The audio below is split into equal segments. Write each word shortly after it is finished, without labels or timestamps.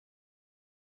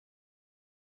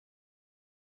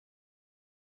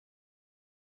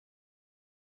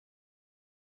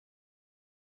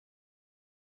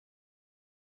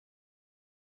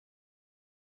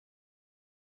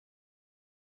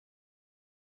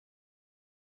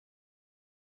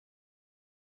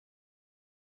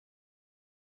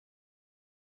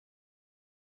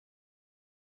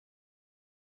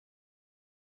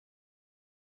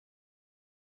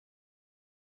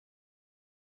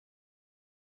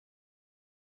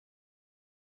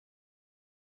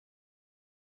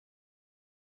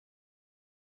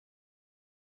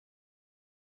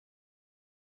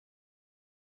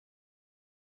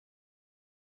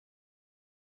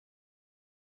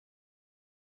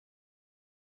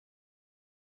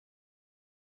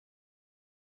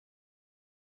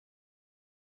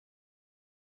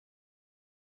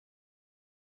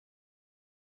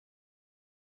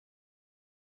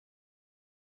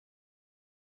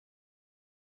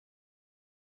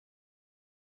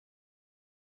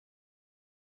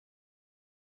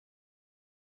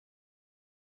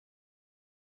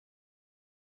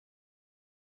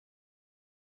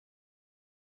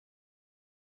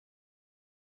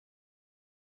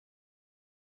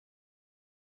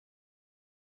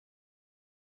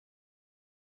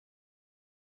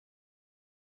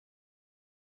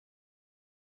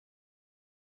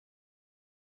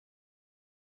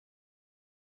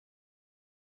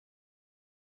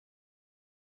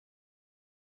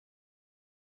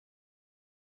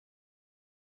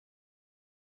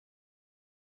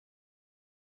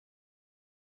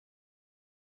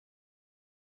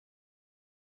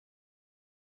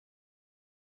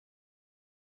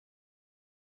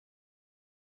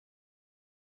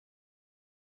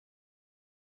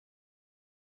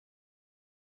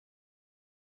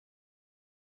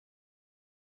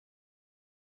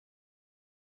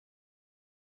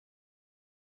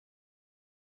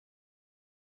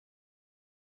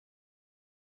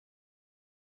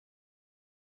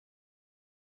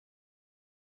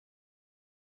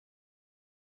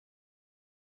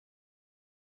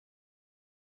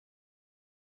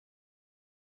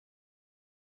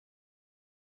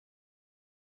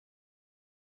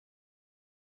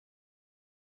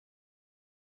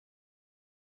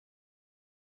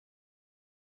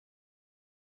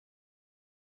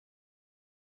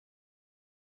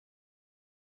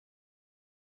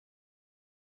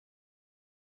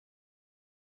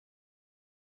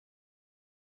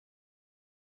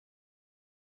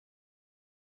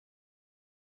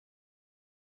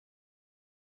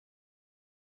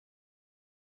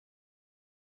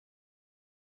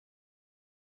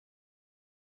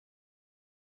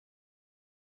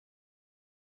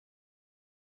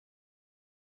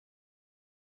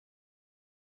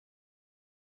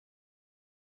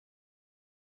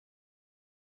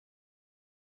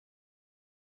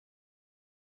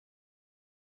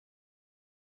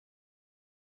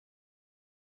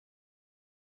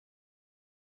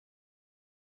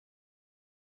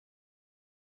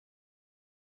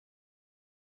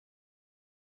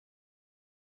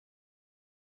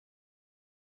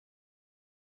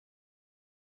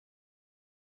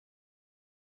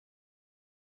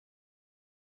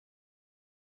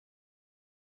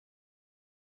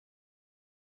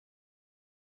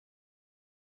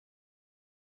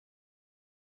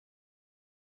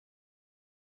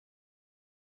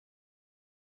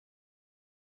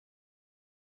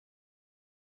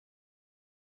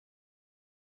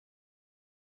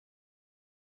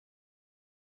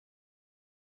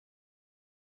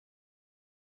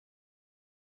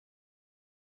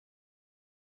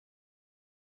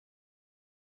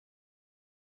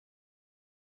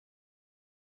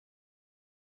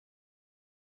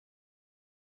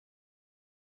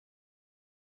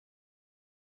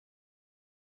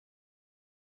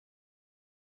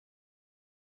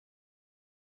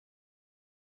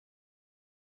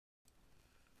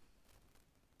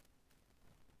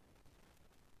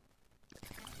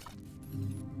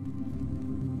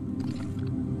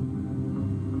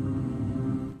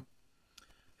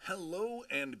Hello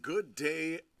and good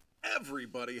day,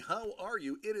 everybody. How are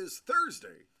you? It is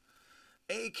Thursday,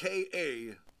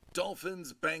 aka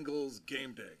Dolphins Bengals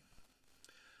game day.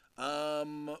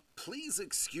 Please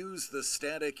excuse the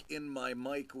static in my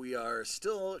mic. We are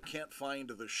still can't find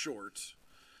the short,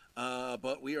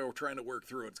 but we are trying to work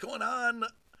through it. What's going on,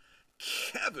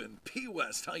 Kevin P.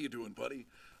 West? How you doing, buddy?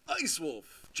 Ice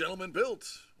Wolf, Gentleman Built.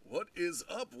 What is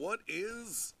up? What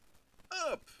is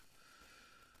up?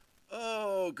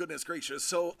 Oh, goodness gracious.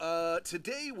 So,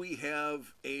 today we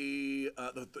have Kevin,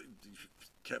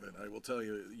 I will tell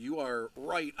you, you are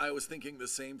right. I was thinking the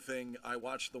same thing. I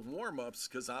watched the warm-ups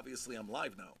because obviously I'm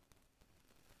live now.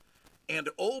 And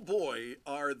oh boy,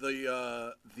 are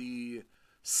the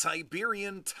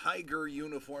Siberian Tiger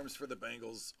uniforms for the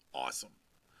Bengals awesome.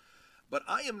 But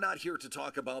I am not here to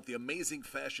talk about the amazing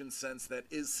fashion sense that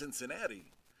is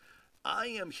Cincinnati. I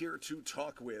am here to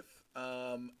talk with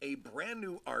a brand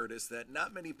new artist that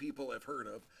not many people have heard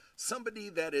of, somebody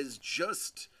that is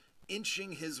just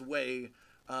inching his way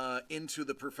into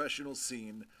the professional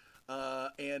scene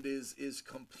and is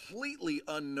completely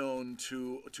unknown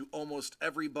to almost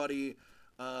everybody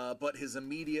but his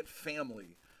immediate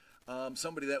family.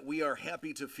 Somebody that we are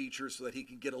happy to feature so that he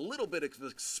can get a little bit of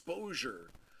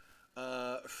exposure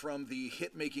from the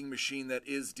hit-making machine that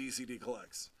is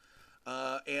DCDTalks.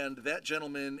 And that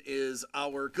gentleman is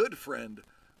our good friend,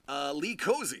 Lee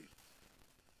Kohse.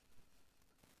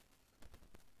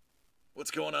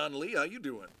 What's going on, Lee? How you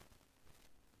doing?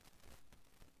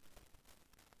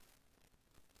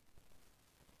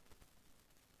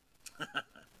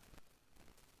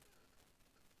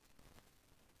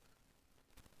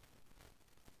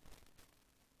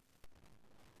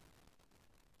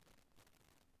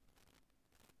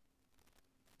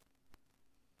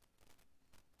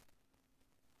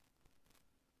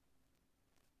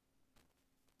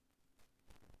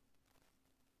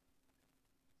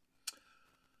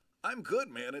 I'm good,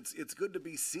 man. It's good to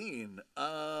be seen.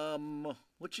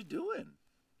 What you doing?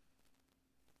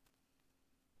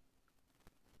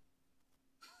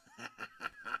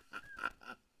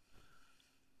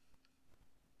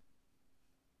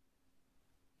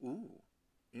 Ooh,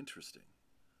 interesting.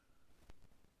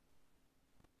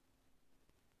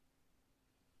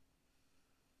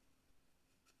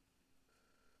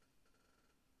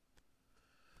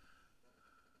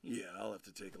 Yeah, I'll have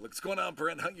to take a look. What's going on,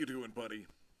 Brent? How you doing, buddy?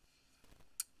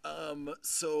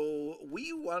 So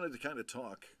we wanted to kind of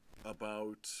talk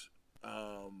about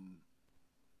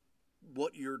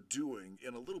what you're doing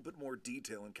in a little bit more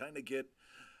detail and kind of get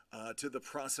to the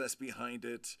process behind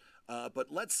it.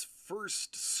 But let's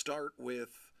first start with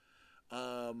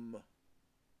um,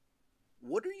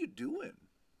 what are you doing?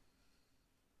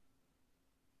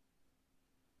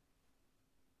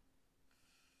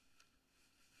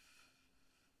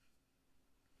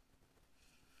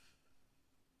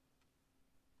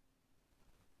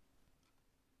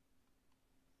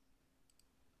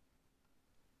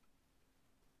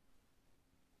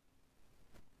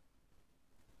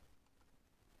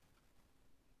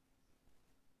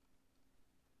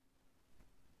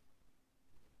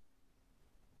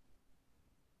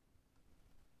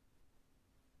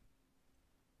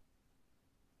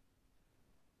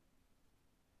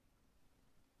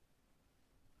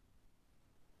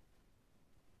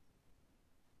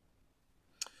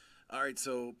 All right,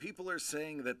 so people are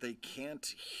saying that they can't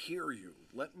hear you.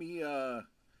 Let me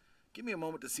give me a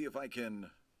moment to see if I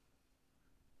can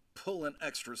pull an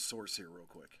extra source here real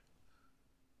quick.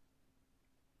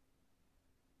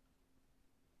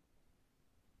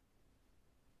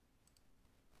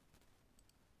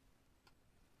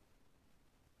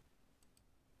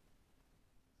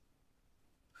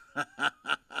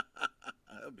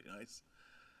 That'd be nice.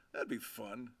 That'd be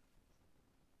fun.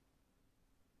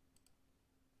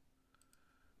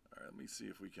 All right, let me see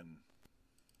if we can.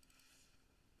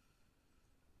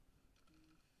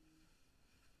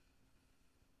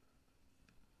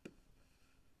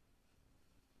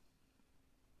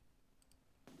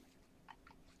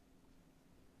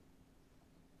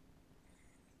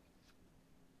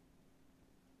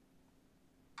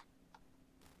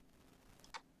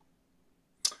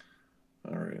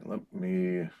 All right, let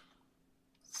me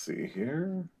see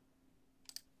here.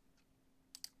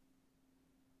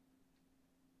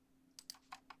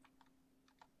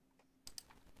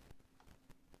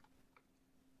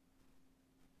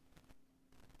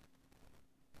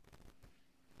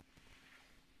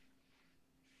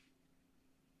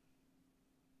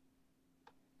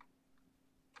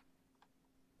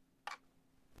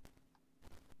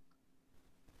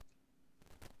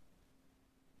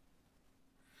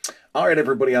 All right,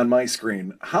 everybody on my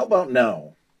screen. How about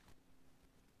now?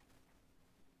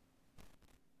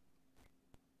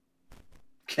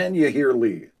 Can you hear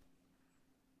Lee?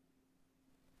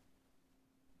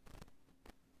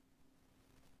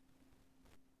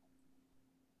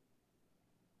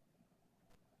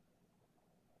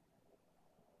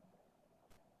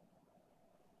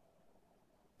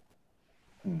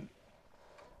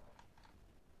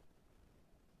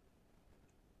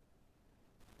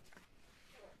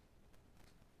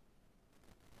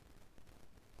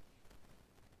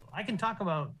 I can talk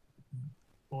about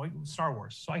Star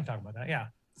Wars, so I can talk about that. Yeah.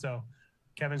 So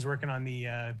Kevin's working on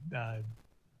the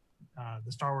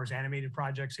Star Wars animated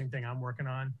project. Same thing I'm working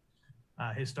on.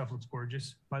 His stuff looks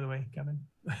gorgeous, by the way, Kevin.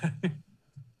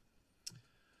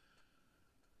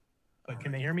 But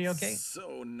can they hear me okay?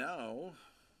 So now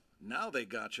they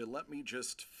got you. Let me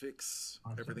just fix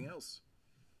everything else.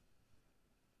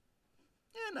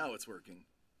 Yeah, now it's working.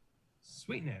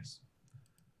 Sweetness.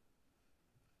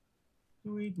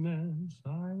 Sweetness,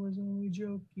 I was only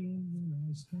joking when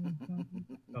I said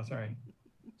oh, sorry.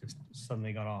 Just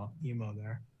suddenly got all emo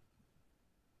there.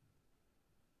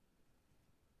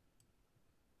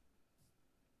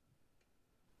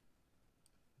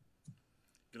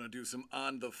 Gonna do some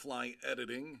on-the-fly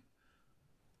editing.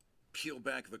 Peel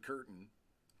back the curtain.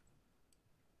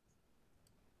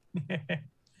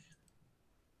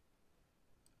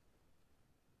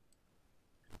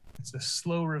 It's a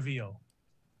slow reveal.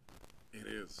 It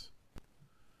is.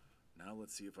 Now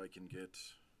let's see if I can get...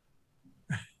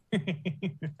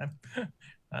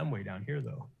 I'm way down here,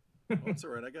 though. Oh, it's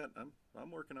all right.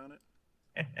 I'm working on it.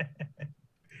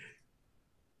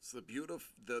 It's the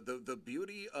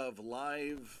beauty of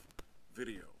live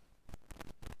video.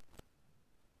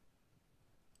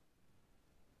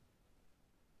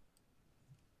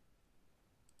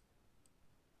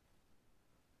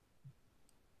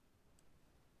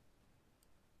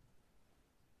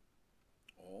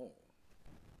 Oh.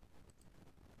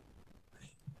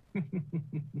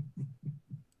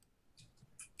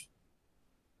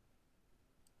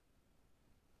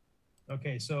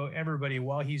 Okay, so everybody,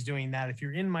 while he's doing that, if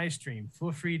you're in my stream,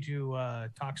 feel free to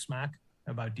talk smack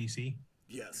about DC.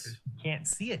 Yes. You can't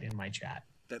see it in my chat.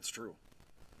 That's true.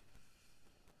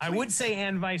 I would say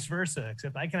and vice versa,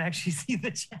 except I can actually see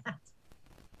the chat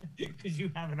because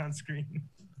you have it on screen.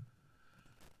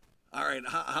 All right,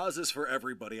 how's this for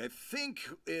everybody? I think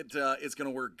it's going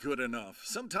to work good enough.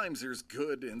 Sometimes there's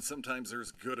good and sometimes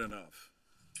there's good enough.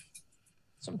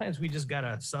 Sometimes we just got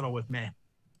to settle with meh.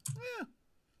 Yeah.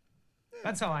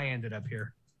 That's how I ended up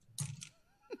here.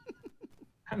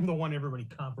 I'm the one everybody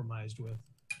compromised with.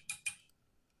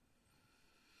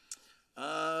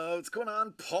 What's going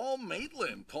on? Paul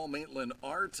Maitland. Paul Maitland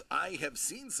art. I have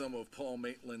seen some of Paul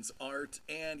Maitland's art,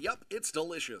 and yep, it's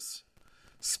delicious.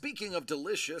 Speaking of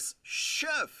delicious,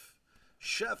 Chef.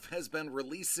 Chef has been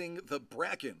releasing the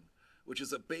Bracken, which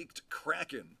is a baked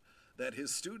kraken that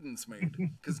his students made.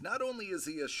 Because not only is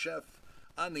he a chef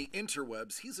on the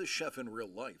interwebs, he's a chef in real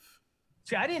life.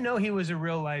 See, I didn't know he was a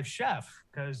real life chef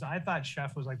because I thought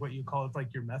chef was like what you call it,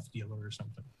 like your meth dealer or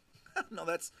something. No,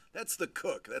 that's the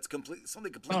cook. That's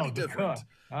something completely different, okay.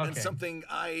 And something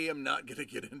I am not gonna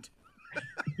get into.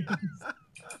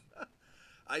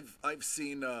 I've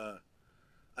seen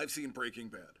Breaking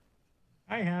Bad.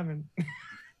 I haven't.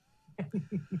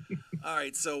 All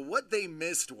right, so what they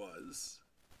missed was,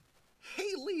 hey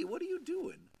Lee, what are you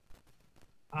doing?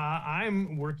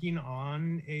 I'm working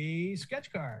on a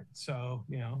sketch card. So,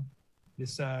 you know,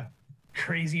 this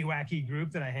crazy, wacky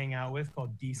group that I hang out with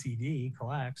called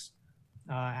DCDTalks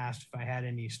asked if I had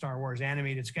any Star Wars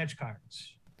animated sketch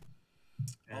cards.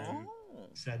 And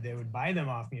said they would buy them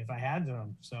off me if I had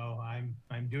them. So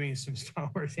I'm doing some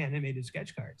Star Wars animated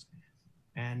sketch cards.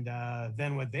 And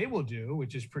then what they will do,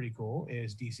 which is pretty cool,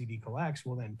 is DCD Collects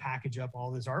will then package up all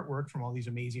this artwork from all these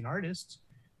amazing artists,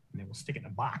 and they will stick it in a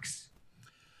box.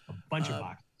 A bunch of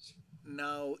boxes.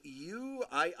 Now,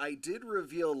 I did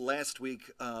reveal last week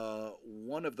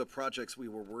one of the projects we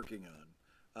were working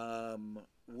on.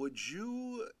 Would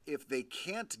you, if they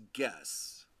can't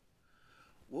guess,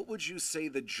 what would you say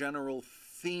the general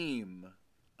theme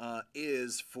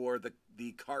is for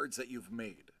the cards that you've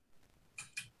made?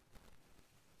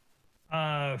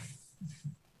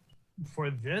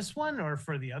 For this one or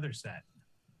for the other set?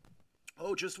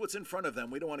 Oh, just what's in front of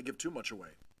them. We don't want to give too much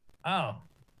away. Oh.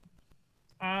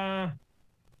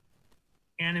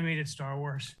 Animated Star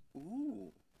Wars.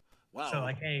 Ooh. Wow. So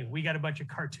like, hey, we got a bunch of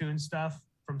cartoon stuff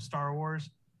from Star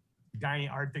Wars, tiny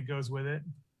art that goes with it.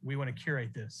 We want to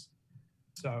curate this.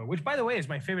 So, which by the way is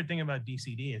my favorite thing about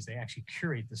DCD is they actually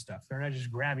curate the stuff. They're not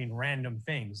just grabbing random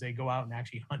things. They go out and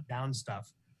actually hunt down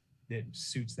stuff that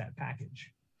suits that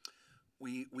package.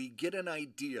 We get an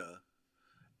idea,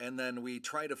 and then we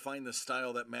try to find the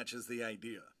style that matches the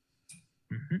idea.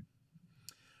 Mm-hmm.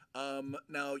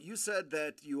 Now, you said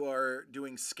that you are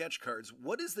doing sketch cards.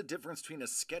 What is the difference between a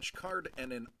sketch card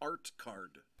and an art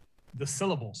card? The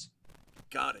syllables.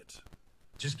 Got it.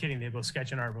 Just kidding. They both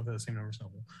sketch and art both have the same number of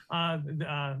syllables.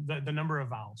 The number of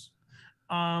vowels.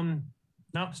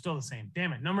 Nope, still the same.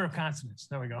 Damn it. Number of consonants.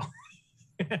 There we go.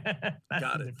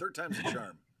 Got it. Third time's a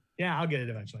charm. Yeah, I'll get it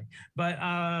eventually. But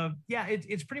yeah,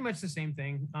 it's pretty much the same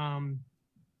thing.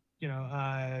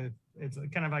 It's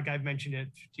kind of like I've mentioned it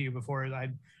to you before.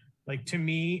 To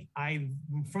me,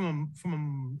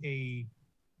 from a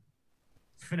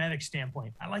phonetic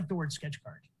standpoint, I like the word sketch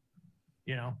card.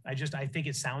 I think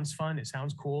it sounds fun. It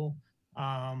sounds cool,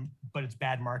 but it's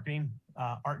bad marketing.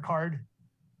 Art card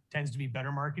tends to be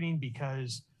better marketing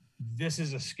because this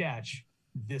is a sketch.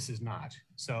 This is not.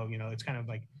 So, it's kind of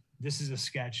like, this is a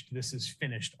sketch. This is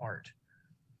finished art.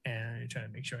 And I'm trying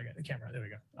to make sure I got the camera. There we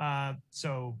go.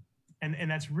 And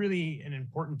that's really an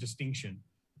important distinction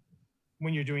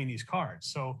when you're doing these cards.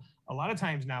 So a lot of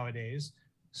times nowadays,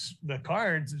 the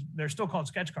cards, they're still called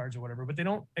sketch cards or whatever, but they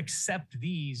don't accept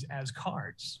these as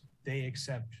cards. They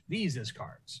accept these as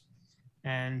cards.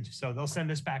 And so they'll send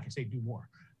this back and say, do more.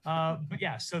 But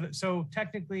yeah, so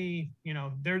technically,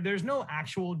 there's no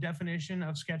actual definition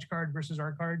of sketch card versus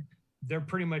art card. They're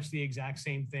pretty much the exact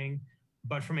same thing.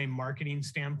 But from a marketing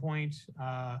standpoint,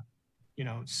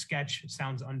 sketch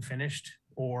sounds unfinished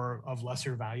or of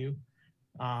lesser value,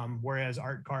 whereas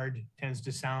art card tends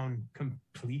to sound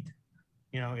complete.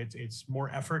 It's more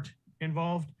effort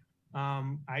involved.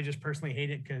 I just personally hate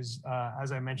it because,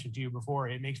 as I mentioned to you before,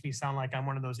 it makes me sound like I'm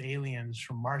one of those aliens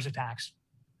from Mars Attacks.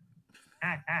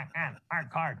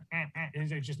 Art card.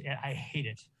 It's just, I hate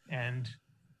it. And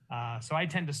so I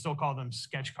tend to still call them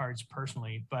sketch cards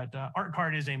personally, but art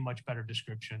card is a much better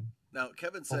description. Now,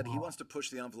 Kevin said he wants to push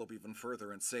the envelope even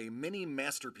further and say mini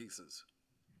masterpieces.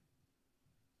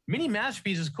 Mini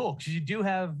masterpiece is cool because you do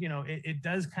have, it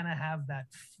does kind of have that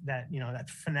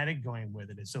phonetic going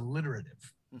with it. It's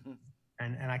alliterative. Mm-hmm.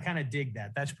 And I kind of dig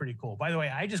that. That's pretty cool. By the way,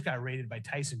 I just got rated by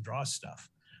Tyson Draws Stuff.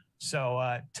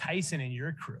 So Tyson and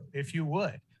your crew, if you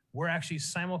would, we're actually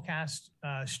simulcast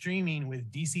streaming with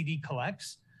DCD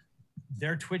Collects.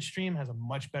 Their Twitch stream has a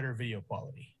much better video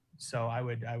quality. So I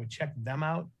would check them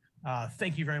out.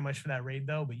 Thank you very much for that raid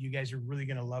though, but you guys are really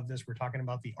going to love this. We're talking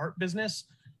about the art business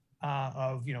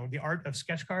of, the art of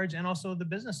sketch cards and also the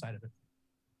business side of it.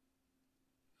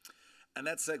 And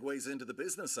that segues into the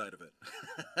business side of it.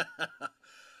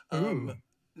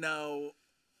 Now,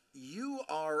 you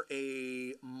are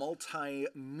a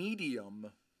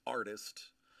multi-medium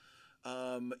artist.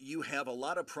 You have a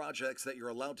lot of projects that you're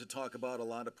allowed to talk about, a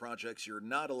lot of projects you're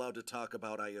not allowed to talk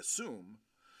about, I assume.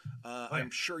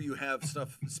 I'm sure you have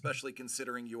stuff, especially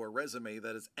considering your resume,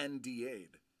 that is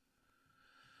NDA'd.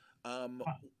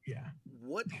 Yeah.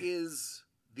 What is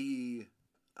the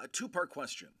two-part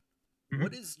question? Mm-hmm.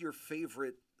 What is your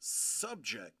favorite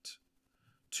subject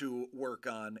to work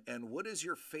on, and what is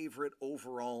your favorite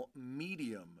overall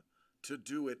medium to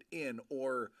do it in,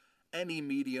 or any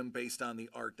medium based on the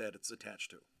art that it's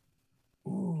attached to?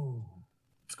 Ooh.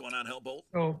 What's going on, Hellbolt?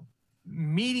 So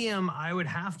medium, I would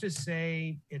have to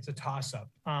say it's a toss-up.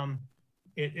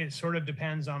 It sort of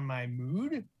depends on my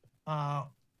mood,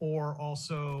 or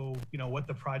also, what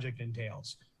the project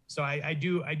entails. So I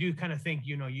do kind of think,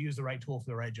 you use the right tool for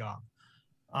the right job.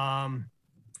 I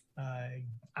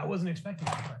wasn't expecting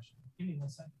that question. Give me 1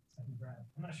 second. Grab.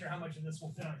 I'm not sure how much of this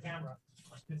will fit on camera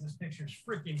because this picture is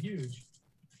freaking huge.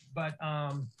 But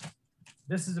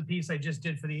this is a piece I just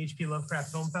did for the HP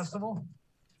Lovecraft Film Festival.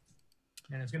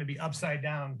 And it's going to be upside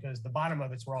down because the bottom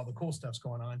of it's where all the cool stuff's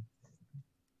going on.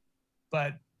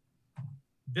 But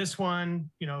this one,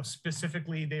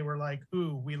 specifically, they were like,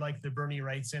 ooh, we like the Bernie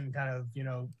Wrightson kind of,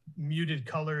 muted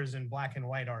colors and black and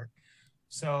white art.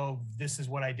 So this is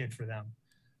what I did for them.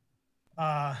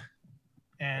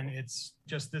 And it's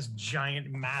just this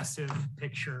giant, massive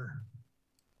picture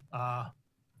of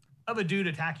a dude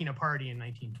attacking a party in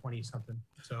 1920 something.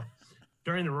 So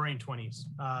during the Roaring 20s,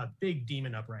 big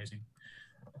demon uprising.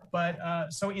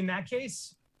 But so in that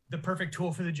case, the perfect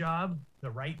tool for the job,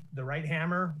 the right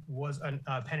hammer was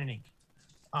a pen and ink.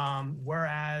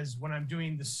 Whereas when I'm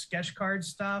doing the sketch card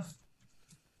stuff,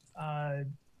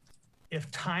 if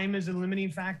time is a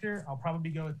limiting factor, I'll probably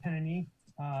go with pen and ink.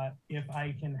 If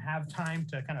I can have time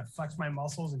to kind of flex my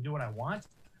muscles and do what I want,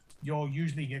 you'll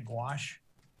usually get gouache.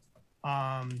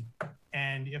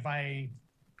 And if I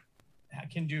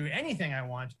can do anything I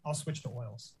want, I'll switch to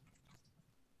oils.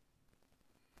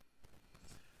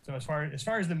 So as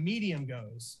far as the medium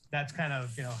goes, that's kind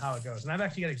of how it goes. And I've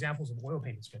actually got examples of oil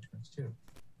painted sketch cards too.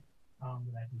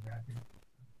 that I can grab here.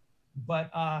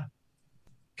 But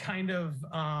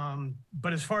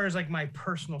but as far as like my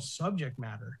personal subject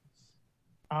matter,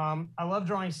 I love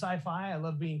drawing sci-fi. I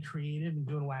love being creative and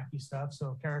doing wacky stuff.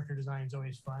 So character design is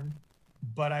always fun.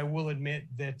 But I will admit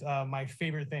that my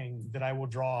favorite thing that I will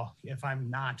draw if I'm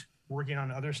not working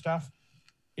on other stuff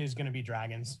is going to be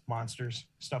dragons, monsters,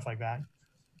 stuff like that.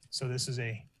 So this is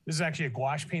actually a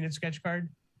gouache painted sketch card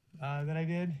that I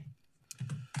did.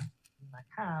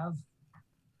 I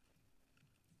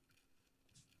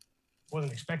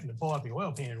wasn't expecting to pull out the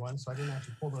oil painted ones, so I didn't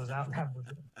actually pull those out and have those.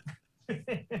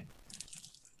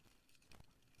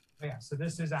 Yeah, so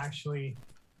this is actually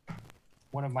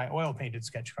one of my oil painted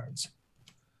sketch cards.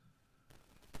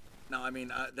 Now, I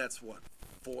mean, that's what,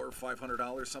 $400 or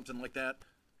 $500, something like that.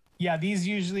 Yeah, these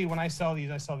usually when I sell these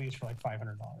for like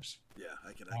 $500. Yeah,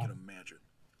 I can imagine.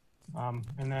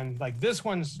 And then like this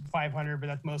one's 500, but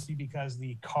that's mostly because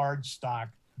the card stock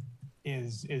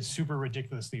is super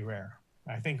ridiculously rare.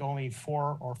 I think only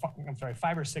 5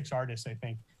 or 6 artists, I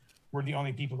think, were the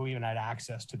only people who even had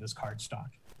access to this card stock.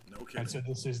 No kidding. And so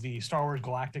this is the Star Wars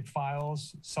Galactic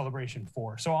Files Celebration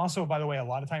 4. So also, by the way, a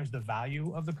lot of times the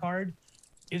value of the card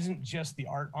isn't just the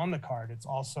art on the card, it's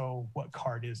also what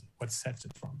card is, what sets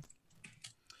it from.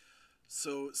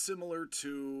 So similar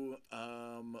to,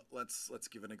 let's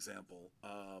give an example.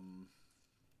 Let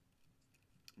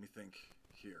me think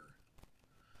here.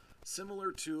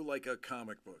 Similar to like a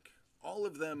comic book. All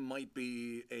of them might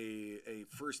be a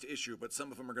first issue, but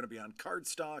some of them are going to be on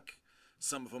cardstock.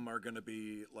 Some of them are going to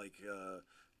be like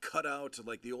cut out,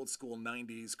 like the old school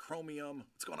 90s chromium.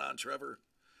 What's going on, Trevor?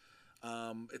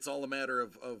 It's all a matter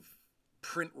of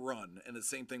print run, and the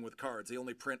same thing with cards. They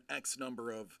only print X number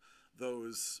of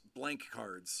those blank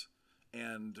cards,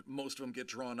 and most of them get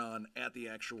drawn on at the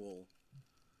actual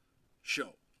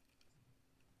show.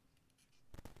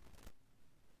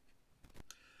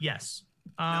 Yes.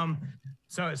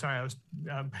 So sorry, I was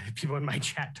people in my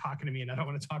chat talking to me, and I don't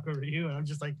want to talk over you, and I'm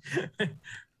just like,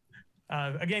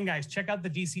 again, guys, check out the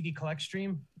DCD Collect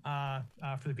stream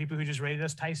for the people who just raided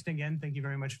us. Tyson, again, thank you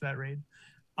very much for that raid.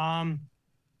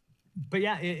 But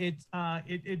yeah,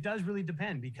 it does really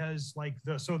depend, because like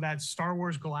so that Star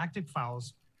Wars Galactic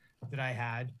Files that I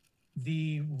had,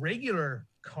 the regular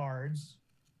cards,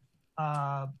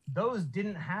 those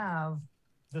didn't have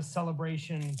the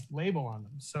celebration label on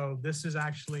them. So this is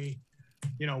actually,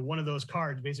 one of those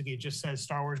cards. Basically, it just says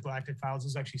Star Wars Galactic Files.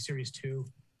 This is actually Series 2.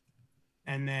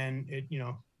 And then it,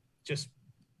 just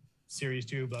Series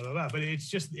 2, blah, blah, blah. But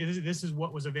this is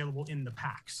what was available in the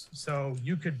packs. So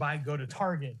you could go to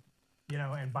Target,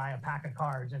 and buy a pack of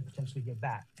cards and potentially get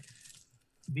that.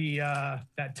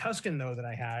 That Tusken, though, that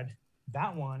I had,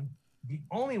 that one, the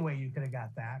only way you could have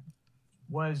got that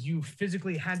was you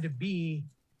physically had to be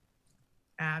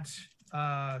at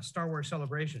Star Wars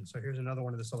Celebration. So here's another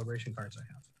one of the Celebration cards I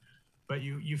have. But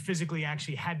you physically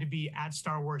actually had to be at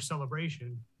Star Wars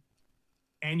Celebration,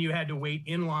 and you had to wait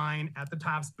in line at the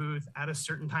Topps booth at a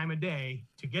certain time of day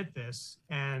to get this.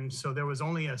 And so there was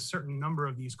only a certain number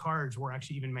of these cards were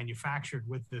actually even manufactured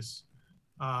with this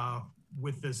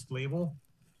label.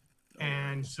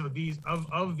 And so these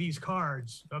of these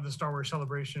cards of the Star Wars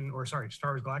Celebration, Star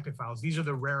Wars Galactic Files, these are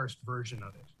the rarest version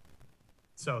of it.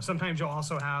 So sometimes you'll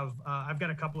also have, I've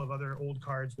got a couple of other old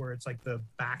cards where it's like the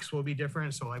backs will be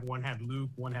different. So like one had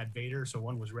Luke, one had Vader. So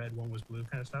one was red, one was blue,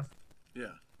 kind of stuff. Yeah.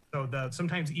 So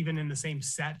sometimes even in the same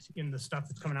set, in the stuff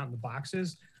that's coming out in the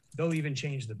boxes, they'll even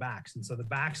change the backs. And so the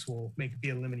backs will be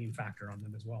a limiting factor on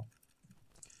them as well.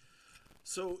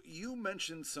 So you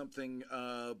mentioned something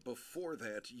before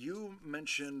that. You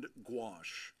mentioned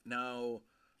gouache. Now,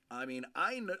 I mean,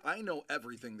 I know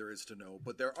everything there is to know,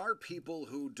 but there are people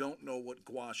who don't know what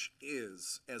gouache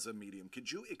is as a medium. Could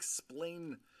you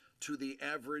explain to the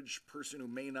average person who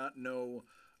may not know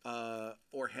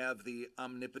or have the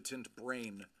omnipotent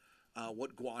brain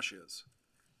what gouache is?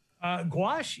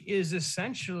 Gouache is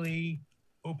essentially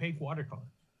opaque watercolor.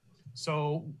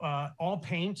 So all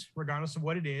paint, regardless of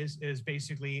what it is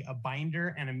basically a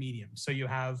binder and a medium. So you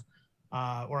have,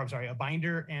 a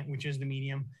binder, which is the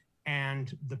medium,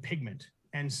 and the pigment.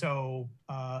 And so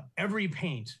every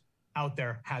paint out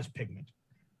there has pigment.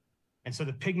 And so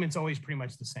the pigment's always pretty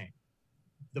much the same.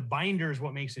 The binder is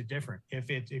what makes it different.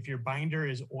 If your binder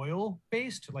is oil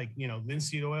based, like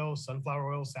linseed oil,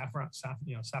 sunflower oil,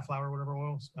 safflower, whatever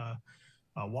oils,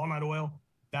 walnut oil,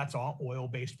 that's all oil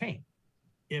based paint.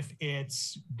 If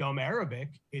it's gum arabic,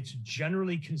 it's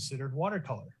generally considered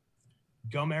watercolor.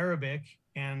 Gum arabic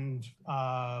and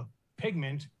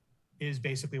pigment is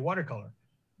basically watercolor.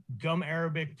 Gum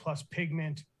arabic plus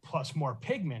pigment plus more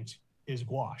pigment is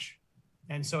gouache.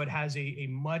 And so it has a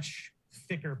much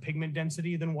thicker pigment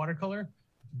density than watercolor.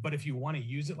 But if you want to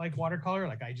use it like watercolor,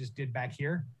 like I just did back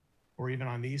here, or even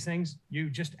on these things, you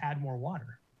just add more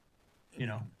water, and you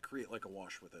know, create like a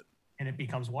wash with it, and it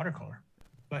becomes watercolor.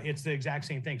 But it's the exact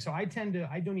same thing. So I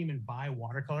don't even buy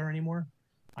watercolor anymore.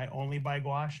 I only buy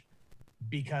gouache,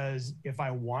 because if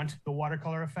I want the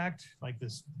watercolor effect, like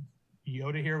this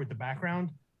Yoda here with the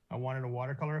background, I wanted a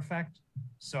watercolor effect.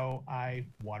 So I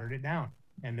watered it down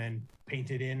and then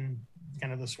painted in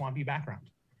kind of the swampy background.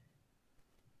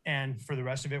 And for the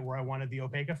rest of it, where I wanted the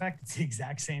opaque effect, it's the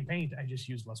exact same paint. I just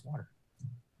used less water.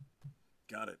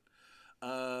 Got it.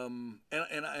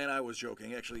 And I was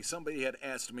joking. Actually, somebody had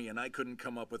asked me, and I couldn't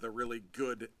come up with a really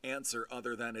good answer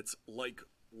other than it's like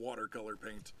watercolor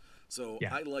paint. So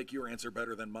yeah. I like your answer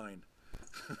better than mine.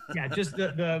 Yeah, just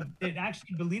it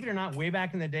actually, believe it or not, way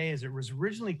back in the day, it was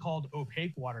originally called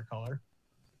opaque watercolor.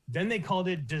 Then they called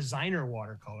it designer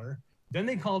watercolor. Then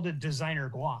they called it designer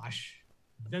gouache.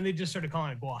 Then they just started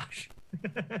calling it gouache.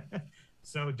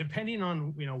 So depending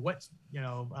on, what,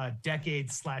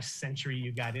 decade/century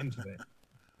you got into it,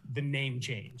 the name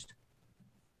changed.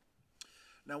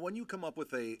 Now, when you come up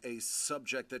with a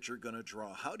subject that you're going to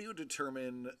draw, how do you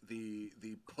determine the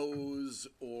pose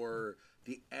or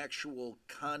the actual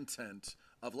content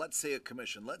of, let's say, a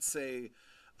commission? Let's say,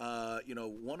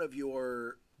 one of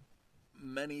your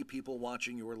many people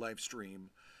watching your live stream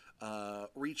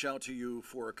reach out to you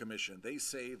for a commission. They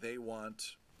say they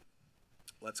want,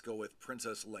 let's go with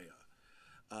Princess Leia.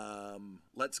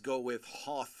 Let's go with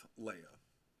Hoth Leia.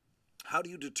 How do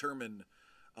you determine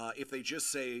if they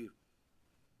just say,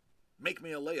 make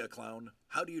me a Leia clown?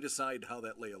 How do you decide how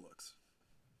that Leia looks?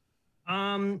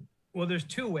 Well, there's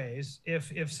two ways.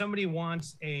 If somebody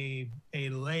wants a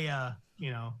Leia,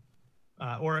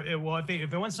 if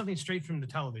they want something straight from the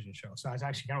television show. So I was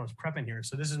actually kind of prepping here.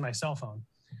 So this is my cell phone.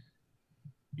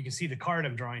 You can see the card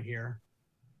I'm drawing here.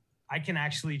 I can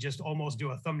actually just almost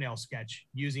do a thumbnail sketch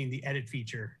using the edit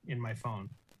feature in my phone.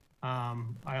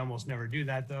 I almost never do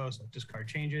that though, so just card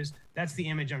changes. That's the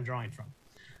image I'm drawing from.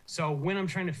 So when I'm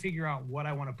trying to figure out what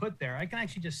I want to put there, I can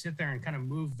actually just sit there and kind of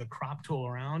move the crop tool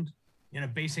around in a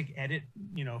basic edit,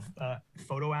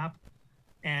 photo app,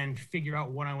 and figure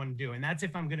out what I want to do. And that's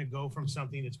if I'm going to go from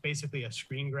something that's basically a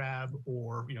screen grab,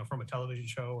 or from a television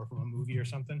show or from a movie or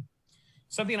something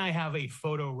I have a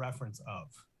photo reference of.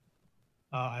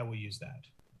 I will use that.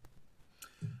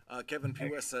 Kevin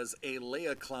P.S. says a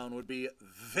Leia clown would be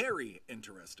very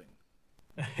interesting.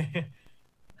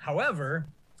 However,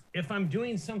 if I'm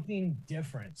doing something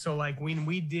different, so like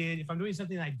if I'm doing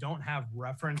something I don't have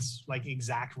reference, like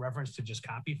exact reference to just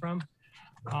copy from.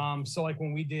 So like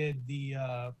when we did the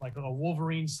like a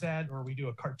Wolverine set, or we do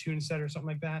a cartoon set or something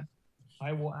like that,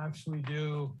 I will actually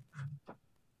do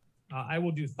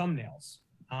thumbnails.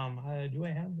 Do I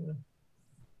have the?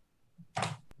 I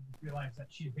realized that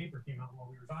sheet of paper came out while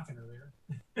we were talking earlier,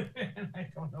 and I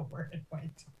don't know where it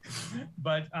went.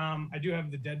 But I do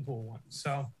have the Deadpool one.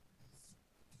 So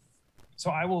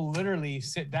I will literally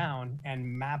sit down and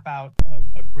map out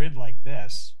a grid like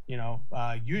this.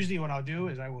 Usually what I'll do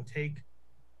is I will take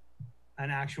an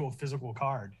actual physical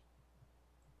card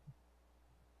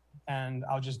and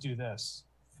I'll just do this.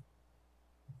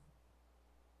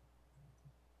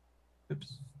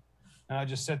 Oops. And I'll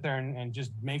just sit there and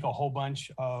just make a whole bunch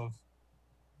of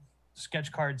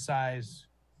sketch card size,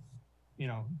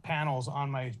 panels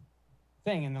on my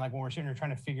thing. And then like when we're sitting here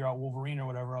trying to figure out Wolverine or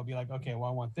whatever, I'll be like, okay, well,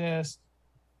 I want this.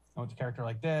 I want the character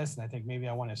like this. And I think maybe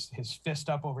I want his fist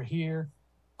up over here,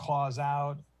 claws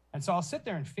out. And so I'll sit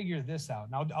there and figure this out.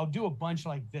 And I'll do a bunch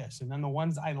like this. And then the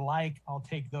ones I like, I'll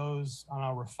take those and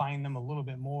I'll refine them a little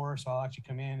bit more. So I'll actually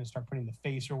come in and start putting the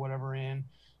face or whatever in,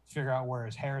 figure out where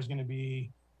his hair is going to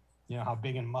be, how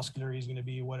big and muscular he's going to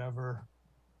be, whatever.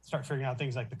 Start figuring out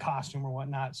things like the costume or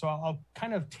whatnot. So I'll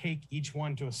kind of take each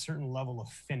one to a certain level of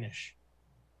finish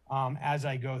as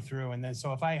I go through. And then,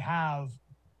 so if I have,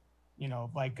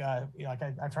 I try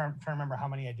to remember how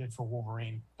many I did for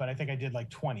Wolverine, but I think I did like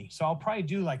 20. So I'll probably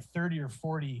do like 30 or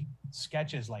 40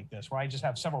 sketches like this, where I just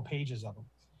have several pages of them.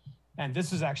 And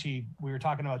this is actually, we were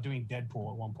talking about doing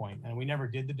Deadpool at one point, and we never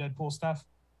did the Deadpool stuff,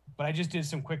 but I just did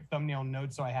some quick thumbnail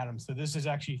notes, so I had them. So this is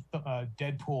actually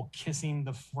Deadpool kissing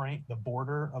the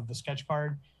border of the sketch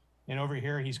card. And over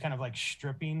here, he's kind of like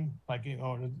stripping, like,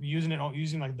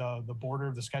 using like the border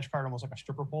of the sketch card, almost like a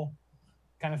stripper pole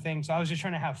kind of thing. So I was just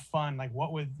trying to have fun. Like,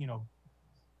 what would,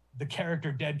 the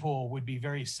character Deadpool would be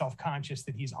very self-conscious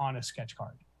that he's on a sketch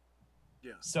card.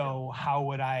 Yeah. So how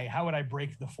would I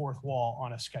break the fourth wall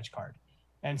on a sketch card?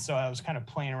 And so I was kind of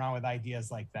playing around with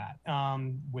ideas like that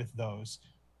with those.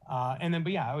 But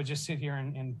I would just sit here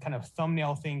and kind of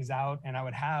thumbnail things out. And I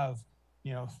would have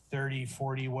 30,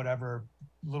 40, whatever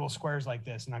little squares like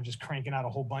this. And I'm just cranking out a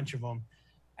whole bunch of them.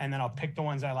 And then I'll pick the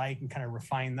ones I like and kind of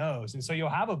refine those. And so you'll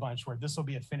have a bunch where this will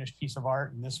be a finished piece of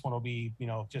art and this one will be,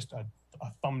 just a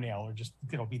thumbnail, or just,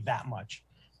 it'll be that much.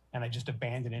 And I just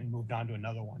abandoned it and moved on to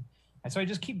another one. And so I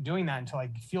just keep doing that until I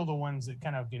feel the ones that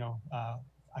kind of,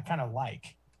 I kind of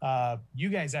like. You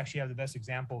guys actually have the best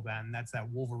example of that. And that's that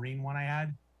Wolverine one I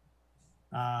had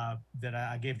that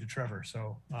I gave to Trevor.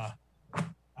 So I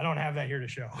don't have that here to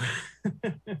show.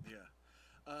 Yeah.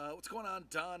 What's going on,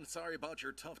 Don? Sorry about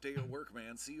your tough day at work,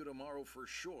 man. See you tomorrow for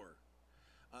sure.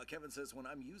 Kevin says, when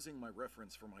I'm using my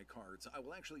reference for my cards, I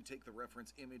will actually take the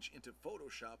reference image into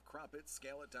Photoshop, crop it,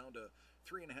 scale it down to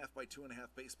 3.5 by 2.5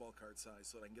 baseball card size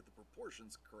so that I can get the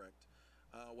proportions correct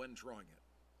when drawing it.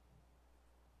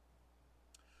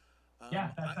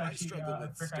 Yeah, that's I actually struggle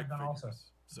with trick stick I've done figures, also.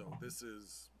 so this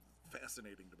is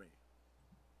fascinating to me.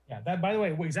 Yeah, that, by the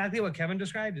way, exactly what Kevin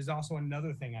described is also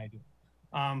another thing I do.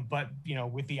 But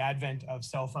with the advent of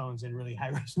cell phones and really high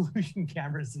resolution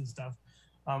cameras and stuff,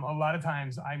 a lot of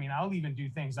times, I'll even do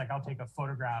things like I'll take a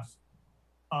photograph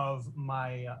of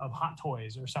my of hot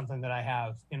toys or something that I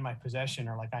have in my possession,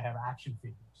 or like I have action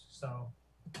figures. So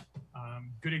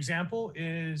good example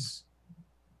is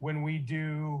when we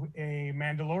do a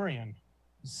Mandalorian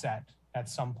set at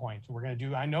some point.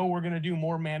 I know we're gonna do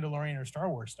more Mandalorian or Star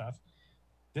Wars stuff.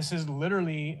 This is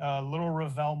literally a little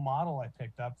Revell model I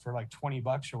picked up for like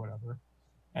 $20 or whatever.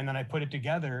 And then I put it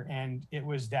together and it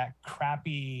was that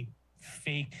crappy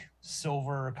fake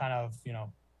silver kind of,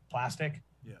 plastic.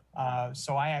 Yeah.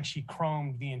 So I actually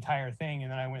chromed the entire thing,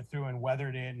 and then I went through and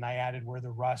weathered it, and I added where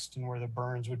the rust and where the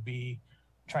burns would be,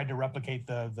 tried to replicate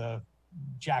the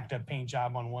jacked up paint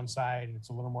job on one side, and it's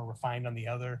a little more refined on the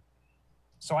other.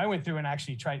 So I went through and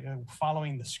actually tried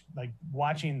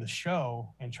watching the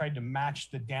show and tried to match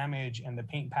the damage and the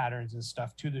paint patterns and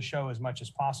stuff to the show as much as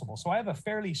possible. So I have a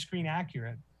fairly screen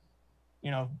accurate,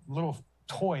 little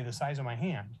toy the size of my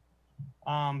hand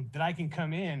that I can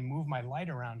come in, move my light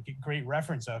around, get great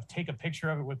reference of, take a picture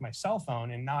of it with my cell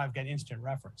phone, and now I've got instant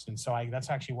reference. And so that's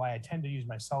actually why I tend to use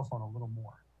my cell phone a little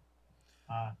more.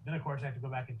 Then of course I have to go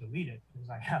back and delete it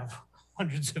because I have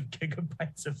hundreds of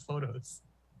gigabytes of photos.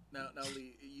 Now,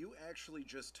 Lee, you actually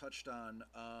just touched on,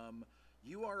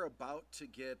 you are about to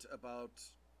get about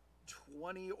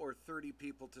 20 or 30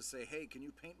 people to say, hey, can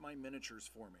you paint my miniatures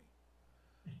for me?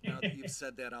 Now that you've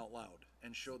said that out loud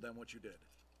and showed them what you did.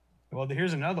 Well,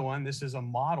 here's another one. This is a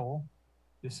model.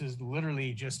 This is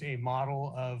literally just a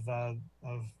model of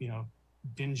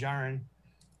Din Djarin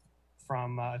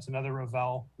from, it's another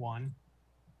Revell one.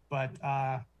 But,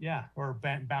 or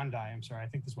Bandai, I'm sorry. I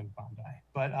think this one's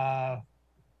Bandai.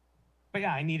 But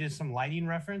yeah, I needed some lighting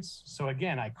reference. So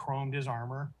again, I chromed his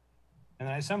armor and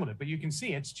then I assembled it. But you can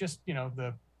see it's just,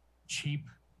 the cheap,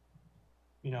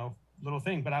 little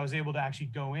thing. But I was able to actually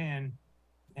go in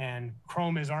and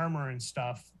chrome his armor and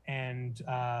stuff. And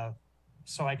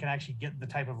so I can actually get the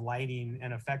type of lighting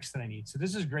and effects that I need. So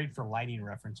this is great for lighting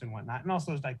reference and whatnot. And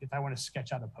also like if I want to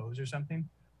sketch out a pose or something,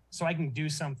 so I can do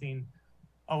something.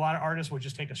 A lot of artists will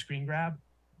just take a screen grab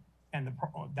and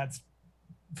that's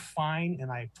fine,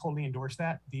 and I totally endorse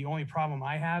that. The only problem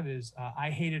I have is I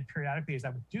hated periodically is I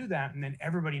would do that, and then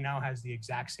everybody now has the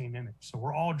exact same image. So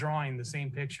we're all drawing the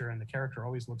same picture, and the character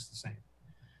always looks the same.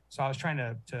 So I was trying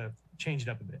to change it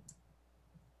up a bit.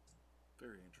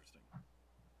 Very interesting.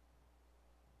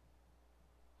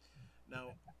 Now,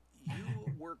 you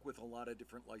work with a lot of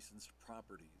different licensed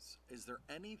properties. Is there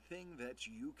anything that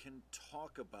you can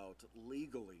talk about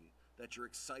legally that you're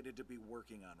excited to be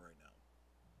working on right now?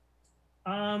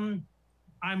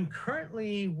 I'm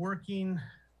currently working.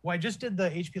 Well, I just did the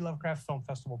HP Lovecraft Film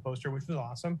Festival poster, which was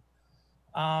awesome.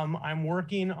 I'm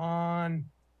working on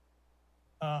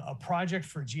a project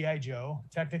for G.I. Joe,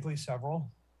 technically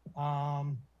several.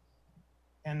 And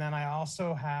then I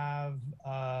also have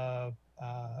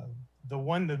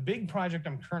the big project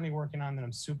I'm currently working on that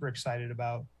I'm super excited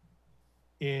about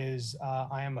is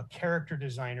I am a character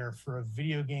designer for a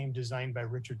video game designed by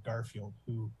Richard Garfield,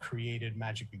 who created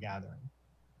Magic the Gathering.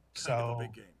 Kind of a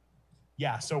big game.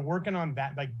 Yeah, so working on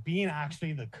that, like being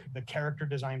actually the character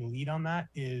design lead on that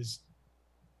is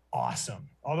awesome.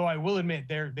 Although I will admit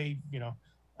I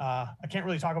can't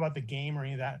really talk about the game or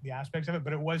any of the aspects of it,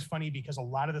 but it was funny because a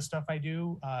lot of the stuff I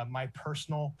do, my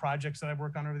personal projects that I've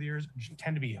worked on over the years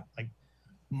tend to be like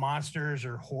monsters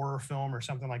or horror film or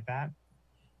something like that.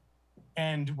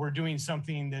 And we're doing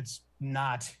something that's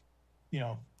not,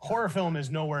 horror film is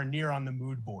nowhere near on the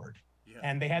mood board. Yeah.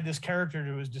 And they had this character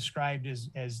who was described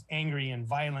as angry and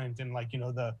violent and like,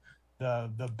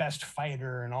 the best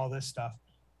fighter and all this stuff.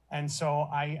 And so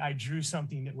I drew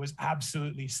something that was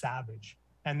absolutely savage.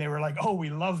 And they were like, oh, we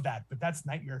love that, but that's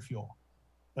nightmare fuel.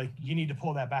 Like, you need to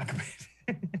pull that back a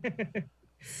bit.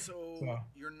 So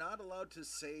you're not allowed to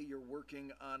say you're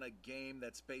working on a game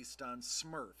that's based on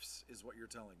Smurfs, is what you're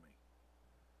telling me.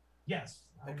 Yes,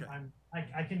 Okay.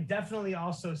 I can definitely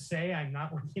also say I'm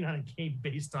not working on a game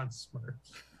based on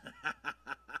Smurfs.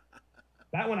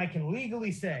 That one I can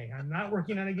legally say. I'm not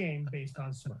working on a game based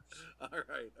on Smurfs. All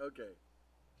right, okay.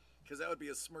 Because that would be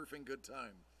a Smurfing good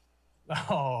time.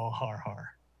 Oh,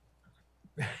 har.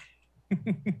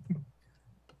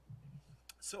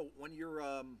 So when you're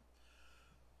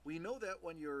we know that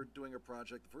when you're doing a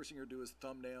project, the first thing you're going to do is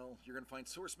thumbnail. You're going to find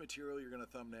source material, you're going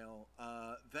to thumbnail.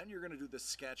 Then you're going to do the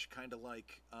sketch kind of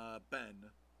like Ben.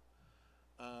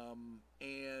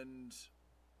 And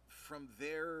from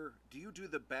there, do you do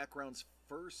the backgrounds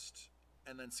first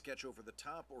and then sketch over the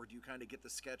top, or do you kind of get the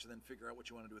sketch and then figure out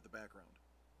what you want to do with the background?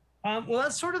 Well,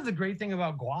 that's sort of the great thing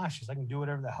about gouache is I can do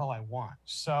whatever the hell I want.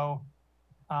 So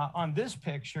on this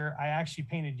picture, I actually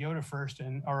painted Yoda first,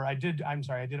 I did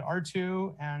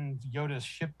R2 and Yoda's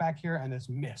ship back here and this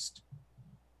mist.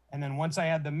 And then once I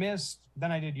had the mist,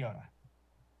 then I did Yoda.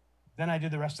 Then I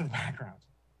did the rest of the background.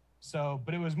 So,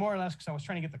 but it was more or less because I was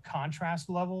trying to get the contrast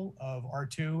level of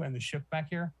R2 and the ship back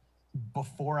here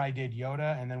before I did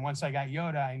Yoda. And then once I got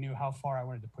Yoda, I knew how far I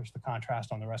wanted to push the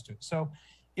contrast on the rest of it. So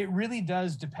it really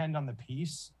does depend on the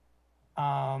piece.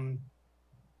 On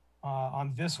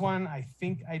this one, I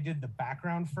think I did the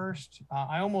background first.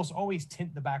 I almost always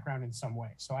tint the background in some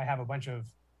way. So I have a bunch of,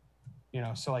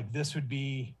 so like this would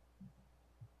be,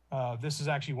 this is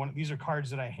actually these are cards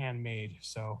that I handmade.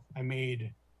 So I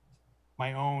made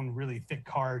my own really thick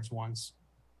cards once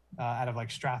out of like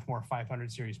Strathmore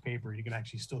 500 series paper. You can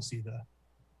actually still see the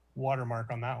watermark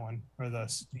on that one, or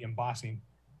the embossing.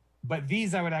 But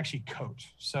these I would actually coat.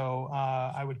 So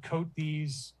I would coat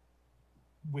these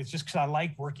with, just because I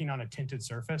like working on a tinted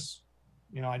surface.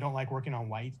 I don't like working on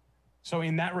white. So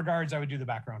in that regards, I would do the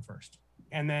background first.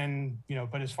 And then,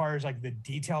 but as far as like the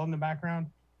detail in the background,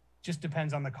 just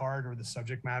depends on the card or the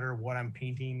subject matter, what I'm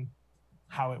painting,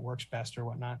 how it works best or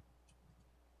whatnot.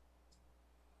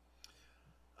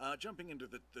 Jumping into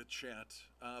the chat,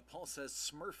 Paul says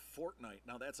Smurf Fortnite.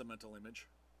 Now that's a mental image.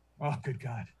 Oh, good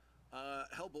God.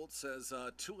 Hellbolt says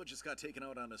Tula just got taken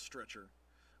out on a stretcher.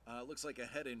 Looks like a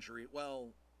head injury. Well,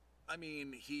 I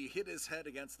mean, he hit his head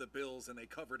against the Bills and they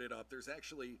covered it up. There's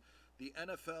actually, the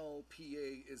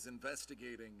NFLPA is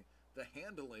investigating the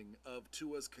handling of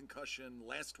Tua's concussion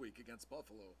last week against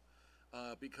Buffalo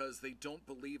because they don't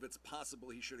believe it's possible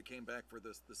he should have came back for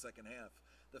the second half.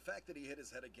 The fact that he hit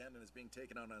his head again and is being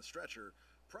taken out on a stretcher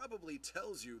probably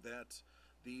tells you that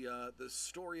the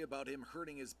story about him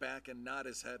hurting his back and not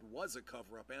his head was a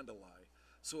cover-up and a lie.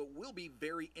 So it will be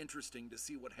very interesting to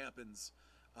see what happens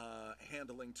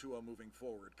handling Tua moving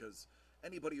forward, because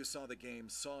anybody who saw the game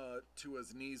saw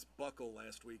Tua's knees buckle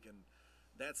last week, and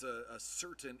that's a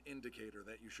certain indicator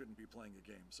that you shouldn't be playing a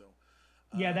game. So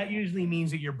yeah, that usually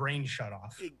means that your brain shut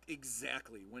off.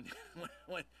 Exactly.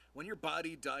 When your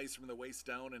body dies from the waist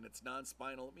down and it's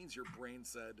non-spinal, it means your brain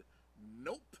said,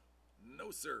 nope,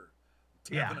 no sir,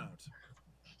 tapping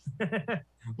out.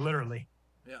 Literally.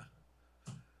 Yeah.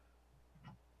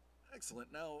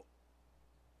 Excellent. Now,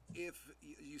 if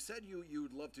you said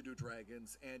you'd love to do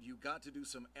dragons, and you got to do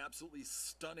some absolutely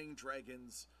stunning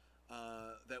dragons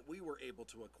that we were able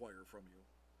to acquire from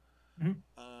you,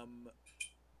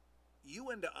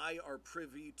 you and I are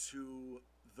privy to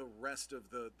the rest of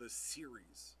the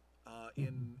series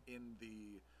in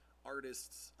the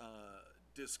artists'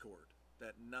 Discord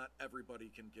that not everybody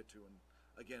can get to, and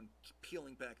again,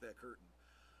 peeling back that curtain.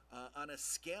 On a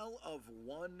scale of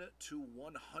 1 to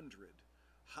 100,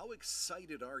 how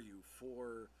excited are you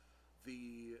for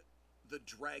the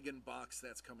dragon box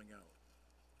that's coming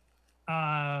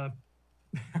out?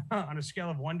 On a scale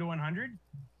of 1 to 100,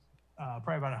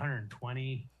 probably about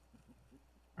 120,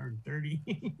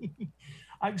 130.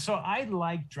 So I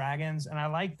like dragons, and I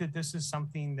like that this is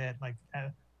something that, like,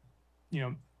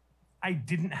 I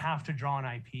didn't have to draw an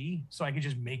IP, so I could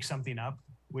just make something up,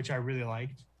 which I really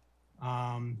liked.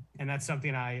 And that's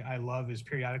something I love, is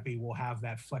periodically we'll have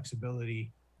that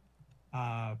flexibility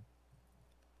to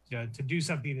do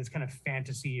something that's kind of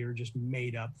fantasy or just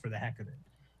made up for the heck of it,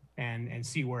 and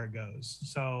see where it goes.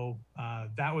 So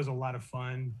that was a lot of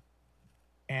fun.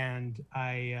 And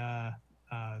I,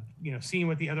 seeing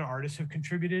what the other artists have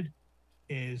contributed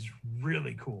is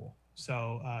really cool.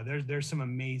 So there's some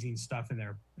amazing stuff in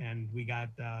there. And we got,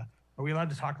 are we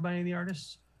allowed to talk about any of the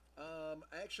artists?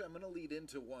 Actually, I'm going to lead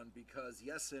into one, because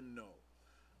yes and no.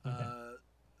 Okay.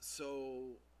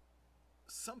 So,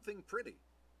 Something Pretty.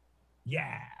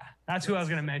 Yeah, that's who I was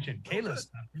going to mention. Oh, Kayla's good.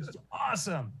 stuff is Good.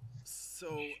 awesome.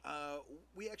 So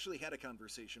we actually had a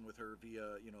conversation with her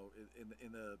via,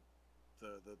 in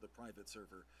the private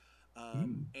server.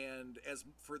 Mm. And as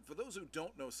for those who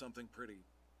don't know Something Pretty,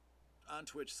 on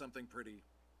Twitch, Something Pretty,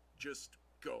 just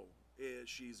go.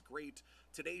 She's great.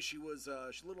 Today she's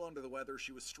a little under the weather.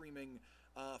 She was streaming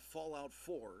Fallout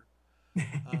 4,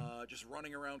 just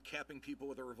running around capping people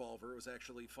with a revolver. It was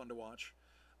actually fun to watch.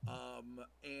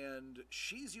 And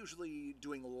she's usually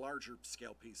doing larger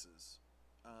scale pieces.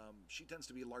 She tends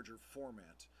to be larger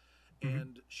format. Mhm.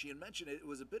 And she had mentioned it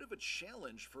was a bit of a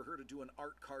challenge for her to do an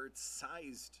art card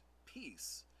sized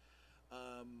piece.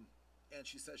 And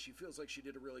she says she feels like she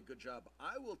did a really good job.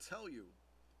 I will tell you,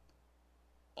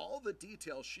 all the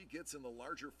detail she gets in the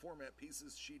larger format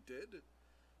pieces she did,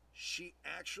 she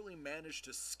actually managed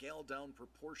to scale down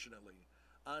proportionately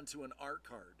onto an art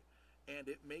card. And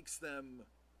it makes them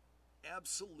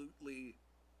absolutely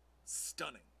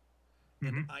stunning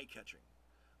and Mhm. eye catching.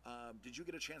 Did you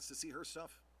get a chance to see her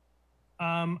stuff?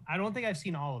 I don't think I've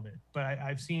seen all of it, but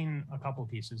I've seen a couple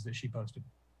pieces that she posted.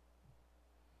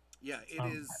 Yeah, it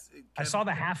Um, is. I saw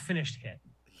the half finished kit.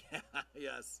 Yeah,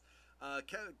 yes.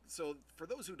 So for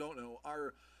those who don't know,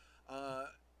 our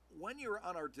when you're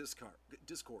on our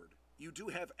Discord, you do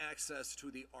have access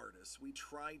to the artists. We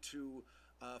try to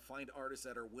find artists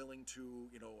that are willing to,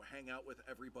 hang out with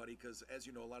everybody because, as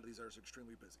you know, a lot of these artists are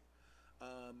extremely busy.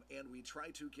 And we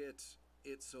try to get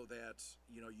it so that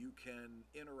you can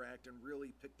interact and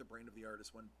really pick the brain of the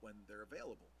artist when they're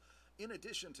available. In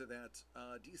addition to that,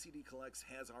 DCD Collects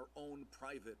has our own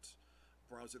private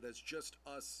browser that's just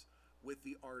us with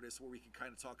the artists, where we can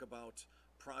kind of talk about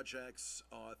projects,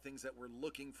 things that we're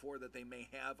looking for that they may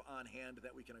have on hand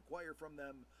that we can acquire from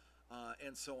them,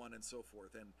 and so on and so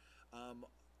forth. And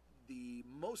the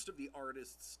most of the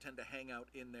artists tend to hang out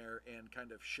in there and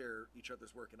kind of share each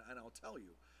other's work. And I'll tell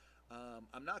you,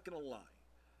 I'm not going to lie.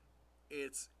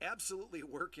 It's absolutely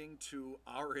working to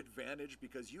our advantage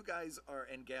because you guys are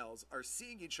and gals are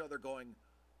seeing each other going,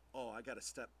 "Oh, I got to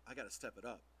step it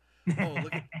up." Oh,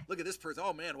 look at this person.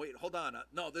 Oh man, wait, hold on.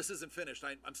 No, this isn't finished.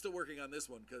 I'm still working on this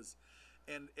one because,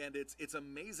 and it's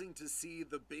amazing to see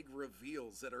the big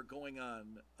reveals that are going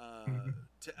on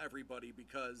to everybody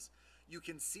because you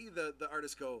can see the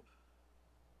artist go,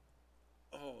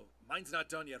 "Oh, mine's not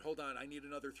done yet. Hold on, I need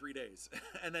another 3 days."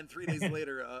 And then 3 days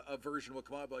later, a version will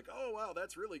come out like, "Oh wow,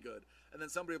 that's really good." And then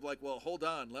somebody will be like, "Well, hold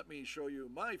on, let me show you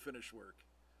my finished work."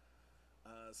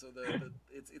 So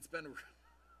it's been.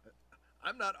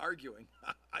 I'm not arguing.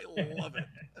 I love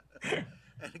it.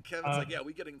 And Kevin's like, "Yeah,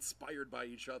 we get inspired by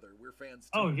each other. We're fans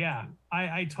too." Oh yeah,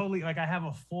 I totally like. I have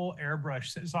a full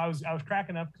airbrush. So I was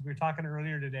cracking up because we were talking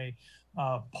earlier today.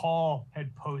 Paul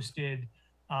had posted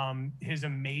his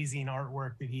amazing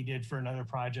artwork that he did for another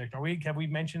project. Have we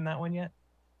mentioned that one yet?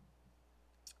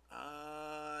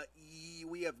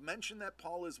 We have mentioned that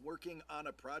Paul is working on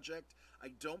a project. I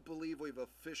don't believe we've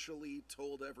officially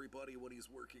told everybody what he's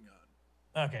working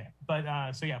on. Okay,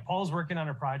 but so yeah, Paul's working on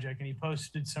a project and he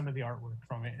posted some of the artwork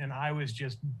from it, and I was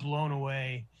just blown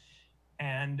away.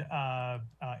 And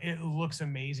it looks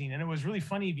amazing, and it was really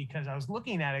funny because I was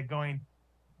looking at it, going,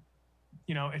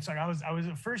 it's like I was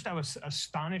at first I was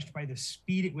astonished by the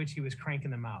speed at which he was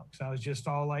cranking them out. So I was just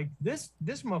all like, this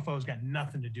mofo's got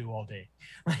nothing to do all day.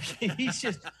 Like he's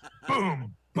just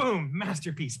boom, boom,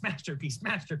 masterpiece, masterpiece,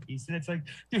 masterpiece. And it's like,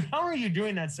 dude, how are you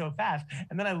doing that so fast?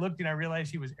 And then I looked and I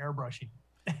realized he was airbrushing.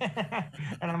 And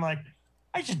I'm like,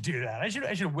 I should do that. I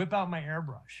should whip out my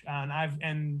airbrush. And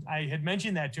I had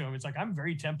mentioned that to him. It's like I'm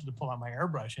very tempted to pull out my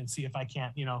airbrush and see if I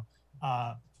can't,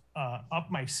 up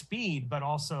my speed, but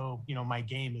also, my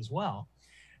game as well.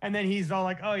 And then he's all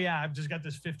like, "Oh yeah, I've just got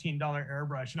this $15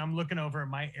 airbrush," and I'm looking over at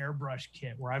my airbrush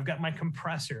kit where I've got my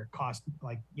compressor cost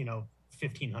like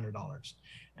 $1,500,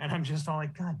 and I'm just all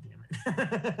like, "God damn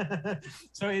it!"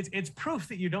 So it's proof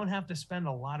that you don't have to spend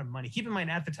a lot of money. Keep in mind,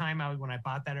 at the time when I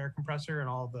bought that air compressor and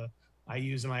all the I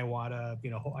use an Iwata,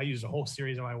 I use a whole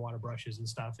series of Iwata brushes and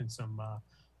stuff and some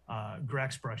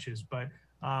Grex brushes, but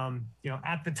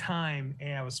at the time,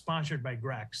 I was sponsored by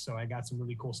Grex, so I got some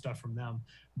really cool stuff from them.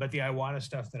 But the Iwata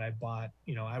stuff that I bought,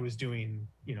 I was doing,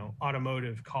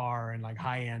 automotive, car, and like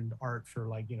high-end art for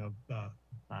like,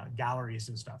 galleries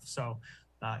and stuff. So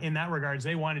in that regards,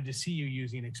 they wanted to see you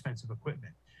using expensive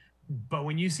equipment. But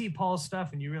when you see Paul's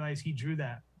stuff and you realize he drew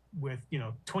that with,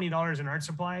 $20 in art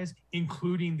supplies,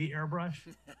 including the airbrush,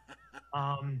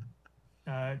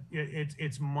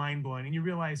 it's mind blowing, and you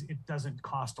realize it doesn't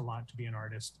cost a lot to be an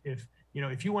artist. If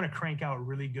you want to crank out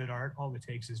really good art, all it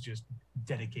takes is just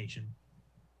dedication.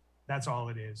 That's all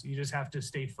it is. You just have to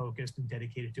stay focused and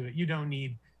dedicated to it. You don't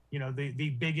need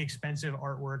the big expensive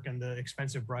artwork and the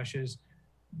expensive brushes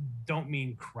don't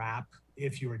mean crap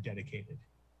if you are dedicated.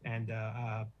 And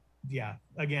yeah,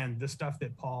 again, the stuff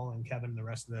that Paul and Kevin and the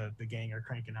rest of the gang are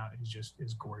cranking out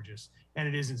is gorgeous, and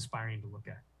it is inspiring to look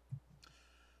at.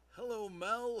 Hello,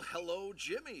 Mel. Hello,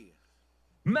 Jimmy.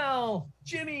 Mel,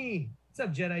 Jimmy, what's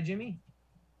up, Jedi Jimmy?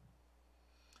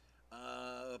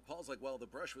 Paul's like, well, the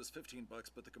brush was $15,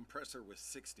 but the compressor was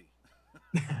 60.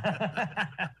 And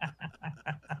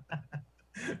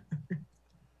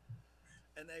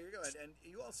there you go. And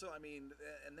you also, I mean,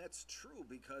 and that's true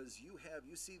because you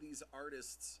see these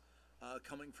artists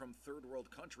coming from third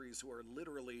world countries who are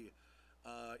literally,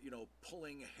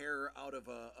 pulling hair out of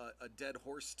a dead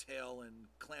horse tail and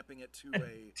clamping it to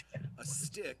a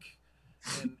stick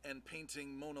and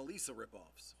painting Mona Lisa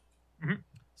ripoffs. Mm-hmm.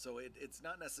 So it's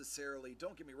not necessarily,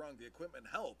 don't get me wrong, the equipment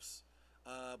helps,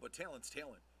 but talent's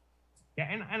talent. Yeah,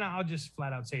 and I'll just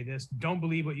flat out say this. Don't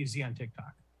believe what you see on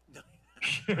TikTok.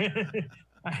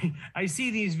 I see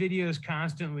these videos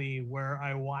constantly where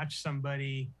I watch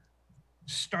somebody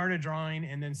start a drawing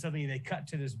and then suddenly they cut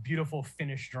to this beautiful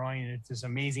finished drawing and it's this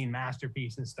amazing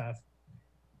masterpiece and stuff.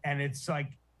 And it's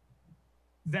like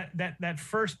that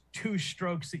first two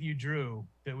strokes that you drew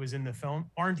that was in the film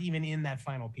aren't even in that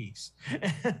final piece.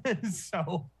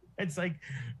 So it's like,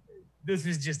 this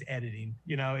is just editing,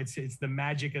 it's the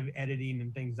magic of editing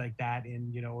and things like that.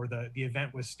 And, or the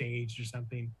event was staged or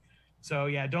something. So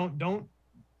yeah, don't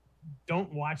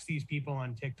watch these people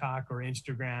on TikTok or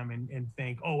Instagram and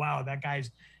think, oh, wow, that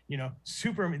guy's,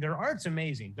 super. Their art's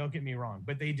amazing. Don't get me wrong,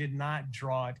 but they did not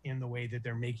draw it in the way that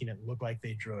they're making it look like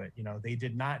they drew it. They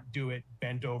did not do it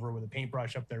bent over with a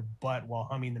paintbrush up their butt while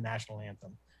humming the national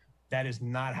anthem. That is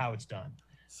not how it's done.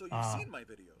 So you've seen my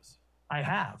videos. I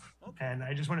have. Okay. And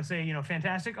I just want to say,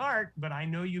 fantastic art, but I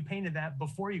know you painted that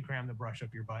before you crammed the brush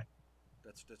up your butt.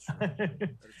 That's true. That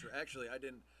is true. Actually, I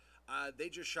didn't. They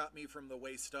just shot me from the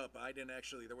waist up. I didn't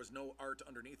actually. There was no art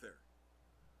underneath there.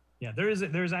 Yeah,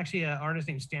 there's actually an artist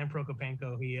named Stan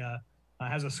Prokopenko. He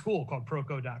has a school called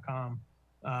Proko.com,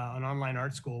 an online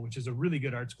art school, which is a really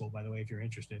good art school, by the way, if you're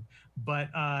interested. But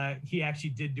he actually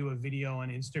did do a video on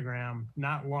Instagram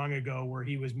not long ago where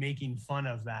he was making fun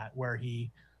of that, where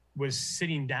he was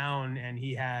sitting down and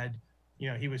he had,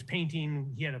 he was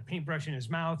painting, he had a paintbrush in his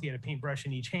mouth, he had a paintbrush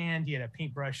in each hand, he had a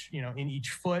paintbrush, in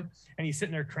each foot, and he's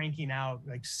sitting there cranking out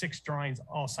like 6 drawings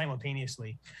all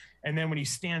simultaneously. And then when he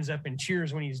stands up and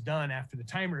cheers when he's done after the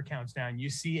timer counts down,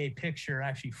 you see a picture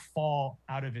actually fall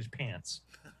out of his pants.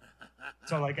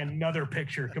 So like another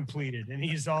picture completed. And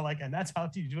he's all like, and that's how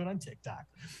you do it on TikTok.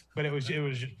 But it was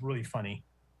just really funny.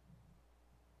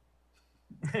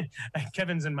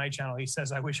 Kevin's in my channel. He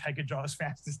says, I wish I could draw as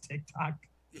fast as TikTok.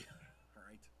 Yeah,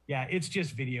 right. Yeah, it's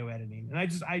just video editing. And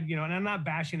and I'm not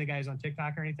bashing the guys on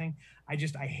TikTok or anything. I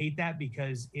hate that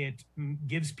because it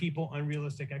gives people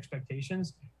unrealistic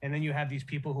expectations. And then you have these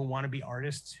people who want to be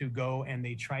artists who go and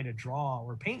they try to draw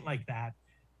or paint like that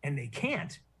and they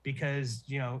can't because,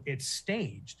 it's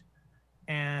staged.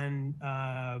 And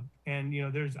I'm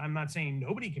not saying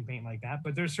nobody can paint like that,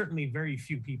 but there's certainly very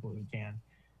few people who can.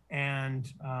 And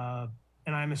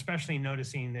I'm especially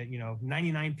noticing that,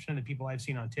 99% of the people I've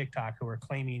seen on TikTok who are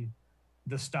claiming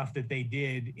the stuff that they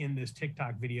did in this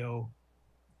TikTok video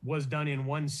was done in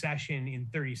one session in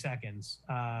 30 seconds.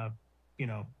 No,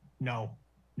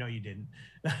 you didn't.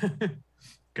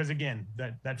 Because again,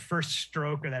 that first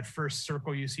stroke or that first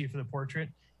circle you see for the portrait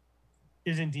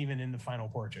isn't even in the final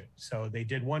portrait. So they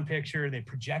did one picture, they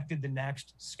projected the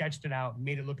next, sketched it out,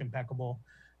 made it look impeccable.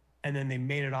 And then they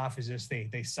made it off as this,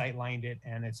 they sight lined it.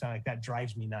 And it's not like that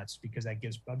drives me nuts because that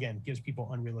gives people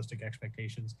unrealistic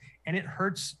expectations. And it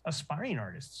hurts aspiring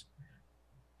artists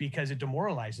because it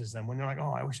demoralizes them when they're like,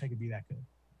 oh, I wish I could be that good.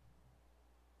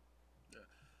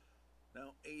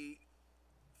 Now,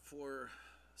 for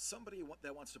somebody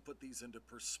that wants to put these into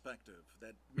perspective,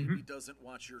 that maybe doesn't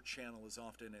watch your channel as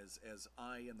often as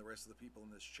I and the rest of the people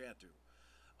in this chat do,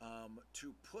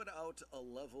 to put out a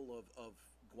level of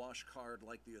gouache card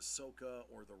like the Ahsoka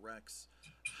or the Rex,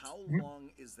 how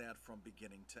long is that from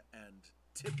beginning to end?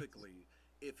 Typically,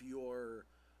 if you're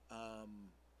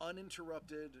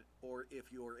uninterrupted or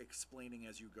if you're explaining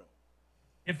as you go.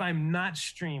 If I'm not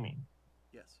streaming,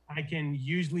 yes, I can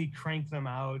usually crank them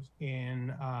out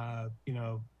in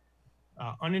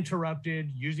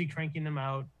uninterrupted, usually cranking them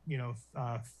out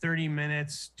 30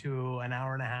 minutes to an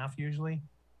hour and a half usually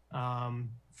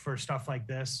for stuff like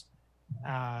this.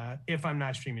 If I'm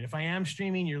not streaming. If I am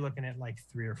streaming, you're looking at like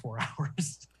 3 or 4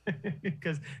 hours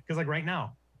because like right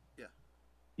now,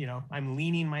 I'm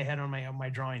leaning my head on my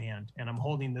drawing hand and I'm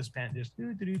holding this pen, just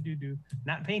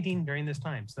not painting during this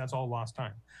time. So that's all lost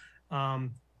time.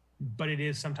 but it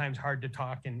is sometimes hard to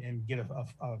talk and get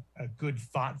a good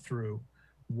thought through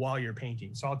while you're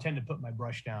painting. So I'll tend to put my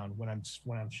brush down when I'm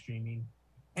streaming.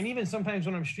 And even sometimes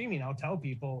when I'm streaming, I'll tell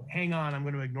people, hang on, I'm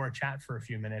going to ignore chat for a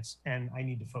few minutes and I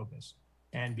need to focus.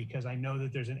 And because I know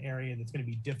that there's an area that's going to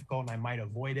be difficult and I might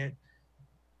avoid it.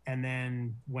 And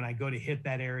then when I go to hit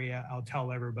that area, I'll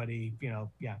tell everybody,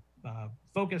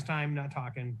 focus time, not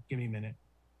talking, give me a minute.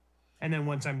 And then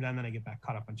once I'm done, then I get back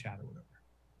caught up on chat or whatever.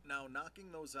 Now,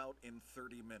 knocking those out in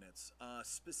 30 minutes,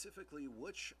 specifically,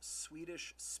 which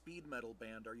Swedish speed metal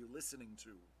band are you listening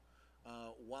to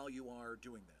while you are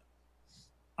doing that?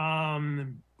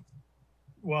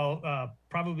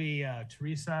 Probably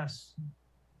Teresa's,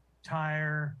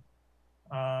 Tyre,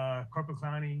 Corporal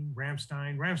Clowning,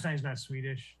 Rammstein. Rammstein's not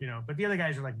Swedish, but the other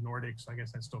guys are like Nordic, so I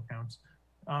guess that still counts.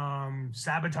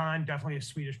 Sabaton, definitely a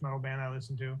Swedish metal band I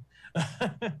listen to.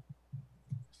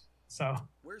 So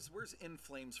where's In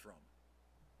Flames from?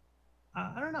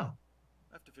 I don't know.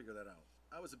 I have to figure that out.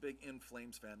 I was a big In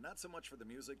Flames fan, not so much for the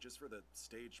music, just for the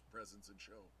stage presence and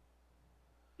show.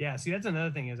 Yeah, see, that's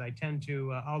another thing is I tend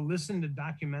to I'll listen to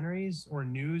documentaries or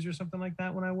news or something like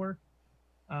that when I work.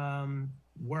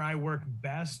 Where I work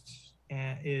best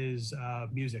is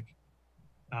music.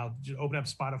 I'll just open up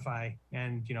Spotify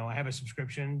and I have a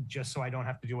subscription just so I don't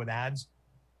have to deal with ads,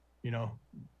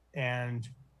 and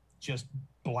just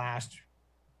blast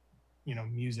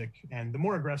music, and the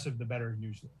more aggressive the better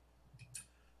usually.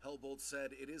 Hellbolt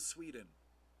said it is Sweden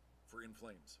for In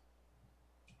Flames.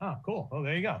 Oh, cool. Oh,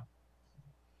 there you go.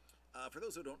 For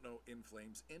those who don't know In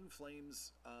Flames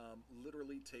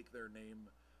literally take their name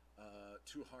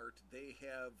to heart.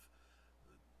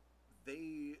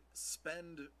 They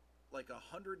spend like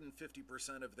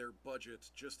 150% of their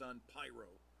budget just on pyro.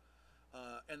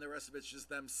 And the rest of it's just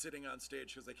them sitting on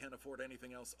stage because they can't afford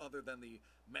anything else other than the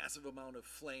massive amount of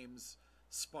flames,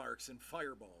 sparks, and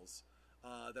fireballs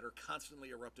that are constantly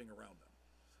erupting around them.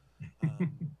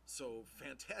 So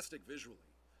fantastic visually.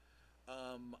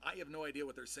 I have no idea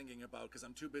what they're singing about because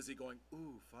I'm too busy going,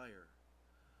 ooh, fire.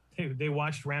 They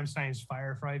watched Rammstein's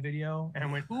Firefly video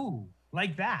and went, ooh,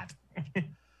 like that.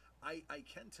 I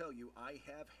can tell you, I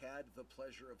have had the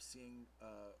pleasure of seeing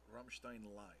Rammstein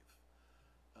live.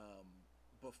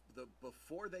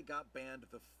 Before they got banned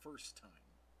the first time,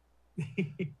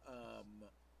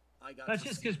 I got. That's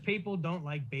just because people don't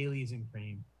like Baileys and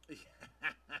cream.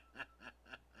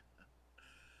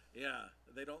 Yeah,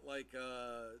 they don't like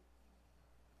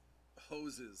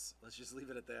hoses. Let's just leave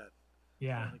it at that.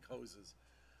 Yeah, they don't like hoses.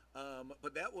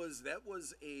 But that was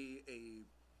a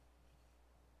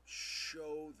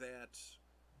show that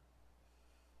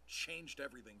changed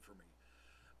everything for me.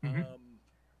 Mm-hmm.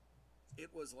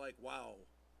 It was like, wow,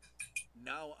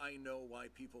 now I know why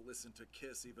people listen to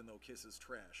Kiss even though Kiss is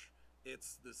trash.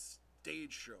 It's the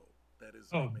stage show that is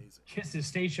amazing. Kiss's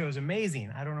stage show is amazing.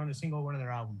 I don't own a single one of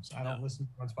their albums. I don't listen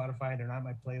to them on Spotify. They're not on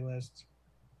my playlist.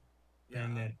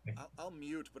 Yeah, I'll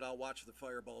mute, but I'll watch the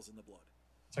Fireballs in the Blood.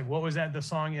 It's like, what was that? The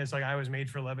song is like, I Was Made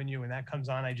for Loving You. When that comes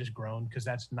on, I just groan because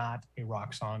that's not a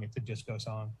rock song. It's a disco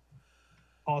song.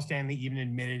 Paul Stanley even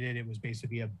admitted it. It was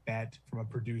basically a bet from a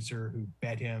producer who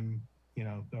bet him,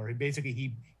 or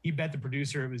basically he bet the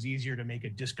producer it was easier to make a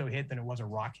disco hit than it was a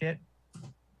rock hit.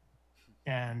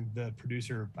 And the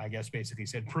producer, I guess, basically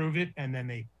said, prove it. And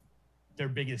then their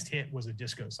biggest hit was a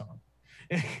disco song.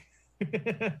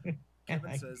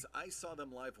 Kevin says, I saw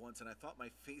them live once and I thought my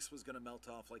face was going to melt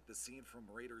off like the scene from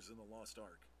Raiders in the Lost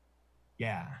Ark.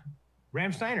 Yeah.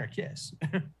 Rammstein or Kiss?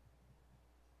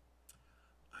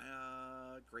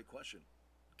 Great question.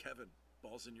 Kevin,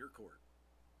 ball's in your court.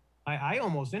 I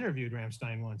almost interviewed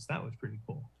Rammstein once. That was pretty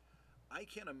cool. I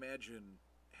can't imagine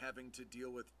having to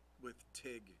deal with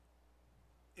Tig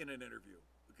in an interview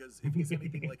because if he's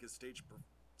anything like his stage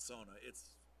persona,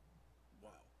 it's wow.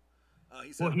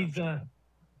 He said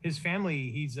his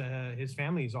family's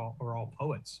all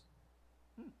poets.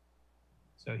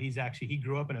 So he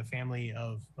grew up in a family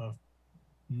of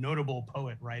notable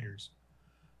poet writers.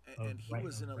 And he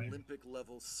was an Olympic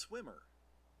level swimmer.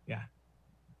 Yeah.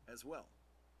 As well.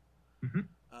 Mm-hmm.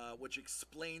 Which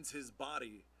explains his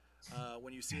body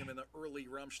when you see him in the early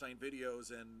Rammstein videos,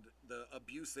 and the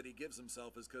abuse that he gives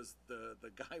himself is because the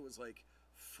guy was like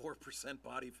 4%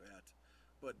 body fat,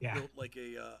 but built like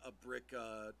a brick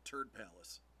turd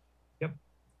palace. Yep.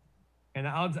 And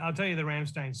I'll tell you the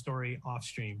Rammstein story off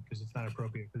stream because it's not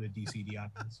appropriate for the DCD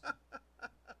audience.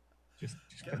 Just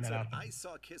putting that out there. I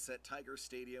saw Kiss at Tiger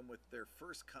Stadium with their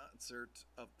first concert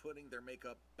of putting their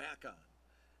makeup back on,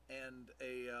 and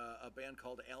a band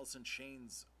called Alice in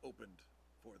Chains opened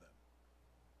for them.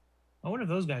 I wonder if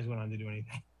those guys went on to do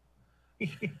anything.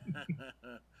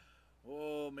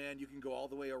 Oh man, you can go all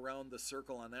the way around the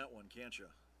circle on that one, can't you?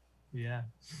 Yeah.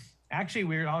 Actually,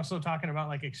 we were also talking about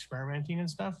like experimenting and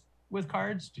stuff with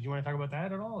cards. Did you want to talk about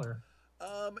that at all, or?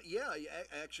 Yeah,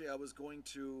 actually, I was going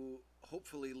to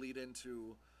hopefully lead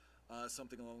into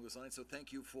something along those lines. So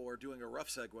thank you for doing a rough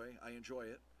segue. I enjoy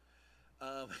it.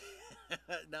 Um,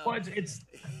 now, Well, it's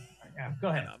yeah. Go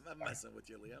I ahead. know, I'm messing with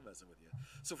you, Lee. I'm messing with you.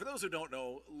 So for those who don't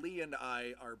know, Lee and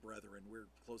I are brethren. We're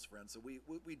close friends, so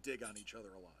we dig on each other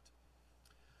a lot.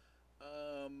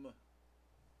 Um,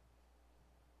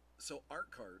 so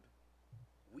art card,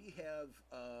 we have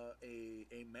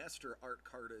a master art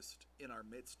cardist in our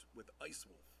midst with Ice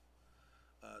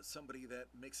Wolf, somebody that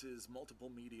mixes multiple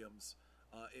mediums,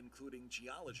 including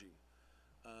geology,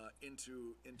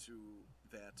 into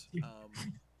that.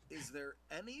 Is there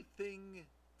anything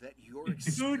that you're Dude,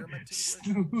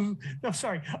 experimenting with? no,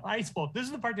 sorry, Ice Wolf. This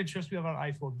is the part that trips me about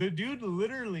Ice Wolf. The dude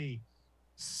literally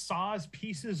saws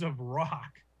pieces of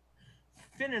rock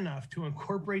thin enough to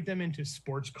incorporate them into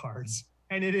sports cards,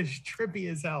 and it is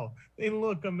trippy as hell. They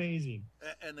look amazing,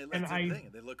 And they look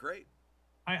and they look great.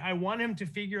 I want him to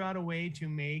figure out a way to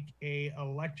make a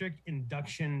electric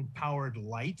induction powered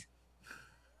light,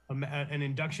 an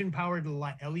induction powered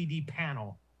LED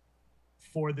panel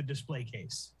for the display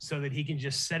case, so that he can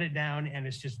just set it down and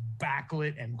it's just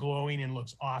backlit and glowing and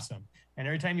looks awesome. And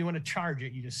every time you want to charge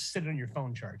it, you just sit it on your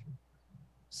phone charging.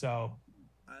 So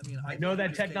I mean, I know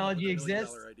that technology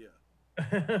exists,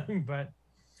 idea. but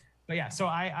yeah. So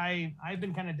I've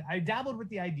been I dabbled with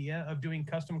the idea of doing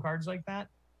custom cards like that,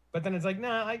 but then it's like,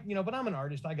 nah, but I'm an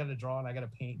artist. I got to draw and I got to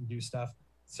paint and do stuff.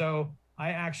 So I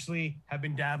actually have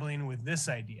been dabbling with this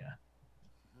idea.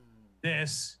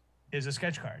 This is a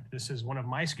sketch card. This is one of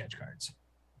my sketch cards.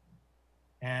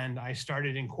 And I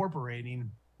started incorporating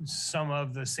some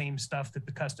of the same stuff that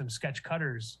the custom sketch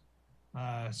cutters,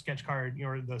 sketch card,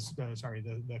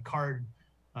 the card,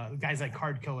 guys like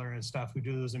Card Killer and stuff who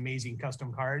do those amazing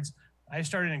custom cards. I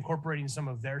started incorporating some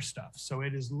of their stuff. So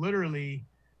it is literally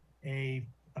a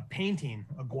painting,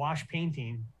 a gouache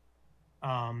painting,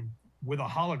 with a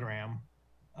hologram.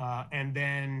 And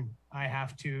then I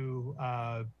have to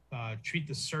treat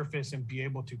the surface and be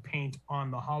able to paint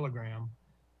on the hologram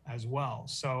as well.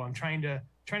 So I'm trying to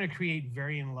create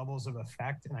varying levels of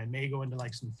effect, and I may go into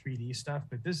like some 3D stuff,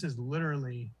 but this is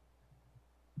literally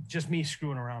just me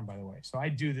screwing around, by the way. So I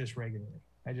do this regularly.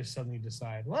 I just suddenly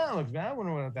decide, well, I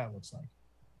wonder what that looks like.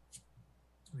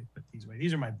 Let me put these away.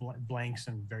 These are my blanks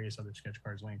and various other sketch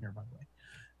cards laying here, by the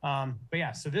way. But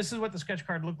yeah, so this is what the sketch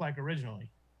card looked like originally.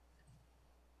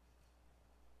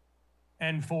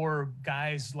 And for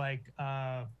guys like,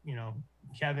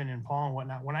 Kevin and Paul and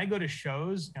whatnot, when I go to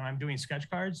shows and I'm doing sketch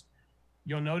cards,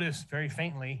 you'll notice very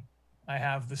faintly, I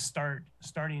have the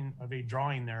starting of a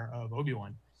drawing there of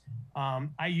Obi-Wan.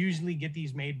 I usually get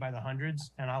these made by the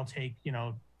hundreds, and I'll take,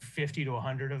 50 to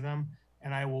 100 of them,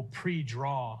 and I will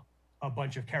pre-draw a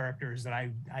bunch of characters that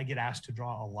I get asked to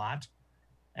draw a lot.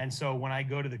 And so when I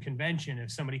go to the convention,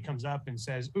 if somebody comes up and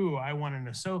says, ooh, I want an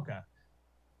Ahsoka,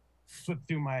 flip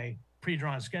through my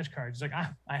pre-drawn sketch cards, it's like,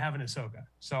 I have an Ahsoka.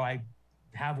 So I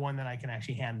have one that I can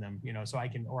actually hand them, so I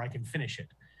can finish it.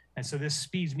 And so this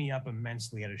speeds me up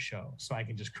immensely at a show, so I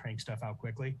can just crank stuff out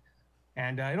quickly.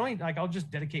 And I'll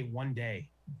just dedicate one day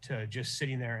to just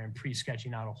sitting there and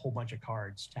pre-sketching out a whole bunch of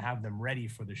cards to have them ready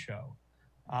for the show.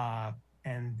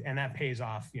 And that pays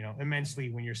off, immensely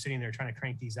when you're sitting there trying to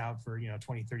crank these out for,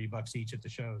 $20-$30 each at the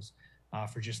shows,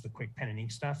 for just the quick pen and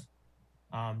ink stuff.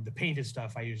 The painted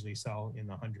stuff I usually sell in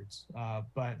the hundreds.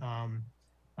 But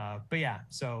yeah,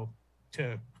 so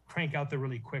to crank out the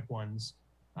really quick ones,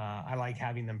 I like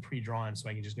having them pre-drawn so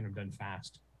I can just get them done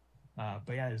fast.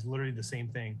 But yeah, it's literally the same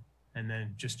thing. And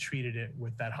then just treated it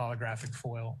with that holographic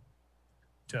foil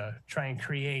to try and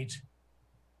create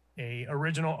a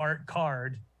original art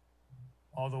card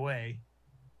all the way.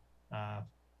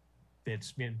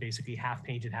 That's been basically half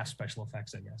painted, half special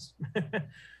effects, I guess.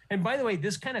 And by the way,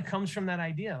 this kind of comes from that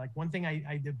idea. Like one thing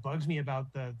that bugs me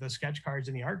about the sketch cards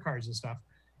and the art cards and stuff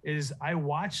is I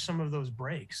watch some of those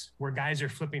breaks where guys are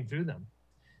flipping through them.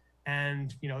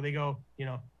 And, they go,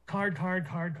 card,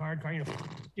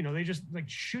 they just like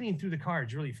shooting through the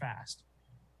cards really fast.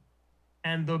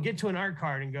 And they'll get to an art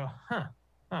card and go,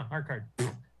 art card,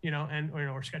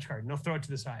 or sketch card, and they'll throw it to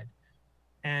the side.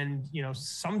 And,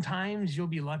 sometimes you'll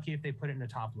be lucky if they put it in a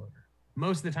top loader.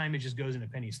 Most of the time it just goes in a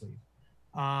penny sleeve.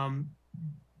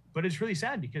 But it's really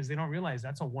sad because they don't realize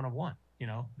that's a one of one,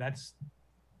 that's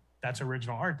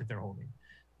original art that they're holding.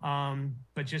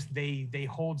 But just they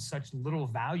hold such little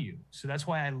value. So that's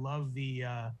why I love the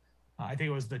I think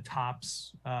it was the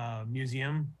Topps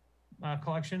museum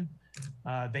collection.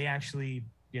 They actually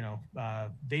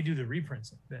they do the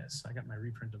reprints of this. I got my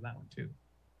reprint of that one too.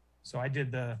 So I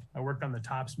worked on the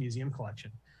Topps Museum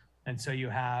collection. And so you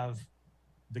have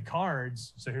the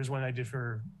cards. So here's one I did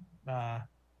for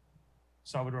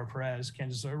Salvador Perez,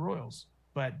 Kansas City Royals.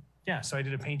 But yeah, so I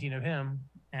did a painting of him,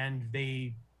 and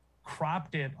they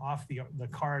cropped it off the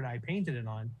card I painted it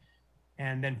on,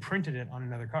 and then printed it on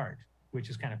another card, which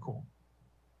is kind of cool.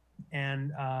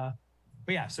 And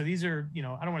but yeah, so these are, I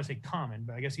don't want to say common,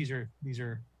 but I guess these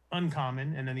are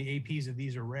uncommon, and then the APs of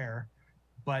these are rare,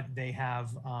 but they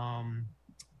have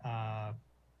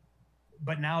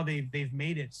but now they've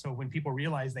made it so when people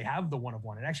realize they have the 1 of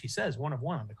 1, it actually says 1 of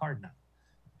 1 on the card now.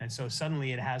 And so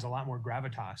suddenly it has a lot more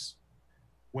gravitas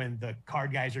when the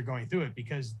card guys are going through it,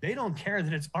 because they don't care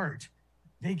that it's art.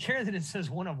 They care that it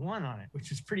says 1 of 1 on it,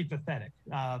 which is pretty pathetic.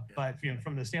 But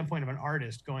from the standpoint of an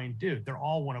artist going, dude, they're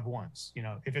all 1 of 1s.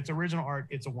 If it's original art,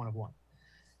 it's a 1 of 1.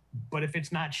 But if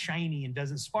it's not shiny and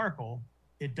doesn't sparkle,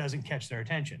 it doesn't catch their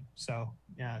attention. So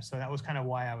yeah, so that was kind of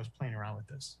why I was playing around with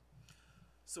this.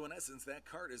 So in essence, that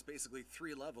card is basically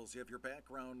 3 levels. You have your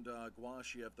background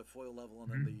gouache, you have the foil level,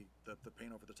 and then the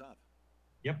paint over the top.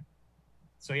 Yep.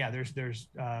 So yeah, there's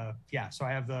so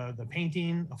I have the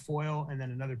painting, a foil, and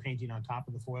then another painting on top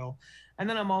of the foil. And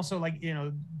then I'm also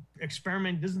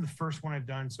experiment. This is the first one I've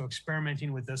done. So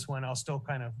experimenting with this one, I'll still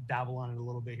kind of dabble on it a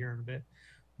little bit here in a bit.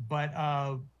 But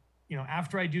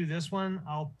after I do this one,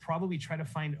 I'll probably try to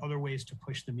find other ways to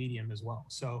push the medium as well.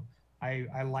 So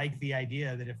I like the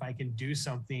idea that if I can do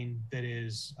something that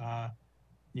is,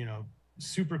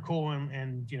 super cool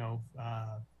and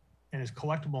is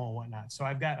collectible and whatnot. So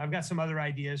I've got some other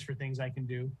ideas for things I can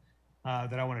do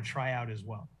that I want to try out as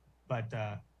well. But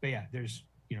yeah, there's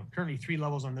currently 3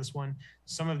 levels on this one.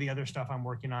 Some of the other stuff I'm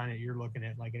working on, you're looking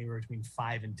at like anywhere between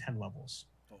 5 and 10 levels.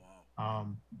 Oh, wow.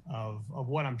 Of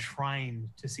what I'm trying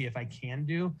to see if I can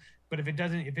do. But if it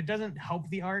doesn't help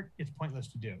the art, it's pointless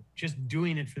to do. Just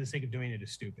doing it for the sake of doing it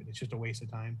is stupid. It's just a waste of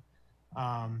time.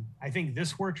 I think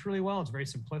this works really well. It's very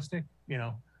simplistic.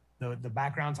 The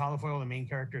background's holofoil, the main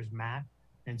character is matte,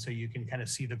 and so you can kind of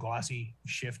see the glossy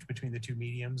shift between the 2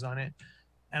 mediums on it.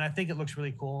 And I think it looks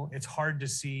really cool. It's hard to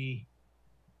see.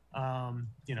 I'm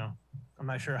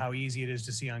not sure how easy it is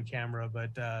to see on camera,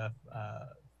 but there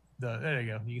you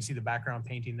go. You can see the background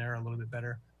painting there a little bit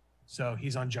better. So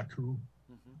he's on Jakku.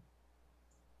 Mm-hmm.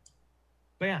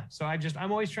 But yeah, so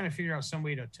I'm always trying to figure out some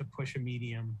way to push a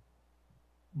medium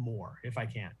more if I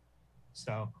can.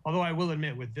 So, although I will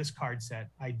admit with this card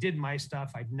set, I did my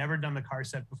stuff. I'd never done the card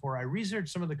set before. I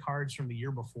researched some of the cards from the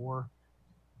year before,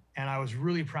 and I was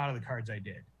really proud of the cards I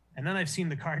did. And then I've seen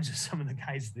the cards that some of the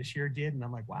guys this year did, and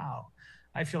I'm like, wow,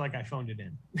 I feel like I phoned it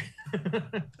in.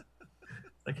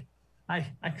 Like,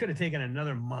 I could have taken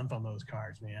another month on those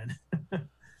cards, man.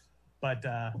 But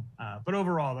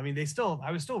overall, I mean,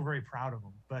 I was still very proud of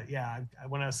them. But yeah,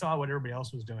 when I saw what everybody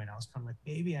else was doing, I was kind of like,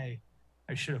 maybe I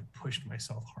should have pushed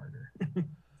myself harder.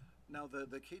 Now, the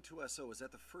K2SO, is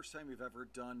that the first time you've ever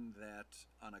done that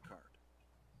on a card?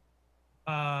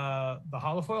 The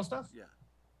holofoil stuff? Yeah.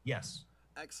 Yes.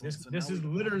 Excellent. This is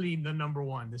literally the number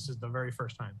one. This is the very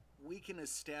first time. We can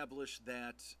establish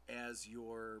that as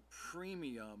your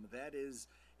premium. That is,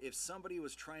 if somebody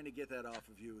was trying to get that off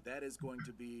of you, that is going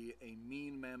to be a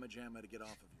mean mamma jamma to get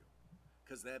off of you,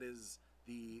 because that is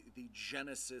the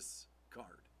Genesis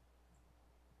card.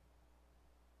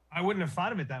 I wouldn't have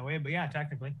thought of it that way, but yeah,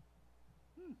 technically.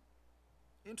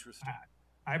 Interesting.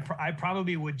 I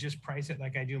probably would just price it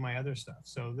like I do my other stuff.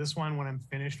 So this one, when I'm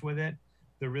finished with it,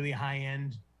 the really high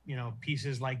end,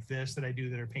 pieces like this that I do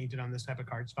that are painted on this type of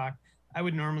cardstock, I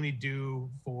would normally do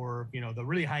for, the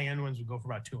really high end ones would go for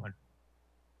about 200.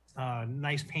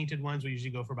 Nice painted ones will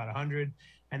usually go for about 100.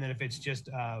 And then if it's just,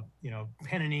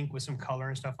 pen and ink with some color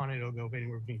and stuff on it, it'll go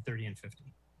anywhere between 30 and 50.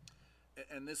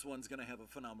 And this one's going to have a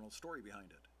phenomenal story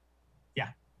behind it. Yeah.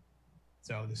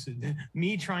 So this is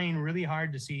me trying really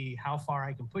hard to see how far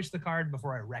I can push the card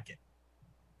before I wreck it.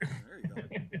 There you go.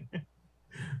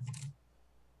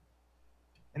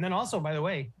 And then also, by the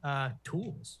way,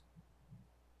 tools.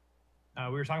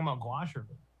 We were talking about gouache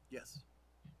earlier. Yes.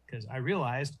 Because I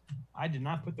realized I did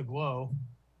not put the glow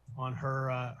on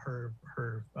her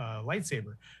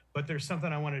lightsaber, but there's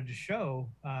something I wanted to show.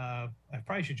 I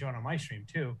probably should show it on my stream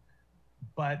too.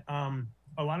 But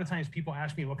a lot of times people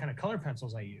ask me what kind of color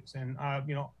pencils I use, and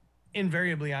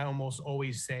invariably I almost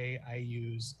always say I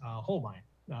use Holbein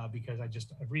because I've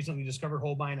recently discovered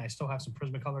Holbein. I still have some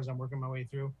Prismacolors I'm working my way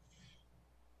through,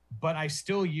 but I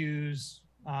still use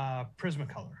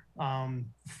Prismacolor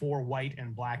for white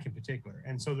and black in particular.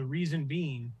 And so the reason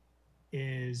being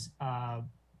is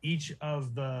each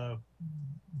of the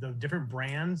different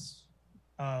brands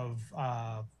of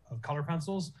color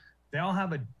pencils, they all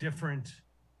have a different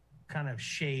kind of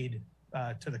shade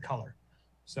to the color.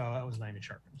 So that was not even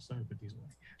sharpened. So let me put these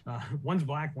away. One's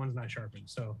black, one's not sharpened.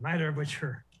 So neither of which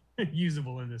are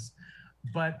usable in this.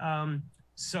 But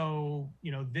so,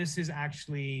 you know, this is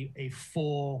actually a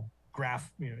full a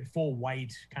full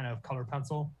white kind of color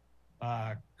pencil.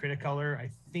 Cretacolor, I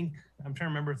think, I'm trying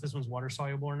to remember if this one's water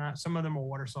soluble or not. Some of them are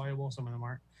water soluble, some of them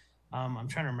aren't. I'm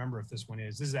trying to remember if this one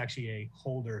is. This is actually a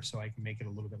holder, so I can make it a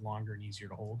little bit longer and easier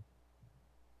to hold.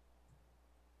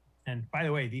 And by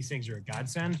the way, these things are a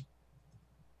godsend,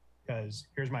 because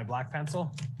here's my black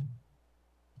pencil.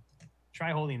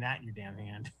 Try holding that in your damn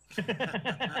hand.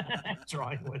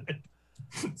 Drawing with it.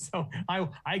 So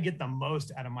I get the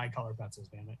most out of my color pencils,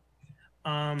 damn it.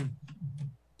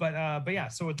 But yeah,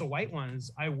 so with the white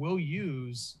ones, I will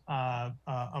use a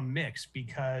mix,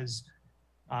 because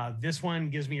this one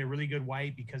gives me a really good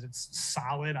white because it's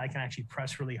solid. I can actually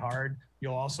press really hard.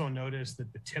 You'll also notice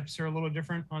that the tips are a little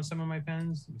different on some of my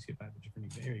pens. Let me see if I have a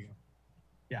different, here you go.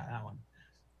 Yeah, that one.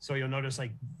 So you'll notice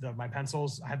like my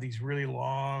pencils, I have these really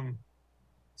long,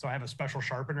 so I have a special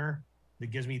sharpener that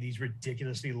gives me these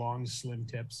ridiculously long, slim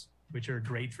tips, which are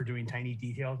great for doing tiny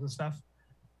details and stuff.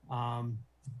 And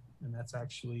that's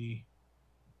actually,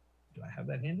 do I have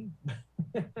that handy?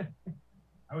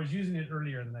 I was using it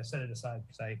earlier and then I set it aside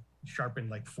because I sharpened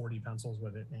like 40 pencils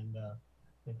with it and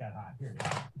it got hot. Here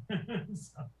it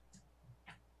is. So,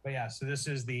 but yeah, so this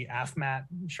is the AFMAT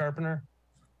sharpener.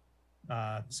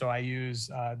 So I use,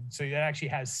 so it actually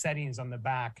has settings on the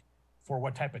back for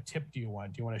what type of tip do you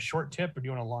want. Do you want a short tip or do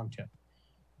you want a long tip?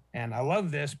 And I love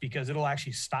this because it'll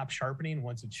actually stop sharpening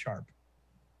once it's sharp.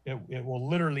 It will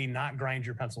literally not grind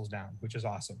your pencils down, which is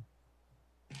awesome,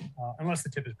 unless the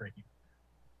tip is breaking.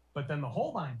 But then the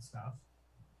Holbein stuff,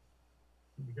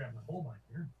 let me grab my Holbein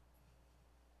here.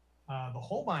 The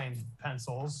Holbein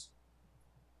pencils,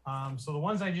 so the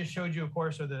ones I just showed you, of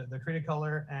course, are the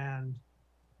Cretacolor and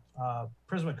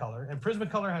Prismacolor. And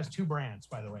Prismacolor has two brands,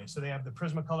 by the way. So they have the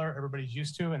Prismacolor everybody's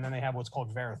used to, and then they have what's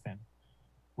called Verithin,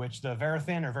 which the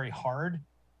Verithin are very hard.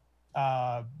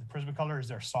 The Prismacolor is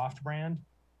their soft brand.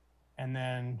 And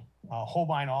then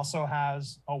Holbein also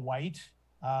has a white,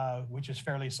 which is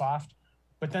fairly soft.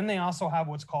 But then they also have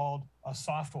what's called a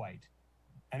soft white.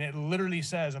 And it literally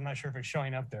says, I'm not sure if it's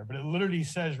showing up there, but it literally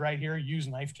says right here, use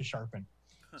knife to sharpen.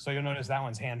 So you'll notice that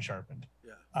one's hand sharpened.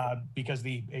 Yeah. Because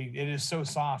it is so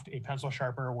soft, a pencil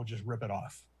sharpener will just rip it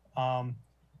off.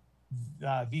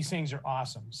 These things are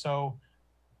awesome. So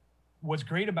what's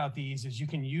great about these is you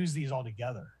can use these all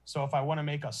together. So if I want to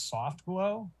make a soft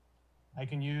glow, I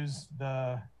can use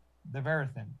the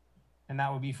Verithin. And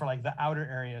that would be for like the outer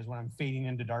areas when I'm fading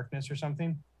into darkness or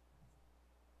something.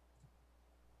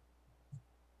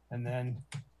 And then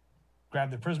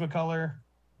grab the Prismacolor.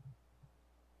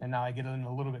 And now I get in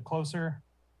a little bit closer.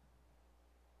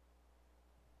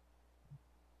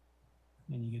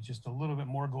 And you get just a little bit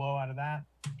more glow out of that.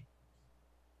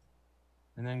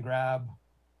 And then grab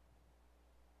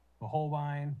the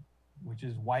Holbein, which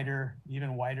is wider,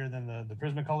 even wider than the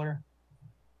Prismacolor.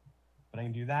 But I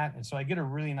can do that. And so I get a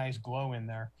really nice glow in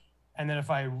there. And then if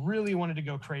I really wanted to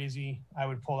go crazy, I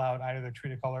would pull out either the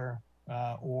Cretacolor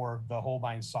or the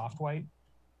Holbein soft white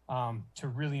to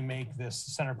really make this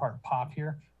center part pop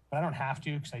here. But I don't have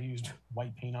to because I used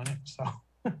white paint on it. So,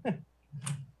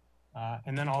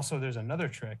 and then also there's another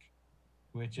trick,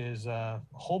 which is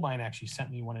Holbein actually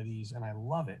sent me one of these and I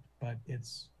love it, but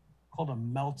it's called a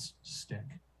melt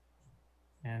stick.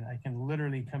 And I can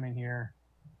literally come in here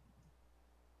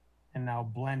and now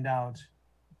blend out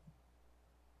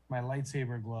my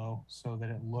lightsaber glow so that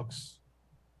it looks,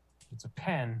 it's a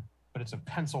pen, but it's a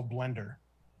pencil blender.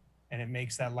 And it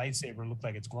makes that lightsaber look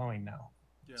like it's glowing now.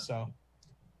 Yeah. So,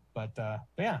 but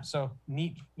yeah, so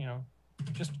neat, you know,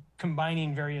 just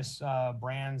combining various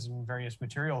brands and various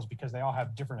materials because they all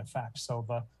have different effects. So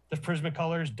the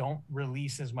Prismacolors don't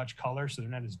release as much color, so they're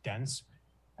not as dense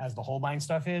as the Holbein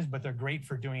stuff is, but they're great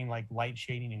for doing like light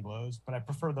shading and glows. But I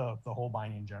prefer the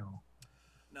Holbein in general.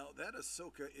 Now that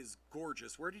Ahsoka is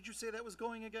gorgeous. Where did you say that was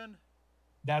going again?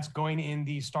 That's going in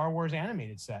the Star Wars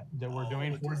animated set that we're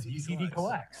doing for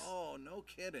DCDTalks. Oh, no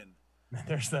kidding.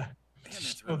 There's the, man,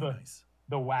 that's really nice.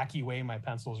 The wacky way my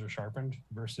pencils are sharpened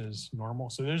versus normal.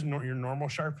 So there's your normal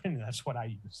sharpen, and that's what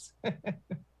I use.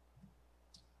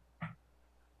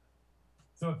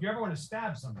 So if you ever want to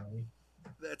stab somebody,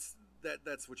 that's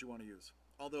what you want to use.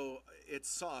 Although it's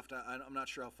soft, I'm not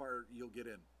sure how far you'll get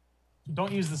in.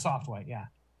 Don't use the soft white, yeah.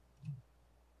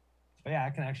 But yeah, I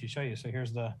can actually show you. So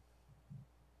here's the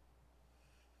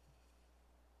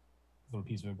little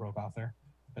piece of it broke off there.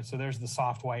 But so there's the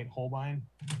soft white Holbein.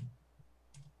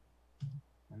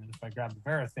 if I grab the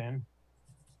Verithin,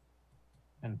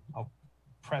 and I'll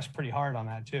press pretty hard on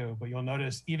that too, but you'll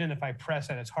notice even if I press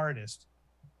at its hardest,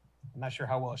 I'm not sure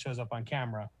how well it shows up on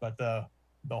camera, but the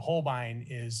Holbein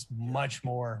is much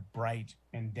more bright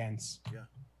and dense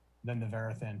than the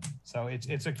Verithin. So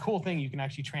it's a cool thing. You can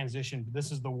actually transition.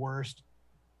 This is the worst.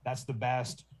 That's the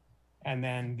best. And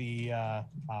then the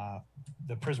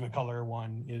Prismacolor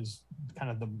one is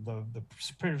kind of the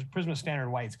Prisma Standard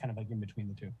White's kind of like in between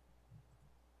the two.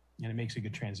 And it makes a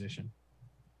good transition.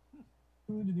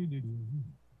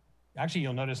 Actually,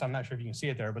 you'll notice, I'm not sure if you can see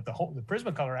it there, but the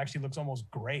Prismacolor actually looks almost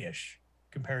grayish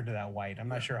compared to that white. I'm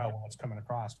not sure how well it's coming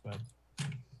across, but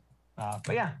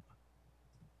yeah.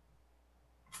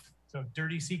 So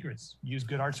dirty secrets, use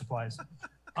good art supplies.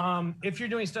 If you're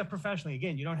doing stuff professionally,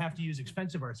 again, you don't have to use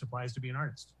expensive art supplies to be an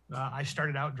artist. I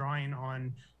started out drawing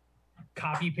on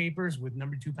copy papers with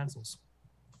number 2 pencils.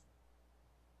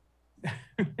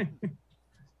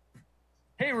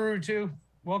 Hey, Rurutu,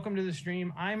 welcome to the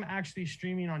stream. I'm actually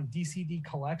streaming on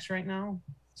DCDTalks right now.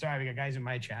 Sorry, we got guys in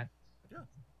my chat.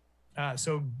 Yeah.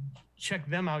 So check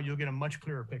them out. You'll get a much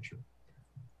clearer picture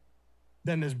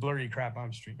than this blurry crap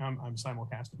I'm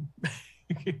simulcasting.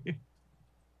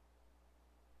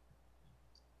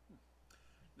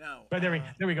 Now, but there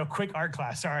we go. Quick art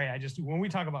class. Sorry, when we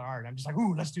talk about art, I'm just like,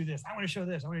 ooh, let's do this. I want to show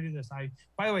this. I want to do this.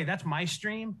 By the way, that's my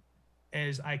stream.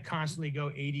 Is I constantly go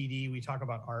ADD. We talk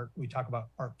about art. We talk about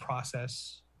art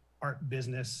process, art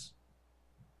business.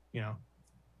 You know.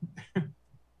 All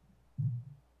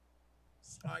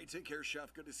right, take care,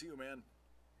 Chef. Good to see you, man.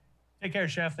 Take care,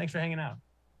 Chef. Thanks for hanging out.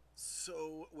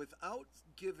 So, without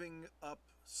giving up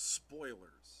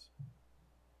spoilers,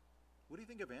 what do you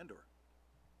think of Andor?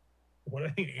 What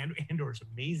I think Andor is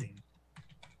amazing.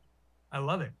 I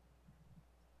love it.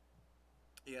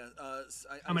 Yeah,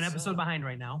 I'm an episode behind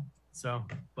right now. So,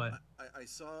 but I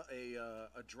saw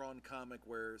a drawn comic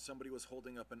where somebody was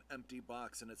holding up an empty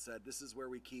box and it said, "This is where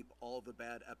we keep all the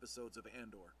bad episodes of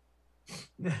Andor."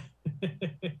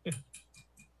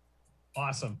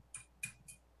 Awesome.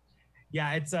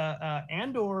 Yeah, it's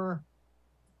Andor.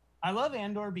 I love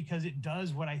Andor because it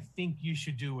does what I think you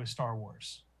should do with Star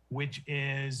Wars, which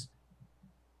is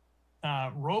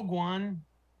Rogue One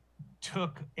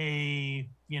took a,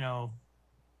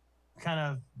 kind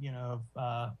of,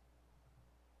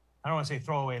 I don't want to say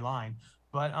throwaway line,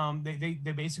 but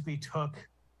they basically took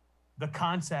the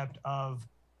concept of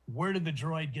where did the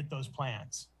droid get those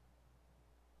plans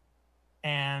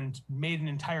and made an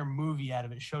entire movie out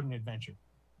of it, showed an adventure.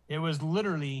 It was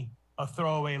literally a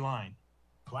throwaway line.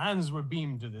 Plans were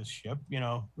beamed to this ship,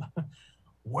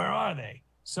 where are they?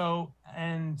 So,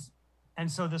 and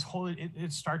so this whole,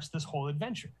 it starts this whole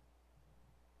adventure.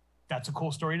 That's a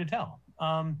cool story to tell.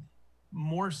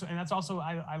 More so, and that's also,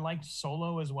 I liked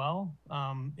Solo as well.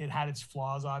 It had its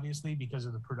flaws, obviously, because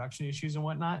of the production issues and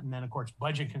whatnot. And then, of course,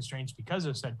 budget constraints because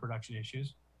of said production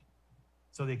issues.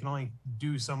 So they can only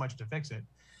do so much to fix it.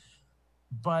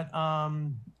 But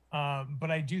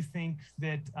I do think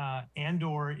that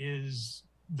Andor is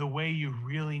the way you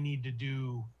really need to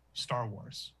do Star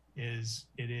Wars.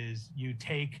 You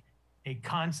take a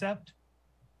concept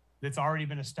that's already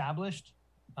been established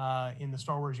in the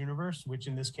Star Wars universe, which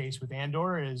in this case with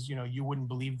Andor is, you wouldn't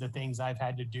believe the things I've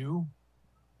had to do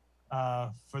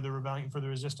for the rebellion, for the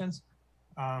resistance.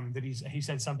 That he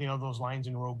said something along those lines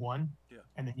in Rogue One,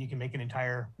 and then you can make an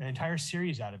entire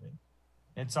series out of it.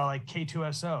 It's all like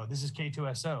K2SO. This is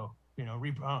K2SO.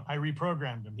 I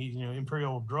reprogrammed him. He's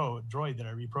Imperial droid that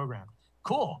I reprogrammed.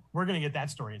 Cool. We're gonna get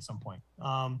that story at some point.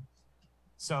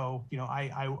 So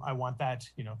I want that.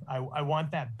 I want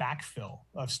that backfill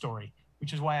of story,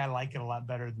 which is why I like it a lot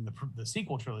better than the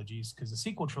sequel trilogies, because the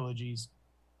sequel trilogies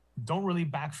don't really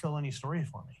backfill any story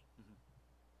for me.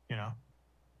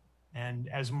 And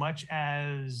as much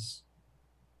as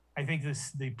I think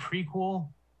the prequel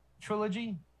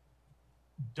trilogy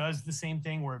does the same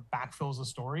thing where it backfills a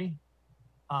story,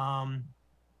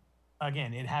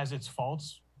 again, it has its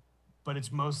faults, but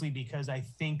it's mostly because I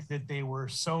think that they were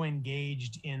so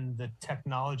engaged in the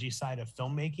technology side of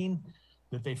filmmaking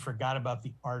that they forgot about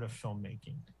the art of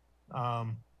filmmaking.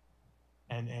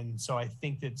 And so I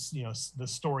think that's, the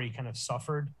story kind of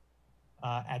suffered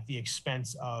at the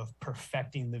expense of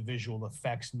perfecting the visual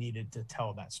effects needed to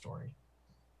tell that story.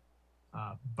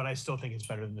 But I still think it's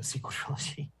better than the sequel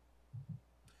trilogy.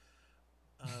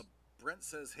 Brent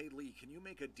says, "Hey Lee, can you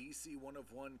make a DC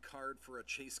 1-of-1 card for a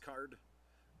chase card?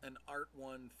 An art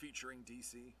one featuring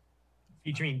DC?"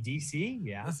 Featuring DC?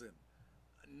 Yeah. Listen,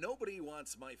 nobody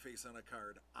wants my face on a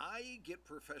card. I get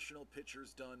professional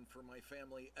pictures done for my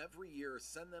family every year,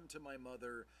 send them to my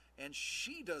mother, and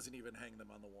she doesn't even hang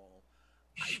them on the wall.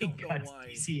 I She don't know cuts why.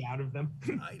 DC out of them.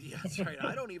 Yeah, that's right.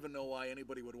 I don't even know why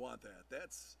anybody would want that.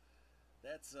 That's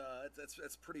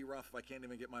pretty rough. I can't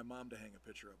even get my mom to hang a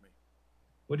picture of me.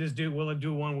 We'll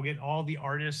do one. We'll get all the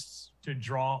artists to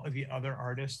draw the other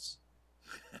artists.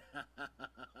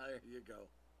 There you go.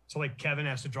 So like Kevin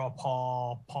has to draw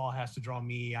Paul, Paul has to draw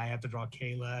me, I have to draw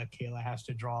Kayla, Kayla has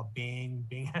to draw Bing,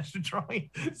 Bing has to draw me.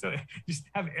 So just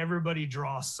have everybody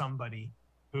draw somebody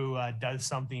who does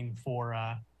something for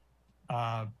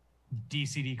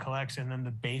DCD Collects, and then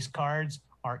the base cards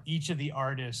are each of the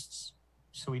artists.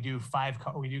 So we do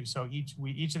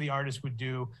each of the artists would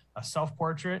do a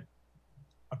self-portrait,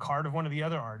 a card of one of the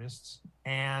other artists,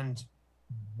 and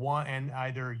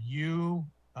either you,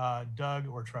 Doug,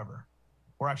 or Trevor.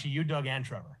 Or actually you, Doug, and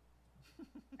Trevor.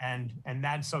 And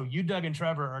so you, Doug, and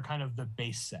Trevor are kind of the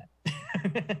base set.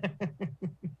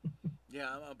 Yeah,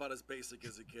 I'm about as basic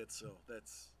as it gets, so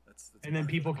that's and then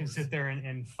people can sit there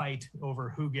and fight over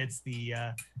who gets the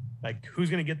who's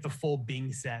gonna get the full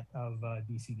Bing set of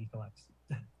DCD Collects.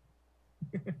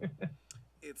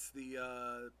 It's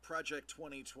the Project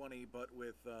 2020, but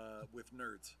with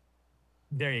nerds.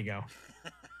 There you go.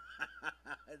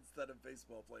 Instead of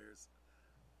baseball players.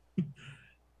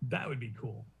 That would be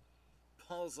cool.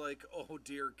 Paul's like, oh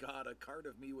dear God, a card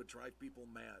of me would drive people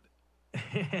mad.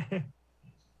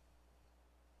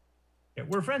 Yeah,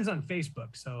 we're friends on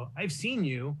Facebook, so I've seen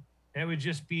you. It would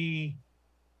just be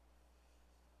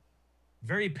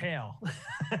very pale.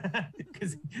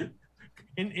 Because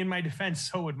in my defense,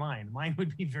 so would mine. Mine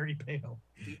would be very pale.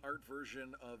 The art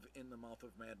version of In the Mouth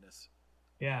of Madness.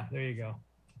 Yeah, there you go.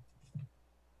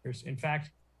 In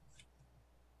fact,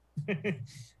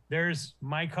 there's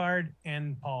my card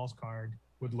and Paul's card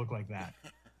would look like that.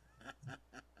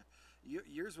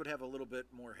 Yours would have a little bit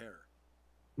more hair.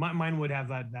 Mine would have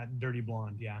that dirty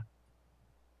blonde, yeah.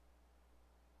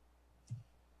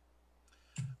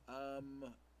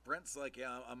 Brent's like,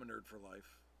 yeah, I'm a nerd for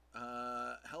life.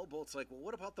 Hellbolt's like, well,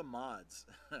 what about the mods?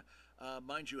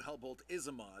 Mind you, Hellbolt is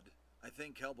a mod. I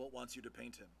think Hellbolt wants you to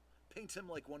paint him. Paint him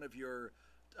like one of your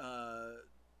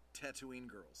Tatooine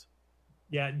girls.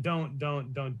 Yeah, don't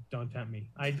tempt me.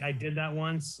 I did that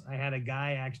once. I had a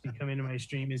guy actually come into my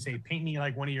stream and say, paint me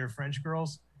like one of your French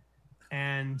girls.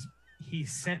 And he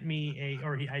sent me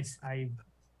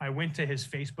I went to his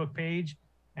Facebook page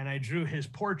and I drew his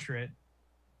portrait,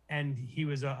 and he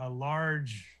was a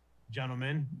large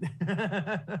gentleman.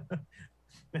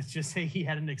 Let's just say he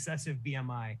had an excessive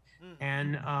BMI.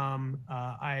 And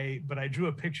I drew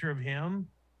a picture of him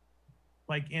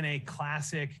like in a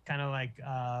classic kind of like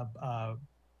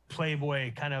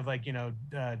Playboy kind of like,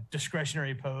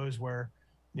 discretionary pose where,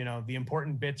 the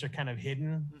important bits are kind of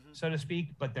hidden, so to speak,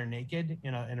 but they're naked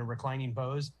in a reclining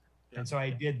pose. Yep. And so I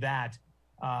did that.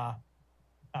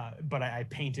 But I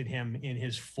painted him in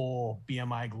his full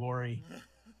BMI glory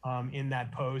in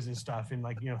that pose and stuff. And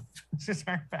like, just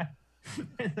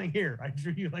like, here, I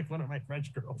drew you like one of my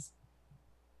French girls.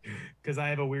 Because I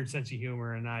have a weird sense of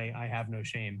humor and I have no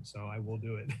shame, so I will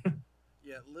do it.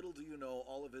 Yeah, little do you know,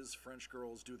 all of his French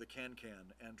girls do the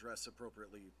can-can and dress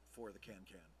appropriately for the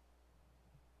can-can.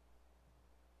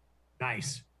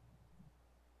 Nice.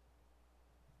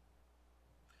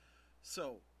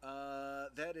 So,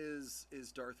 that is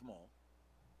Darth Maul.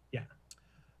 Yeah.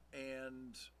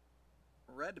 And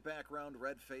red background,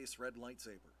 red face, red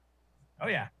lightsaber. Oh,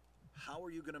 yeah. How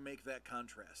are you going to make that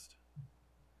contrast?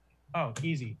 Oh,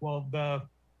 easy. Well,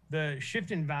 the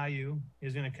shift in value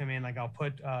is going to come in, like I'll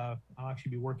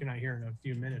actually be working out here in a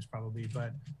few minutes probably,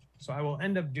 but so I will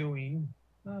end up doing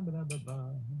grab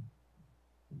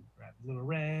a little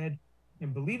red,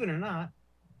 and believe it or not,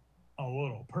 a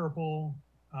little purple.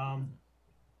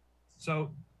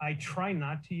 So I try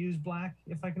not to use black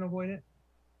if I can avoid it,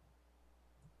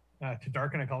 to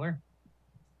darken a color,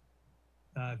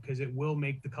 because it will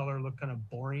make the color look kind of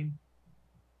boring.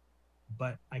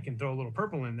 But I can throw a little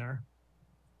purple in there.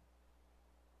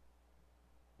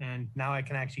 And now I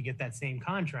can actually get that same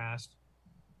contrast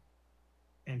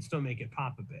and still make it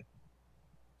pop a bit.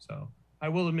 So I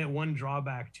will admit one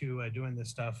drawback to doing this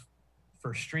stuff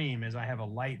for stream is I have a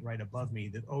light right above me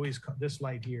that always, this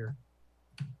light here,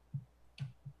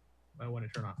 I want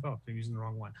to turn off. Oh, I'm using the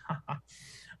wrong one.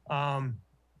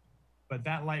 But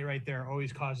that light right there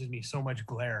always causes me so much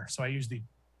glare. So I usually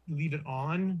leave it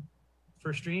on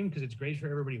for stream because it's great for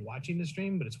everybody watching the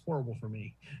stream, but it's horrible for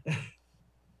me.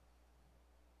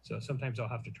 So sometimes I'll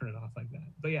have to turn it off like that.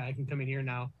 But yeah, I can come in here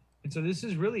now. And so this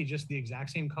is really just the exact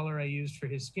same color I used for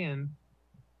his skin,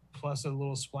 plus a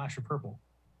little splash of purple.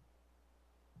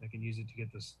 I can use it to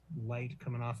get this light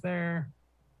coming off there.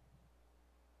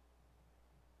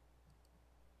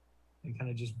 and kind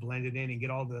of just blend it in and get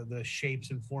all the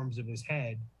shapes and forms of his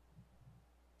head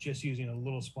just using a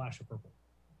little splash of purple.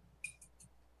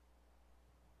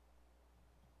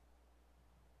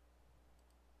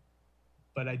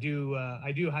 But I do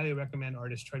highly recommend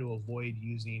artists try to avoid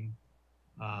using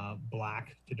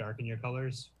black to darken your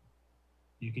colors.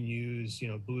 You can use,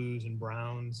 blues and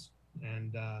browns,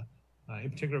 and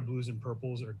in particular, blues and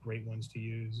purples are great ones to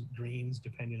use. Greens,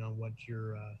 depending on what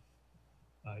you're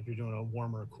if you're doing a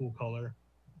warm or a cool color.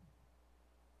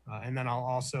 And then I'll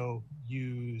also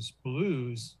use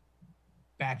blues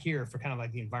back here for kind of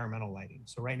like the environmental lighting.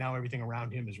 So right now, everything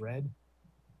around him is red.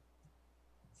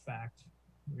 In fact,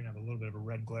 we're gonna have a little bit of a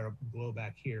red glow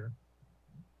back here.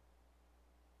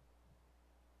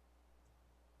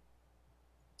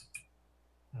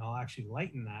 And I'll actually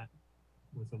lighten that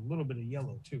with a little bit of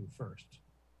yellow too first.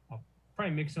 I'll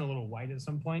probably mix in a little white at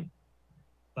some point,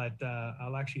 but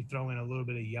I'll actually throw in a little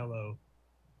bit of yellow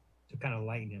to kind of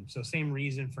lighten him. So same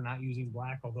reason for not using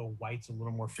black, although white's a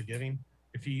little more forgiving.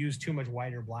 If you use too much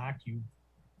white or black,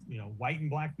 white and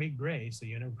black make gray, so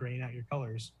you end up graying out your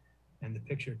colors, and the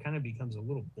picture kind of becomes a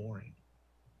little boring.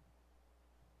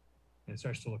 And it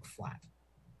starts to look flat.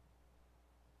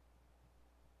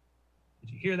 Did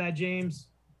you hear that, James?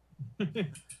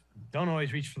 Don't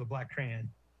always reach for the black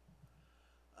crayon.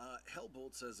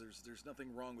 Hellbolt says there's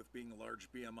nothing wrong with being a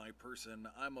large BMI person.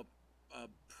 I'm a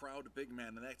proud big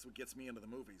man, and that's what gets me into the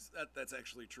movies. That's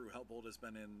actually true. Hellbolt has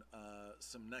been in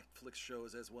some Netflix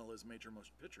shows as well as major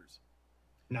motion pictures.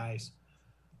 Nice.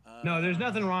 No, there's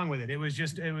nothing wrong with it.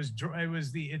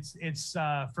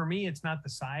 For me, it's not the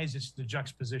size, it's the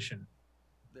juxtaposition.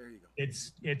 There you go.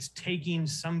 It's taking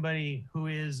somebody who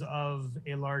is of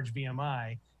a large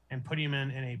BMI and putting him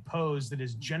in a pose that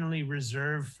is generally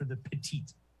reserved for the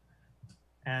petite.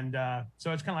 And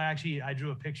so it's kind of like, actually, I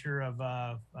drew a picture of,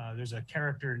 there's a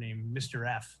character named Mr.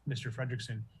 F, Mr.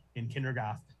 Fredrickson in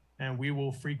Kindergarten. And we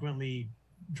will frequently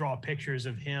draw pictures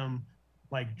of him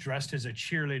like dressed as a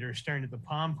cheerleader, staring at the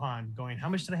pom-pom going, how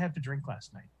much did I have to drink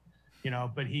last night?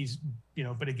 But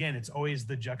but again, it's always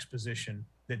the juxtaposition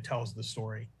that tells the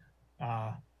story.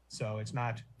 So it's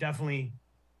definitely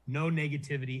no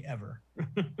negativity ever.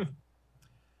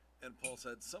 And Paul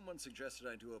said, someone suggested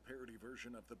I do a parody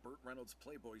version of the Burt Reynolds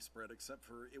Playboy spread, except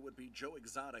for it would be Joe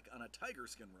Exotic on a tiger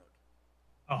skin rug.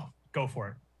 Oh, go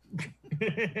for it.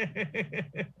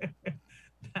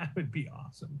 That would be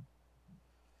awesome.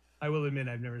 I will admit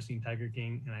I've never seen Tiger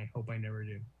King, and I hope I never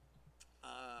do.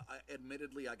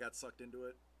 Admittedly, I got sucked into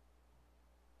it.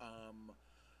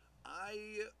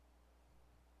 I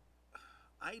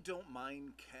don't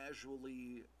mind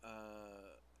casually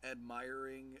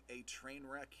admiring a train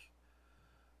wreck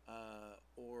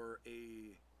or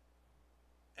a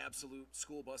absolute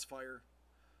school bus fire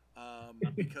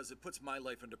because it puts my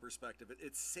life into perspective.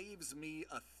 It saves me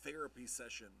a therapy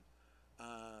session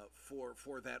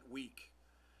for that week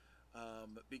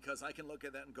because I can look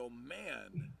at that and go,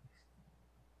 man,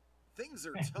 things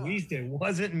are tough. At least it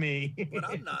wasn't me. But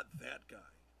I'm not that guy.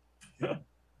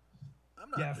 I'm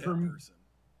not that person.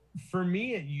 For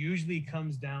me, it usually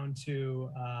comes down to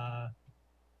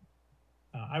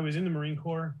I was in the Marine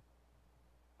Corps.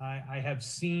 I have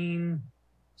seen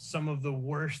some of the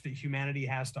worst that humanity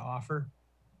has to offer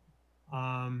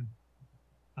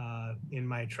in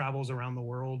my travels around the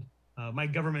world. My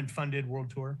government-funded world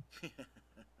tour.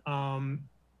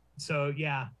 So,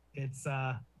 yeah, it's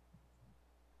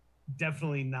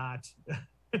definitely not.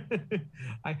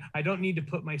 I don't need to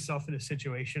put myself in a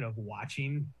situation of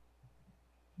watching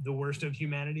the worst of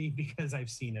humanity because I've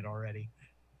seen it already.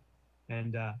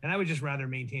 And I would just rather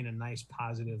maintain a nice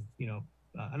positive,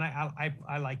 and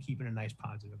I like keeping a nice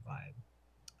positive vibe.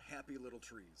 Happy little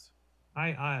trees.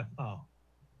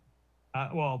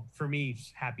 Well, for me,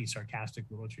 happy, sarcastic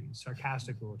little trees.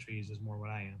 Sarcastic little trees is more what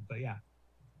I am, but yeah.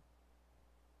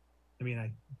 I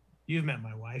mean, you've met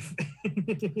my wife.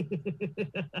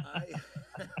 I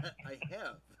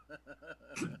have.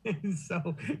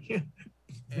 So, yeah.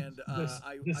 And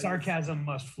the sarcasm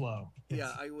must flow.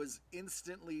 Yeah, I was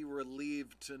instantly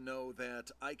relieved to know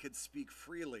that I could speak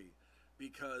freely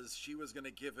because she was going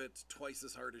to give it twice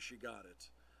as hard as she got it.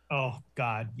 Oh,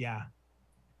 God, yeah.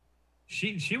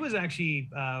 She was actually,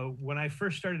 when I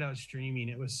first started out streaming,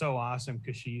 it was so awesome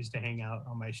because she used to hang out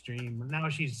on my stream. Now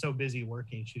she's so busy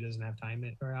working, she doesn't have time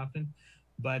very often.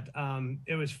 But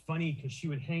it was funny because she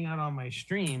would hang out on my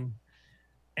stream,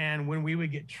 and when we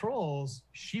would get trolls,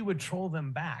 she would troll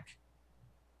them back.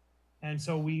 And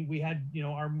so we had,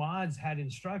 our mods had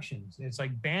instructions. It's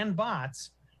like ban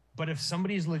bots, but if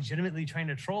somebody's legitimately trying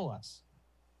to troll us,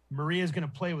 Maria's going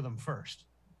to play with them first.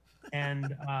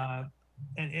 And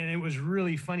and it was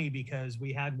really funny because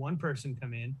we had one person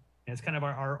come in, and it's kind of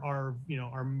our you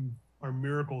know our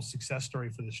miracle success story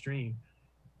for the stream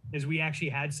is we actually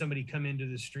had somebody come into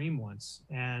the stream once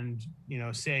and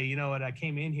say, you know what, I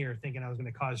came in here thinking I was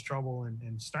going to cause trouble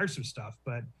and start some stuff,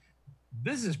 but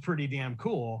this is pretty damn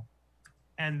cool.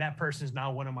 And that person is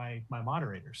now one of my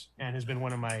moderators and has been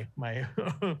one of my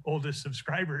oldest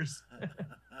subscribers.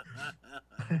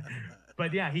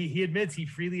 But yeah, he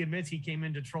freely admits he came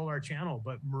in to troll our channel,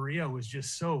 but Maria was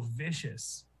just so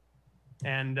vicious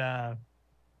and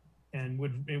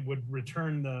would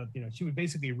return she would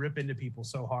basically rip into people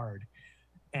so hard,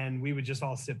 and we would just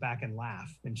all sit back and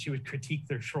laugh, and she would critique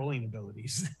their trolling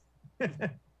abilities.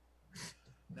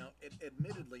 Now,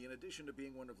 admittedly, in addition to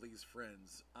being one of Lee's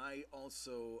friends, I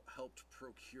also helped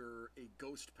procure a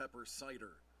ghost pepper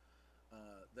cider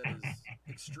that is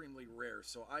extremely rare.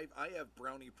 So I have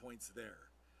brownie points there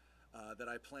that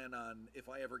I plan on, if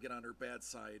I ever get on her bad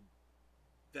side,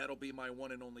 that'll be my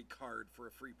one and only card for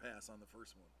a free pass on the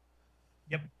first one.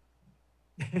 Yep.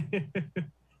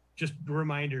 Just a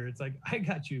reminder, it's like, I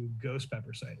got you ghost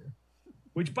pepper cider,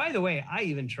 which, by the way, I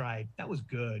even tried. That was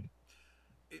good.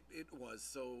 It was.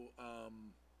 So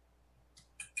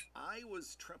I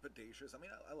was trepidatious. I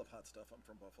mean, I love hot stuff. I'm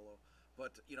from Buffalo.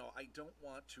 But, I don't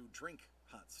want to drink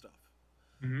hot stuff.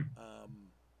 Mm-hmm.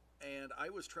 And I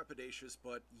was trepidatious.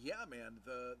 But, yeah, man,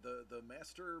 the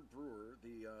master brewer,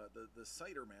 the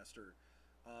cider master,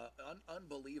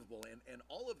 unbelievable. And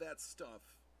all of that stuff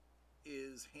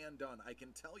is hand done. I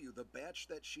can tell you the batch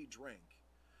that she drank,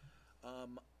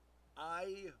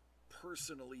 I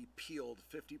personally peeled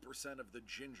 50% of the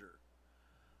ginger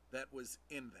that was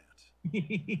in that.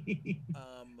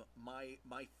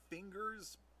 My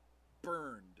fingers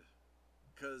burned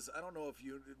because I don't know if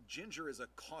ginger is a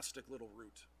caustic little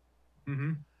root.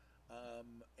 Mm-hmm.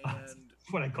 That's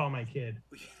what I call my kid.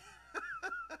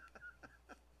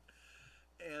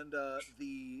 And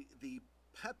the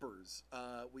peppers,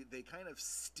 they kind of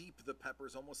steep the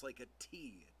peppers almost like a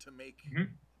tea to make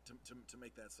mm-hmm. to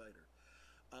make that cider.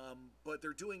 But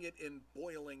they're doing it in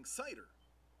boiling cider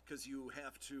because you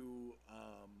have to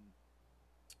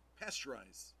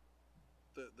pasteurize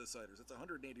the ciders. It's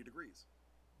 180 degrees.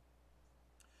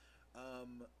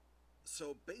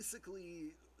 So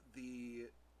basically, the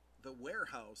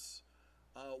warehouse,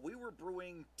 we were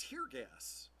brewing tear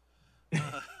gas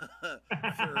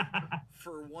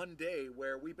for one day,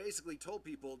 where we basically told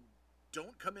people,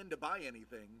 don't come in to buy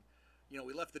anything.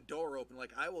 We left the door open,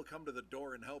 like, I will come to the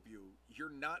door and help you.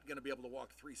 You're not going to be able to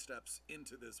walk 3 steps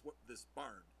into this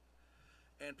barn.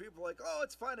 And people were like, oh,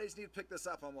 it's fine, I just need to pick this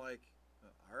up. I'm like,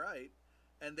 all right.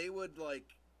 And they would,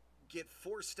 like, get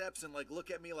 4 steps and, like, look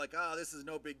at me like, this is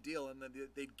no big deal. And then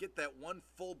they'd get that one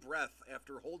full breath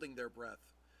after holding their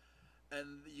breath.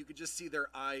 And you could just see their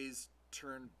eyes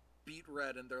turn beet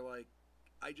red, and they're like,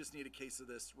 I just need a case of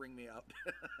this. Ring me out.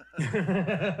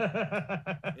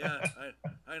 Yeah,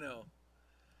 I know.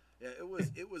 Yeah,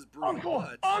 it was brutal.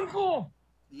 Uncle!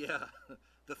 Yeah,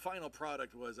 the final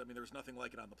product was, there was nothing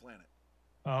like it on the planet.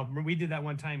 We did that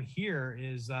one time here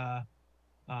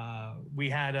we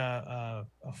had a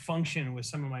function with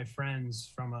some of my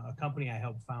friends from a company I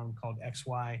helped found called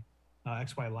XY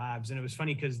Labs. And it was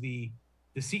funny because the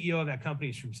CEO of that company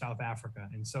is from South Africa.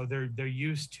 And so they're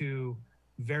used to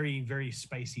very, very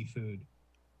spicy food.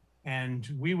 And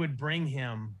we would bring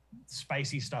him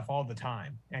spicy stuff all the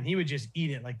time, and he would just eat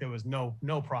it like there was no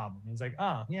problem. He's like,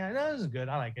 oh yeah, no, this is good,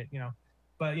 I like it,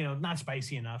 but not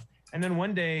spicy enough. And then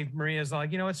one day Maria's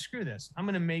like, what, screw this, I'm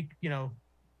gonna make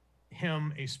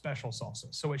him a special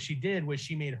salsa. So what she did was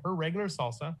she made her regular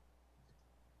salsa,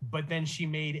 but then she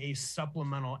made a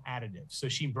supplemental additive. So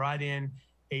she brought in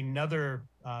another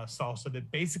salsa that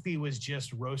basically was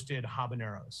just roasted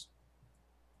habaneros,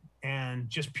 and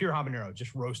just pure habanero,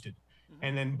 just roasted,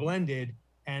 and then blended.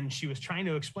 And she was trying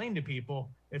to explain to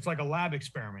people, it's like a lab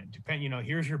experiment.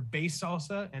 Here's your base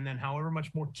salsa, and then however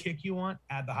much more kick you want,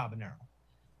 add the habanero.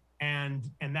 And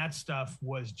that stuff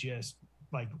was just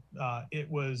like, it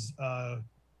was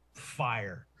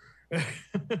fire.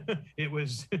 It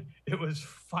was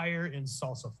fire in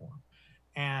salsa form.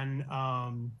 And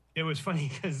it was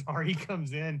funny because Ari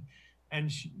comes in, and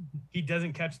he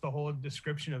doesn't catch the whole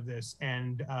description of this.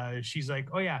 And she's like,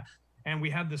 oh yeah, and we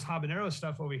have this habanero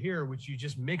stuff over here, which you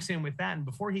just mix in with that. And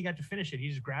before he got to finish it, he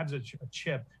just grabs a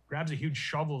chip, grabs a huge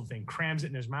shovel thing, crams it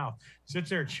in his mouth, sits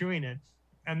there chewing it.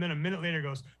 And then a minute later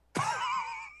goes,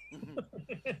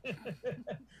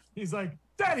 he's like,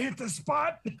 that hit the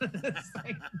spot.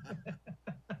 Like,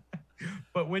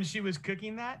 but when she was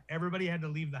cooking that, everybody had to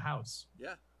leave the house.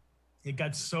 Yeah. it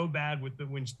got so bad with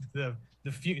the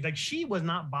few, like she was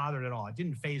not bothered at all. It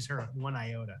didn't phase her one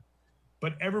iota,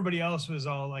 but everybody else was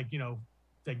all like, you know,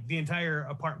 like the entire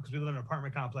apartment, because we lived in an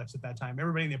apartment complex at that time.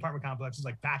 Everybody in the apartment complex was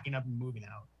like backing up and moving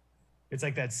out. It's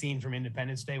like that scene from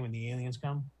Independence Day when the aliens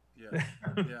come. Yeah.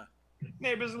 Yeah.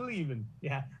 Neighbors leaving.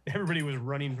 Yeah. Everybody was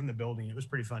running from the building. It was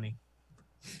pretty funny.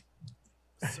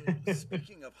 So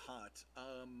speaking of hot,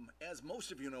 as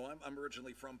most of you know, I'm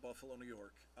originally from Buffalo, New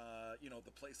York. You know,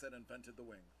 the place that invented the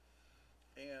wing.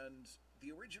 And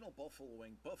the original buffalo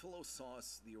wing, buffalo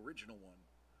sauce, the original one,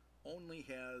 only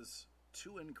has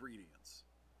 2 ingredients: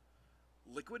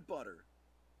 liquid butter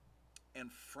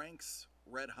and Frank's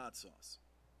red hot sauce.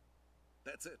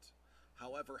 That's it.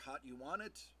 However hot you want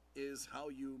it is how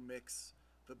you mix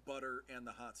the butter and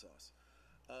the hot sauce.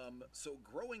 So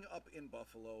growing up in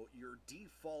Buffalo, your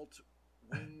default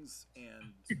wings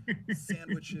and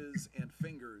sandwiches and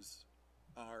fingers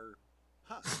are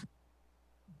hot.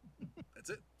 That's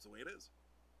it. That's the way it is.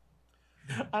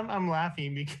 I'm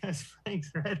laughing because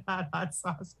Frank's red hot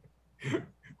sauce.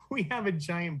 We have a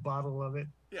giant bottle of it.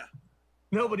 Yeah.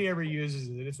 Nobody ever uses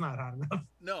it. It's not hot enough.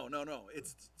 No.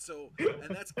 It's so,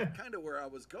 and that's kind of where I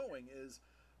was going is,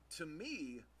 to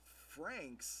me,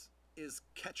 Frank's is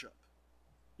ketchup.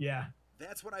 Yeah.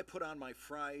 That's what I put on my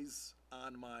fries,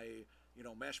 on my, you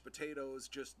know, mashed potatoes,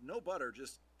 just no butter,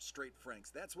 just straight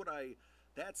Frank's. That's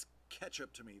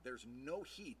ketchup to me. There's no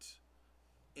heat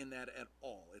in that at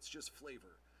all. It's just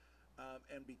flavor.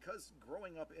 And because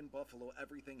growing up in Buffalo,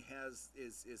 everything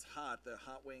is hot. The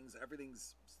hot wings,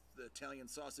 everything's, the Italian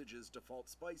sausage is default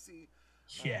spicy.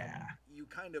 Yeah. You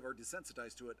kind of are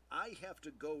desensitized to it. I have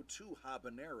to go to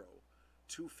habanero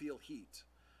to feel heat,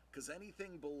 because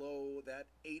anything below that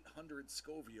 800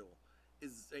 Scoville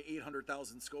is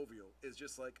 800,000 Scoville is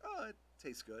just like, oh, it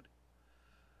tastes good.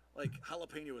 Like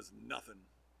jalapeno is nothing.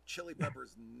 Chili pepper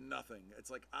is nothing.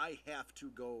 It's like I have to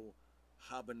go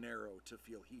habanero to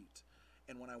feel heat.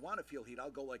 And when I want to feel heat,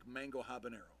 I'll go like mango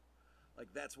habanero. Like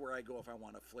that's where I go if I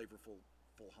want a flavorful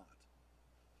full hot.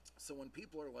 So when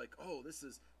people are like, oh, this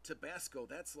is Tabasco,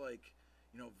 that's like,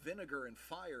 you know, vinegar and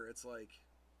fire. It's like,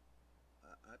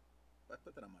 I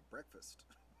put that on my breakfast.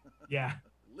 Yeah.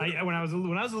 When I was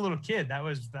a little kid,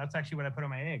 that's actually what I put on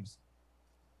my eggs.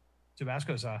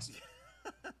 Tabasco sauce.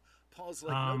 Paul's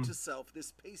like, note to self,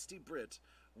 this pasty Brit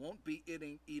won't be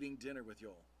eating dinner with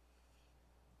y'all.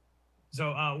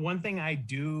 So one thing I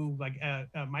do, like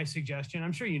my suggestion,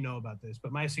 I'm sure you know about this,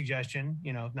 but my suggestion,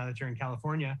 you know, now that you're in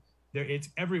California, it's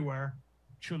everywhere,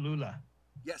 Cholula.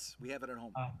 Yes, we have it at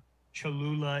home.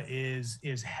 Cholula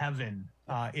is heaven.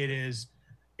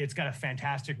 It's got a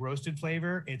fantastic roasted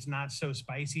flavor. It's not so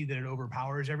spicy that it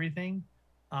overpowers everything.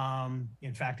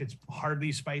 In fact, it's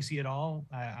hardly spicy at all.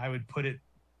 I would put it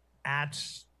at,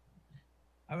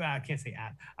 I can't say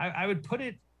at, I would put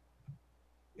it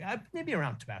maybe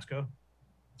around Tabasco.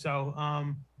 So,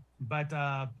 but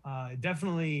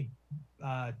definitely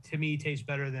to me tastes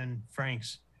better than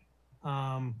Frank's.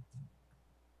 And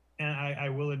I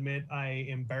will admit I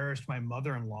embarrassed my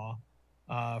mother-in-law.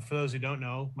 For those who don't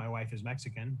know, my wife is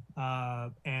Mexican,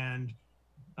 and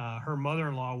her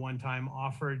mother-in-law one time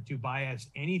offered to buy us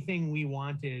anything we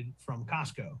wanted from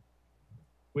Costco,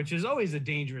 which is always a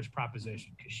dangerous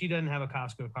proposition because she doesn't have a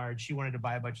Costco card. She wanted to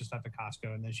buy a bunch of stuff at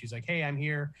Costco, and then she's like, "Hey, I'm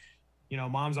here. You know,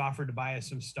 Mom's offered to buy us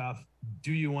some stuff.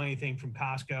 Do you want anything from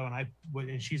Costco?"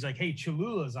 And she's like, "Hey,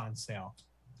 Cholula's on sale."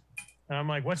 And I'm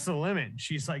like, "What's the limit?"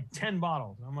 She's like, 10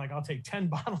 bottles. I'm like, "I'll take 10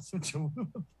 bottles of Cholula."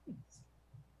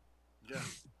 Yeah.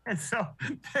 And so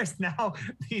there's now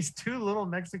these 2 little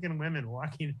Mexican women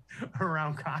walking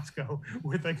around Costco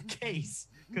with a case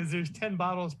because there's 10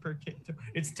 bottles per case.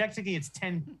 It's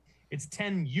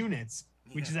 10 units,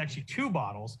 which is actually 2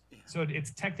 bottles. So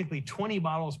it's technically 20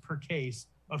 bottles per case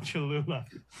of Cholula.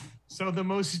 So the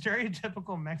most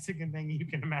stereotypical Mexican thing you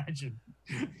can imagine.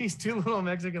 These 2 little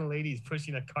Mexican ladies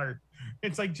pushing a cart.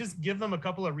 It's like, just give them a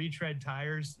couple of retread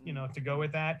tires, you know, to go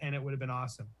with that, and it would have been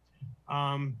awesome.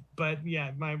 But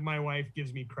yeah, my wife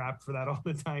gives me crap for that all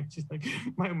the time. She's like,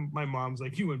 my mom's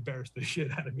like, "You embarrassed the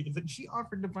shit out of me." Like, she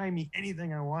offered to buy me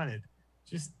anything I wanted.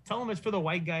 Just tell him it's for the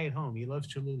white guy at home. He loves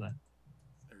Cholula.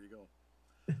 There you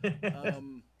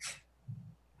go.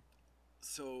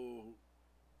 So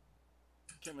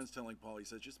Kevin's telling Paul, he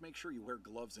says, just make sure you wear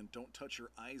gloves and don't touch your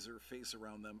eyes or face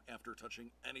around them after touching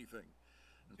anything.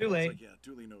 And Too late. like, yeah,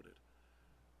 duly noted.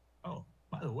 Oh,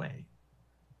 by the way,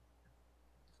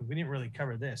 so we didn't really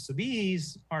cover this. So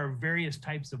these are various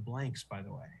types of blanks, by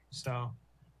the way. So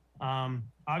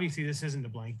obviously this isn't a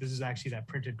blank. This is actually that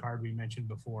printed card we mentioned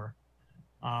before,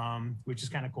 which is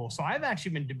kind of cool. So I've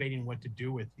actually been debating what to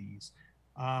do with these.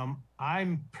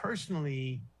 I'm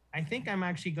personally I think I'm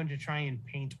actually going to try and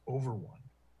paint over one.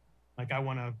 Like I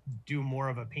want to do more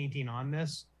of a painting on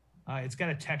this. It's got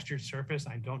a textured surface.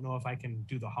 I don't know if I can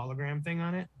do the hologram thing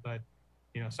on it, but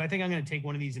so I think I'm going to take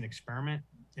one of these and experiment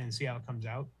and see how it comes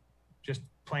out. Just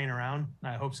playing around.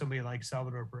 I hope somebody likes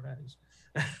Salvador Perez.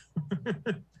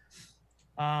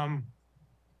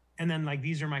 And then like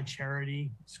these are my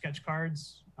charity sketch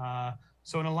cards.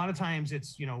 So in a lot of times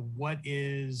it's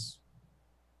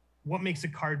what makes a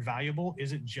card valuable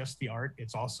isn't just the art,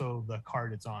 it's also the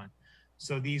card it's on.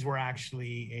 So these were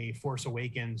actually a Force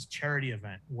Awakens charity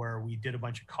event where we did a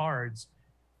bunch of cards,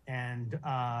 and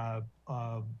all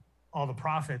the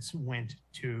profits went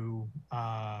to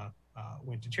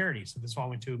charity. So this all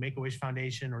went to Make-A-Wish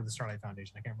Foundation or the Starlight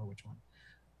Foundation. I can't remember which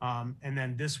one. And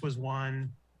then this was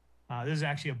one. This is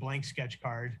actually a blank sketch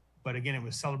card, but again, it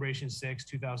was Celebration 6,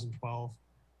 2012.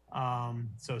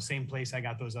 So same place I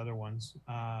got those other ones.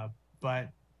 But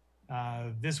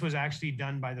this was actually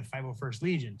done by the 501st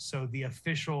Legion. So the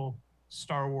official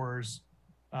Star Wars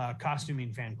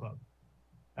costuming fan club.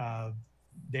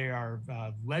 They are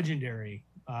legendary.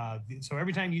 So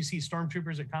every time you see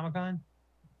stormtroopers at Comic-Con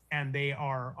and they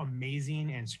are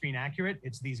amazing and screen accurate,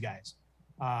 it's these guys.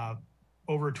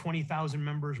 Over 20,000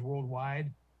 members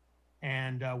worldwide.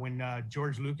 And when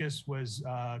George Lucas was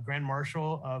Grand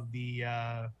Marshal of the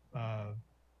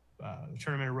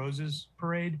Tournament of Roses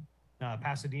parade,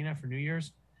 Pasadena for New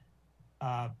Year's,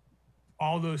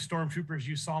 all those stormtroopers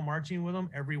you saw marching with them,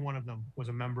 every one of them was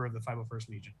a member of the 501st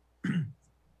Legion.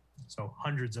 So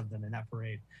hundreds of them in that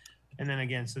parade. And then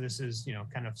again, so this is,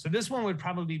 so this one would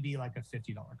probably be like a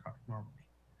 $50 card normally.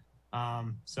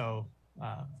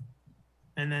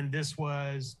 And then this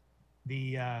was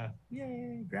the,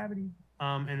 yay, gravity.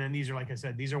 And then these are, like I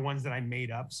said, these are ones that I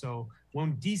made up. So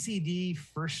when DCD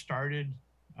first started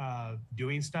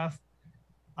doing stuff,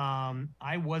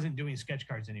 I wasn't doing sketch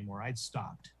cards anymore. I'd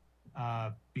stopped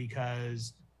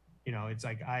because, it's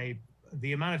like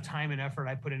the amount of time and effort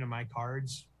I put into my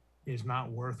cards is not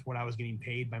worth what I was getting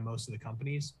paid by most of the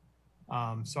companies.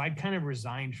 So I'd kind of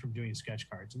resigned from doing sketch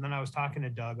cards. And then I was talking to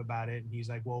Doug about it, and he's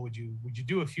like, well, would you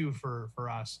do a few for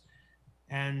us?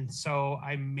 And so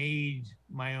I made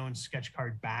my own sketch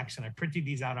card backs, and I printed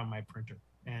these out on my printer,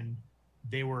 and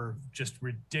they were just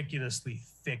ridiculously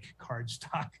thick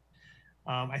cardstock.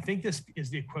 I think this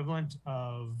is the equivalent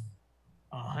of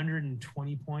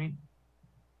 120 point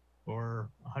or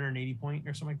 180 point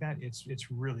or something like that.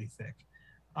 It's really thick.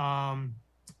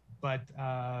 But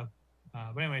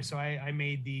anyway, so I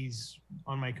made these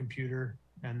on my computer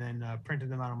and then printed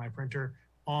them out on my printer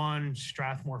on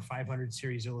Strathmore 500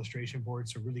 series illustration board,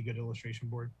 so really good illustration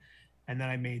board. And then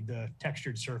I made the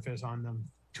textured surface on them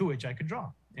to which I could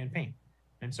draw and paint.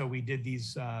 And so we did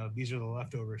these are the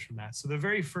leftovers from that. So the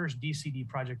very first DCD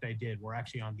project I did were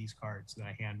actually on these cards that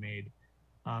I handmade.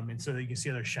 And so that you can see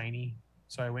they're shiny.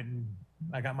 So I went and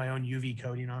I got my own UV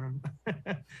coating on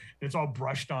them. It's all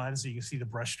brushed on, so you can see the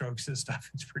brush strokes and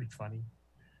stuff. It's pretty funny.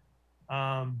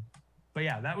 But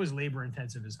yeah, that was labor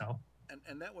intensive as hell.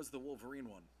 And that was the Wolverine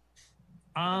one. If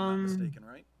I'm not mistaken,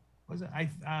 right? Was it?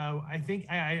 I think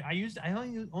I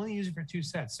only used it for 2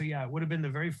 sets. So yeah, it would have been the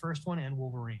very first one and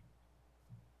Wolverine.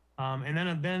 And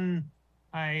then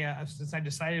I since I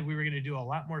decided we were going to do a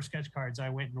lot more sketch cards, I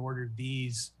went and ordered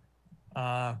these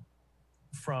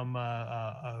from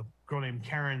a girl named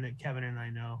Karen that Kevin and I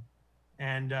know.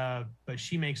 And but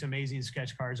she makes amazing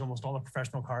sketch cards. Almost all the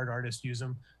professional card artists use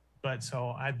them. But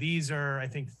so these are, I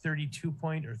think, 32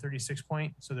 point or 36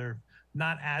 point. So they're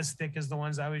not as thick as the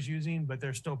ones I was using, but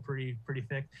they're still pretty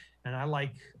thick. And I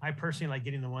personally like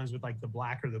getting the ones with like the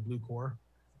black or the blue core.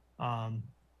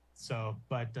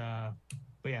 But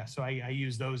yeah, so I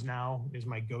use those now as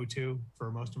my go-to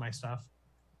for most of my stuff.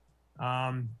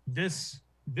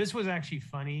 This was actually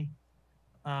funny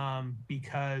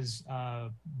because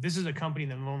this is a company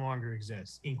that no longer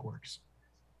exists, Inkworks.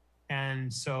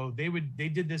 And so they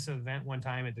did this event one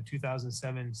time at the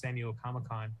 2007 San Diego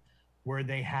Comic-Con where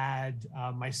they had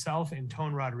myself and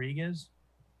Tone Rodriguez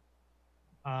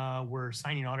were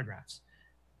signing autographs.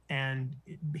 And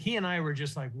he and I were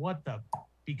just like, what the?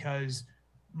 Because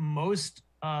most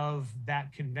of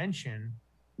that convention,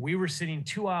 we were sitting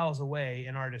 2 aisles away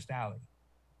in Artist Alley.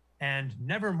 And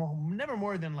never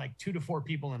more than like 2 to 4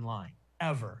 people in line,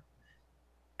 ever.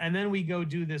 And then we go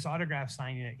do this autograph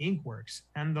signing at Inkworks,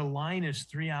 and the line is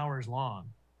 3 hours long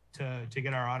to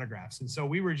get our autographs. And so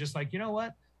we were just like, you know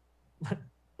what?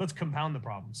 Let's compound the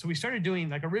problem. So we started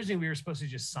doing, like, originally we were supposed to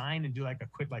just sign and do like a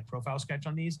quick like profile sketch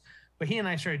on these, but he and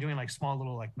I started doing like small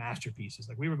little like masterpieces.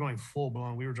 Like we were going full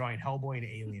blown. We were drawing Hellboy and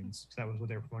aliens because that was what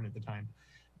they were doing at the time.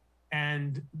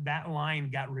 And that line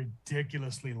got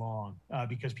ridiculously long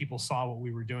because people saw what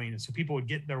we were doing. And so people would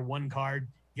get their one card,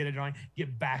 get a drawing,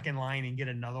 get back in line and get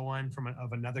another one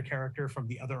of another character from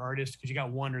the other artist, because you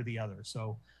got one or the other.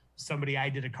 So somebody I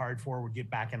did a card for would get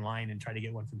back in line and try to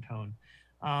get one from Tone.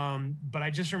 But I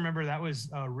just remember that was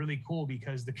really cool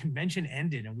because the convention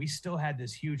ended and we still had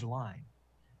this huge line.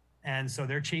 And so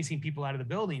they're chasing people out of the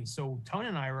building. So Tone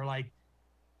and I were like,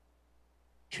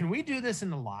 can we do this in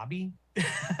the lobby?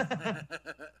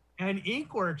 And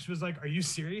Inkworks was like, are you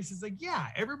serious? It's like, yeah,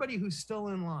 everybody who's still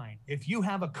in line, if you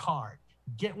have a card,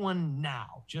 get one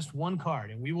now, just one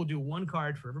card. And we will do one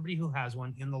card for everybody who has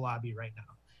one in the lobby right now.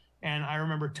 And I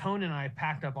remember Tone and I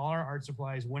packed up all our art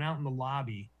supplies, went out in the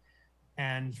lobby,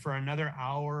 and for another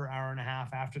hour, hour and a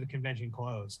half after the convention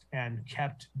closed, and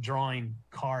kept drawing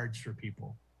cards for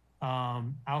people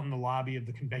out in the lobby of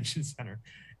the convention center.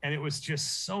 And it was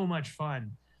just so much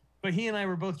fun. But he and I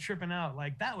were both tripping out.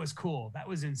 Like, that was cool. That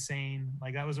was insane.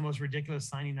 Like, that was the most ridiculous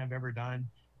signing I've ever done.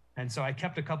 And so I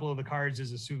kept a couple of the cards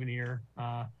as a souvenir.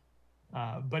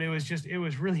 But it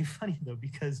was really funny, though,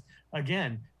 because,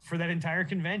 again, for that entire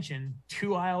convention,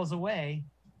 2 aisles away,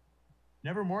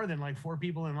 never more than like 4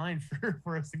 people in line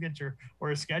for a signature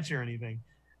or a sketch or anything.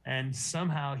 And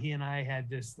somehow he and I had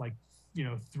this, like,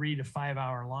 3 to 5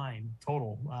 hour line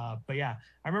total. But yeah,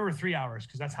 I remember 3 hours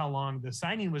because that's how long the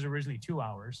signing was. Originally 2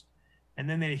 hours, and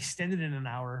then they extended it an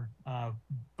hour.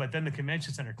 But then the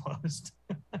convention center closed,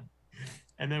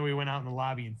 and then we went out in the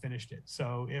lobby and finished it.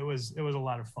 So it was a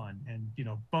lot of fun, and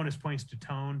bonus points to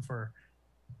Tone for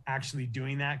actually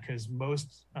doing that, because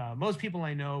most people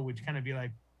I know would kind of be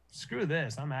like, screw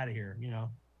this, I'm out of here,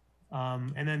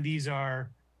 and then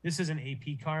this is an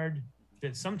AP card.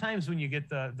 That sometimes when you get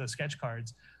the sketch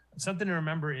cards, something to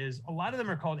remember is a lot of them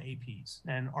are called APs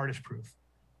and artist proof.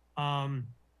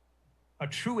 A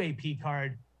true AP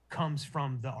card comes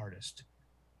from the artist.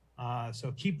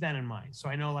 So keep that in mind. So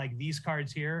I know, like, these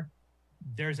cards here,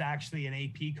 there's actually an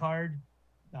AP card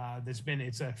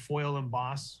it's a foil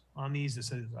emboss on these that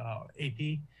says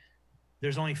AP.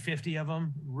 There's only 50 of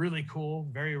them. Really cool,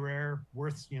 very rare,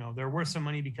 they're worth some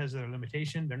money because of their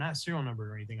limitation. They're not serial numbered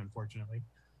or anything, unfortunately.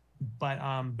 But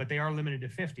they are limited to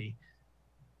 50.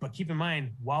 But keep in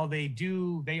mind, while they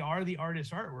are the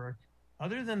artist's artwork,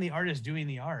 other than the artist doing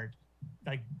the art,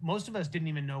 like, most of us didn't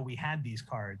even know we had these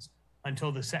cards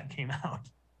until the set came out.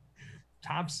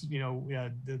 Topps,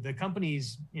 the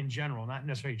companies in general, not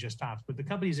necessarily just Topps, but the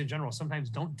companies in general sometimes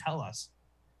don't tell us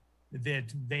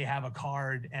that they have a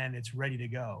card and it's ready to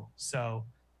go. So,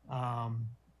 and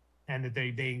that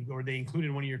they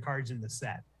included one of your cards in the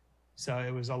set. So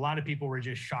it was, a lot of people were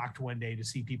just shocked one day to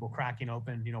see people cracking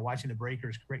open, watching the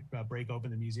breakers break open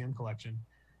the museum collection.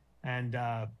 And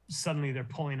suddenly they're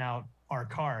pulling out our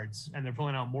cards, and they're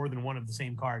pulling out more than one of the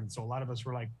same card. And so a lot of us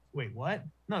were like, wait, what?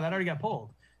 No, that already got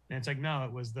pulled. And it's like, no,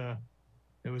 it was the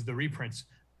reprints.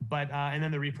 But, and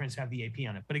then the reprints have the AP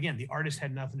on it. But again, the artist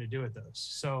had nothing to do with those.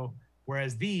 So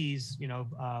whereas these,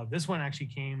 this one actually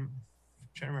came, I'm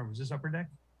trying to remember, was this Upper Deck?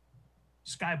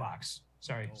 Skybox.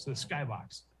 Sorry. Oh, so the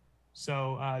Skybox.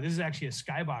 So this is actually a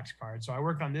Skybox card. So I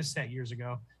worked on this set years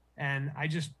ago, and I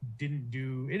just didn't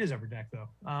do, it is Upper Deck though.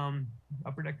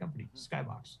 Upper Deck Company,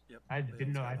 Skybox. Yep, I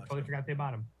didn't know, Skybox, I totally forgot they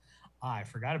bought them. I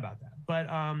forgot about that.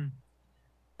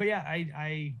 But yeah,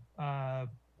 I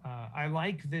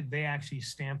like that they actually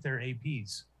stamp their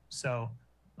APs. So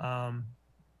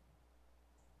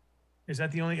is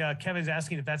that the only, Kevin's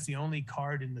asking if that's the only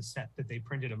card in the set that they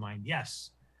printed of mine. Yes.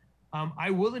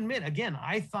 I will admit, again,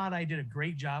 I thought I did a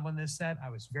great job on this set. I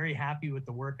was very happy with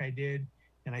the work I did,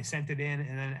 and I sent it in.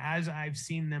 And then as I've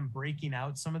seen them breaking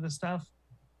out some of the stuff,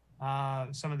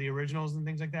 some of the originals and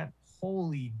things like that,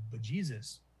 holy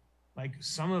bejesus. Like,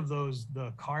 some of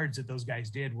the cards that those guys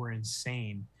did were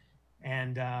insane.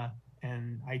 And I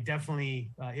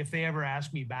definitely, if they ever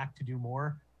ask me back to do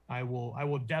more, I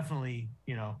will definitely,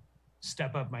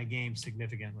 step up my game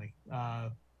significantly.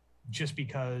 Just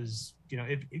because,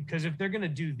 because if they're going to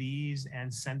do these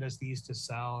and send us these to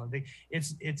sell,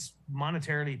 it's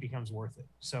monetarily, it becomes worth it.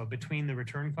 So between the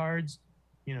return cards,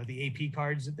 the AP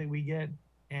cards that we get,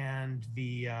 and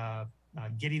the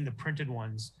getting the printed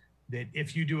ones, that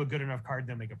if you do a good enough card,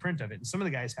 they'll make a print of it. And some of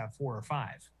the guys have 4 or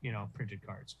 5, printed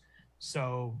cards.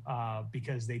 So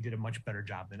because they did a much better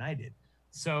job than I did.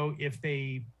 So if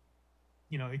they,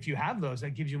 if you have those,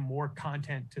 that gives you more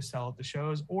content to sell at the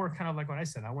shows, or kind of like what I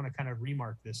said, I want to kind of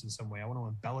remark this in some way. I want to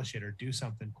embellish it or do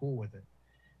something cool with it.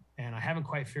 And I haven't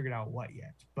quite figured out what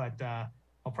yet, but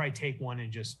I'll probably take one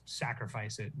and just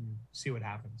sacrifice it and see what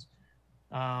happens.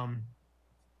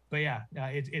 But yeah,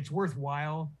 it's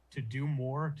worthwhile to do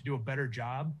more, to do a better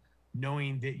job.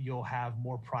 knowing that you'll have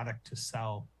more product to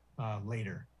sell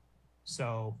later.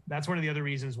 So that's one of the other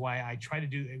reasons why I try to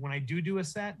do, when I do a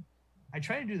set, I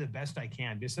try to do the best I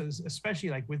can. Because especially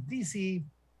like with DCD,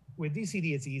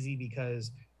 it's easy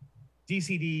because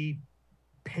DCD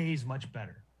pays much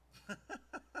better.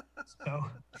 So,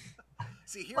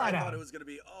 see, here I thought it was going to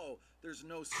be, oh, there's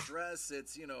no stress.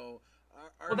 It's, you know,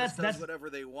 artist does whatever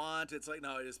they want. It's like,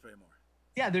 no, I just pay more.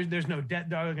 Yeah, there's no I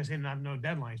was gonna say no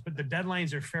deadlines, but the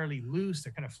deadlines are fairly loose.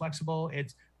 They're kind of flexible.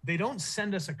 They don't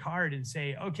send us a card and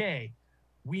say, okay,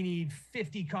 we need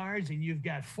 50 cards and you've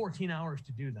got 14 hours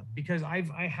to do them. Because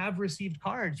I have received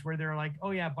cards where they're like,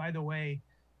 oh yeah, by the way,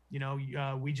 you know,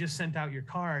 we just sent out your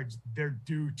cards. They're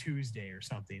due Tuesday or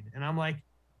something, and I'm like,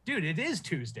 dude, it is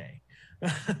Tuesday.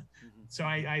 So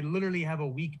I literally have a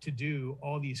week to do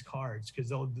all these cards because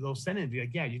they'll send it and be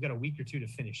like, yeah, you've got a week or two to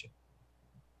finish it.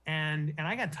 And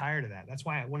I got tired of that. That's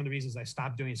why one of the reasons I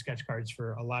stopped doing sketch cards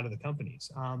for a lot of the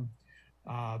companies.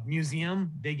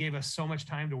 Museum, they gave us so much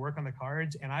time to work on the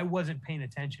cards, and I wasn't paying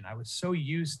attention. I was so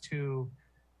used to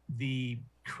the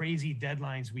crazy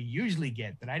deadlines we usually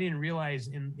get that I didn't realize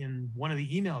in one of the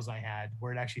emails I had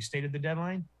where it actually stated the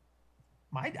deadline.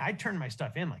 I turned my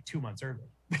stuff in like 2 months early.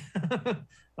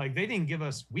 Like they didn't give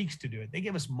us weeks to do it. They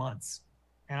gave us months.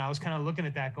 And I was kind of looking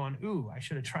at that going, ooh, I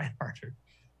should have tried harder.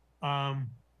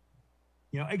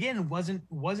 You know, again,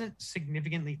 wasn't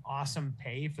significantly awesome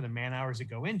pay for the man hours that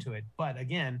go into it. But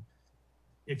again,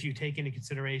 if you take into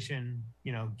consideration,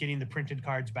 you know, getting the printed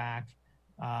cards back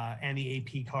and the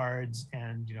AP cards,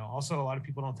 and, you know, also a lot of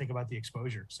people don't think about the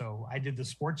exposure. So I did the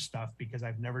sports stuff because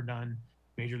I've never done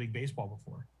Major League Baseball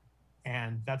before.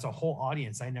 And that's a whole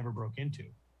audience I never broke into.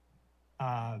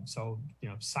 So, you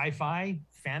know, sci-fi,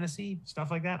 fantasy,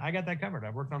 stuff like that, I got that covered.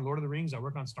 I've worked on Lord of the Rings. I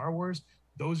worked on Star Wars.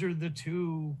 Those are the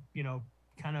two, you know,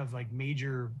 kind of like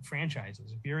major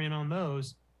franchises. If you're in on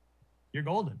those, you're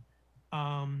golden.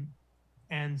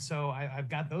 And so I've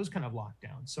got those kind of locked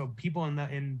down. So people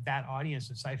in that audience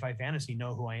of sci-fi fantasy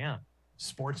know who I am.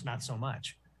 Sports, not so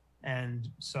much. And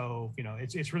so, you know,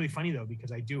 it's really funny though,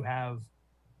 because I do have,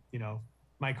 you know,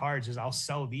 my cards is I'll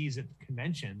sell these at the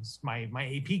conventions. My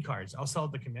AP cards, I'll sell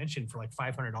at the convention for like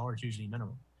 $500 usually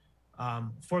minimum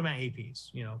for my APs.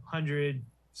 You know, 100,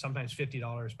 sometimes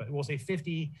 $50, but we'll say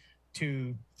 50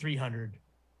 to 300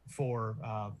 for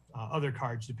other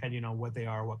cards, depending on what they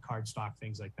are, what card stock,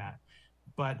 things like that.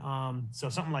 But so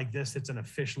something like this, it's an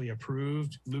officially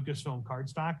approved Lucasfilm card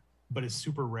stock, but it's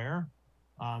super rare.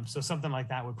 So something like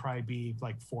that would probably be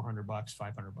like $400,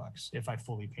 $500 if I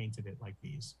fully painted it like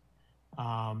these.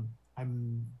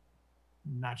 I'm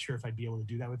not sure if I'd be able to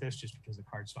do that with this just because the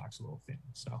card stock's a little thin.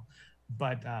 So,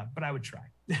 but I would try.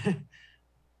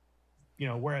 You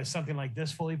know, whereas something like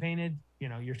this fully painted, you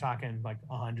know, you're talking like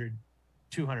 $100,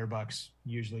 $200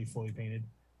 usually fully painted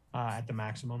at the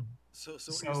maximum. So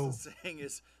what you're saying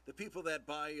is the people that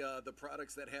buy the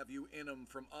products that have you in them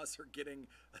from us are getting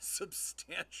a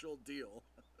substantial deal.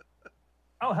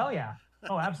 Oh, hell yeah.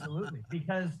 Oh, absolutely.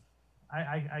 Because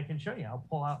I can show you. I'll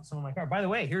pull out some of my cards. By the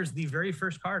way, here's the very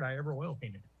first card I ever oil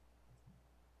painted.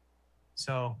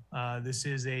 So this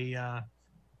is a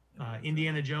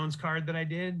Indiana Jones card that I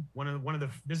did.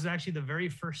 This is actually the very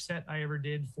first set I ever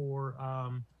did for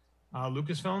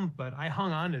Lucasfilm, but I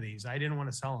hung on to these. I didn't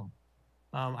want to sell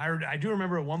them. I do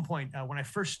remember at one point when I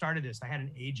first started this, I had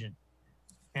an agent,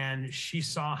 and she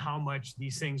saw how much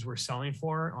these things were selling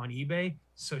for on eBay,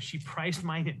 so she priced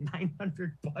mine at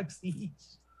 $900 each.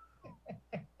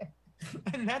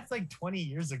 And that's like 20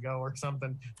 years ago or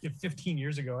something. 15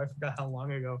 years ago. I forgot how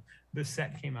long ago this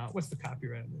set came out. What's the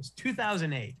copyright on this?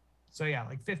 2008. So yeah,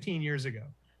 like 15 years ago.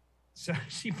 So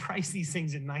she priced these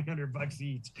things at $900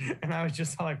 each. And I was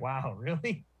just like, wow,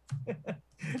 really?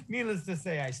 Needless to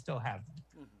say, I still have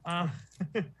them.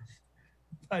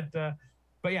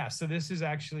 But yeah, so this is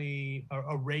actually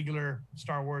a regular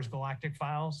Star Wars Galactic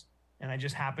Files. And I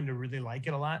just happen to really like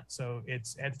it a lot. So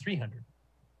it's at $300.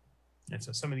 And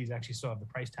so some of these actually still have the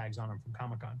price tags on them from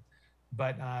Comic-Con.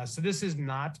 But so this is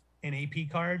not an AP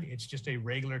card. It's just a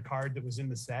regular card that was in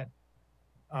the set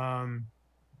that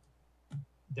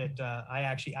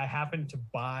I happened to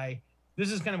buy.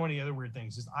 This is kind of one of the other weird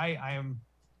things is I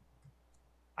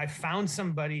found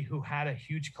somebody who had a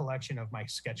huge collection of my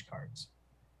sketch cards.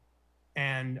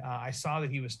 And I saw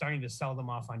that he was starting to sell them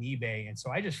off on eBay. And so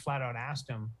I just flat out asked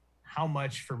him how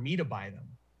much for me to buy them.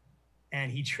 And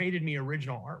he traded me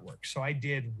original artwork. So I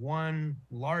did one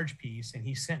large piece and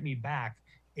he sent me back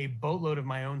a boatload of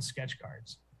my own sketch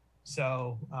cards.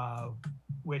 So,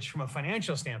 which from a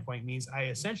financial standpoint means I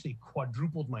essentially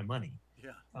quadrupled my money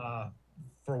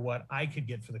for what I could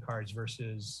get for the cards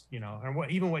versus, you know, and what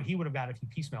he would have got if he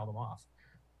piecemealed them off.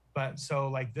 But so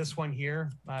like this one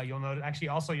here, you'll notice, actually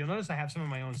also you'll notice I have some of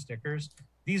my own stickers.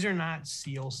 These are not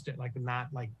not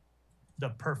like the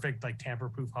perfect like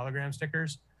tamper-proof hologram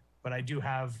stickers, but I do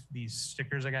have these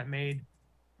stickers I got made.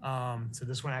 So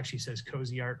this one actually says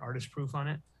Cozy Art Artist Proof on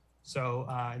it. So,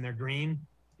 and they're green.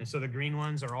 And so the green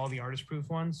ones are all the artist proof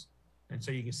ones. And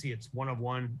so you can see it's 1 of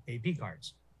 1 AP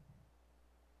cards.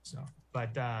 So,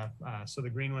 but, so the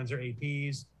green ones are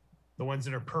APs. The ones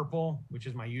that are purple, which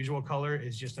is my usual color,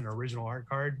 is just an original art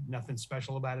card. Nothing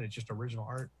special about it. It's just original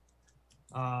art.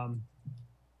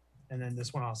 And then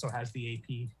this one also has the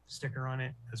AP sticker on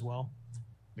it as well,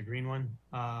 the green one.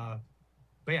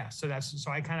 But yeah, so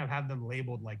I kind of have them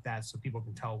labeled like that so people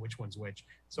can tell which one's which.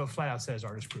 So it flat out says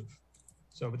artist proof.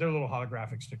 So, but they're little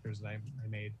holographic stickers that I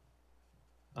made.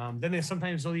 Then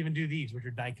sometimes they'll even do these, which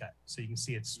are die cut. So you can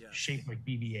see it's shaped like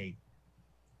BB-8.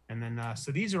 And then,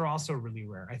 so these are also really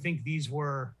rare. I think these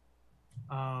were,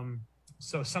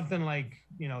 so something like,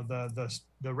 you know,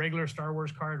 the regular Star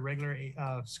Wars card, regular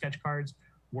sketch cards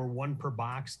were 1 per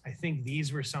box. I think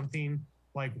these were something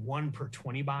like 1 per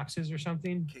 20 boxes or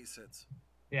something. Case hits.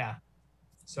 Yeah.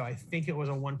 So I think it was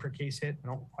a 1 per case hit. I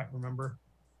don't quite remember.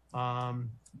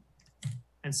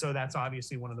 And so that's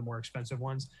obviously one of the more expensive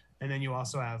ones. And then you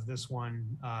also have this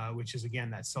one, which is again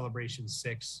that Celebration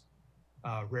 6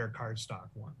 rare card stock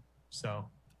one. So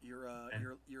your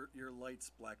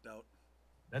lights blacked out.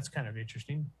 That's kind of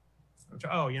interesting.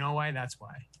 Oh, you know why? That's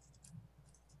why.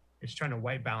 It's trying to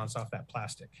white balance off that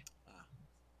plastic.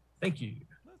 Thank you.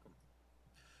 Welcome.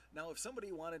 Now, if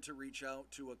somebody wanted to reach out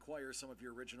to acquire some of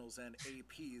your originals and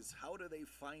APs, how do they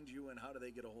find you and how do they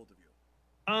get a hold of you?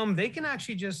 They can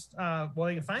actually just, well,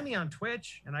 they can find me on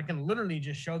Twitch, and I can literally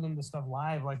just show them the stuff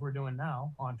live like we're doing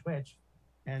now on Twitch.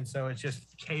 And so it's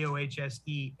just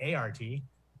KOHSEART.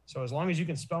 So as long as you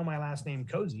can spell my last name,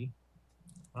 Cozy.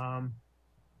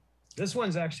 This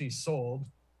one's actually sold,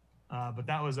 but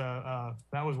that was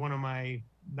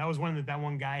one that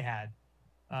one guy had.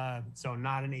 So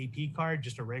not an AP card,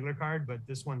 just a regular card, but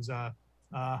this one's our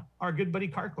good buddy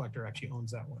Card Collector actually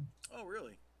owns that one. Oh,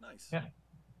 really? Nice. Yeah.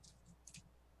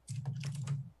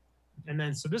 And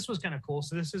then, so this was kind of cool.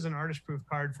 So this is an artist proof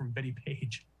card from Betty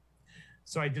Page.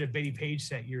 So I did a Betty Page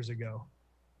set years ago.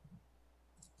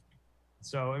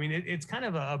 So, I mean, it's kind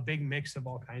of a big mix of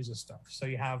all kinds of stuff. So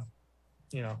you have,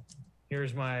 you know,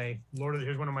 here's one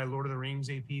of my Lord of the Rings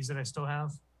APs that I still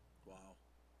have. Wow.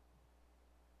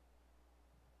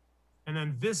 And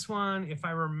then this one, if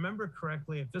I remember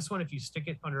correctly, if you stick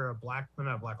it under a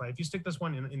not a black light, if you stick this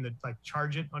one in the, like,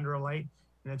 charge it under a light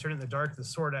and then turn it in the dark, the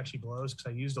sword actually glows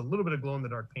because I used a little bit of glow in the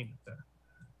dark paint up there.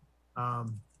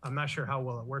 I'm not sure how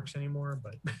well it works anymore,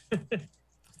 but.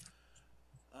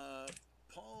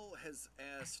 Paul has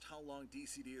asked how long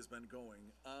DCD has been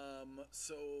going.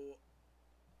 So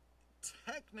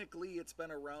technically it's been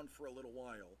around for a little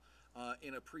while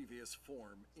in a previous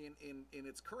form. In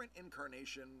its current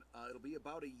incarnation, it'll be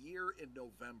about a year in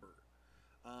November.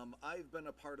 I've been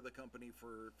a part of the company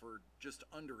for just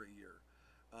under a year.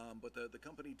 But the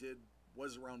company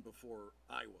was around before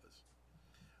I was.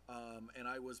 And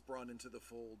I was brought into the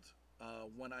fold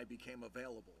when I became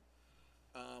available.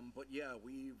 But yeah,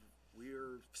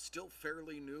 we're still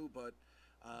fairly new, but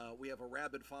we have a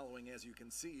rabid following, as you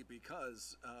can see,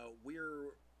 because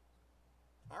we're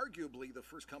arguably the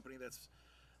first company that's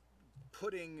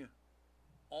putting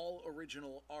all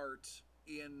original art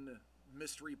in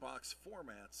mystery box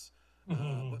formats,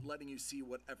 but letting you see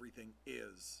what everything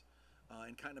is.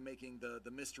 And kind of making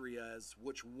the mystery as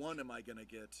which one am I going to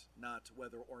get, not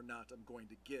whether or not I'm going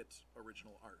to get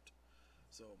original art.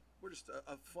 So we're just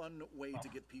a fun way to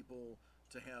get people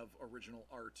to have original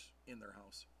art in their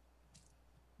house.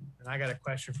 And I got a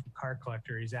question from Card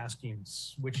Collector. He's asking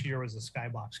which year was the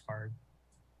Skybox card.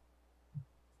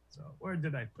 So where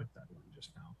did I put that one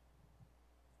just now?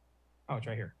 Oh, it's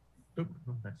right here. Oop,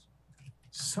 nice.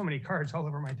 So many cards all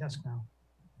over my desk now.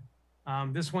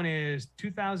 This one is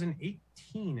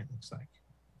 2018, it looks like.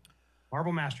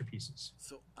 Marvel Masterpieces.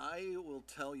 So I will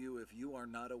tell you, if you are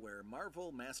not aware,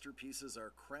 Marvel Masterpieces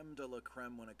are creme de la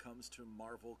creme when it comes to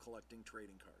Marvel collecting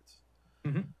trading cards.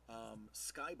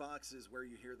 Skybox is where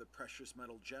you hear the precious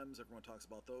metal gems. Everyone talks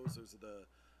about those. Those are the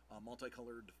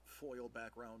multicolored foil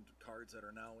background cards that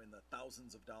are now in the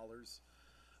thousands of dollars.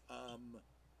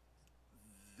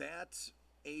 That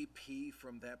AP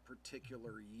from that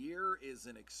particular year is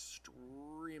an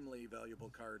extremely valuable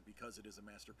card because it is a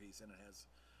masterpiece and it has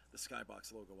the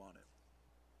Skybox logo on it.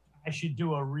 I should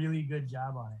do a really good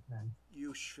job on it, man.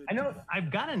 You should. I know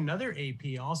I've got another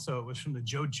AP also. It was from the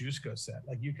Joe Jusko set.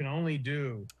 Like, you can only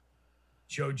do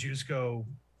Joe Jusko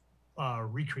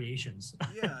recreations.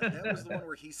 Yeah, that was the one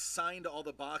where he signed all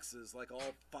the boxes, like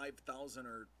all 5,000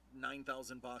 or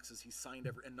 9,000 boxes. He signed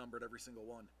and numbered every single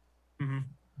one. Mm-hmm.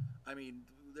 I mean,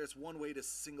 there's one way to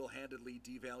single-handedly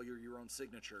devalue your own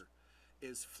signature,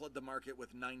 is flood the market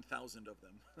with 9,000 of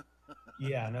them.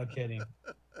 Yeah, no kidding.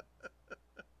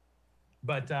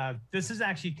 But this is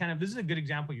actually this is a good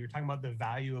example. You were talking about the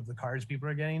value of the cards people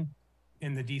are getting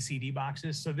in the DCD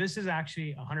boxes. So this is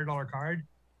actually a $100 card.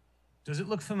 Does it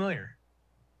look familiar?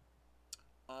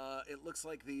 It looks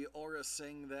like the Aura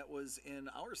Sing that was in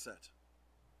our set.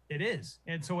 It is.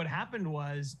 And so what happened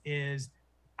is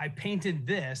I painted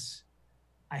this.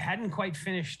 I hadn't quite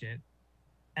finished it,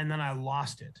 and then I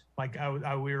lost it. Like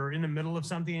we were in the middle of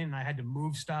something, and I had to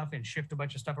move stuff and shift a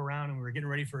bunch of stuff around, and we were getting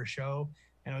ready for a show,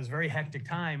 and it was a very hectic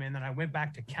time. And then I went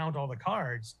back to count all the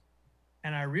cards,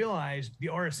 and I realized the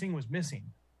Aura Sing was missing,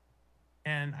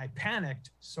 and I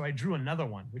panicked. So I drew another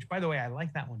one, which, by the way, I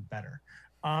like that one better.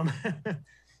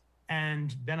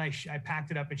 And then I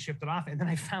packed it up and shipped it off, and then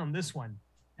I found this one,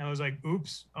 and I was like,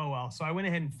 "Oops! Oh well." So I went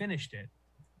ahead and finished it.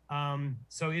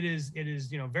 So it is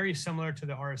very similar to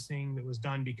the Aura Sing that was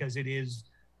done, because it is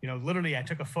literally I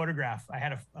took a photograph. I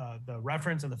had the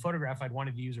reference and the photograph I'd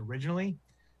wanted to use originally.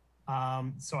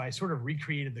 So I sort of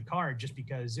recreated the card just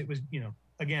because it was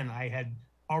again, I had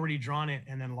already drawn it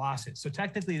and then lost it. So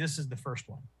technically this is the first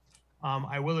one.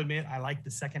 I will admit I like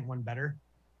the second one better,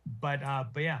 but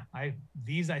yeah,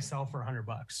 these I sell for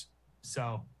 $100.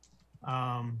 So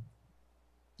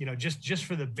just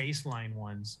for the baseline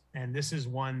ones. And this is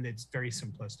one that's very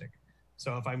simplistic.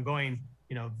 So if I'm going,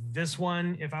 this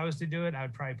one, if I was to do it, I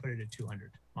would probably put it at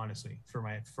 200, honestly,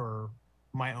 for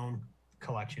my own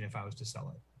collection, if I was to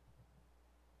sell it.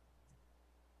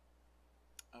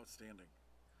 Outstanding.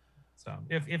 So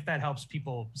if that helps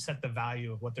people set the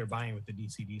value of what they're buying with the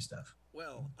DCD stuff.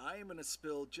 Well, I am going to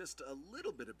spill just a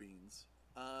little bit of beans.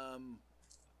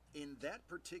 In that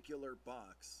particular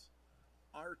box,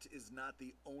 art is not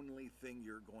the only thing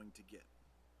you're going to get.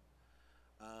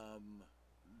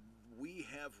 We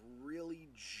have really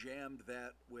jammed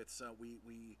that with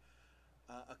we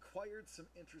acquired some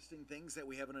interesting things that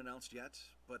we haven't announced yet,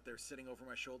 but they're sitting over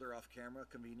my shoulder off camera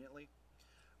conveniently.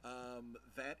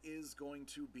 That is going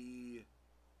to be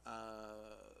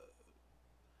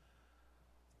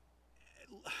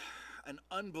an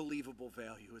unbelievable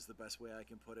value is the best way I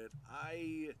can put it.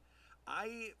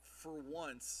 I for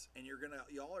once, and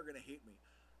y'all are gonna hate me,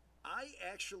 I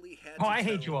actually had to I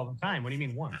hate you all the time. What do you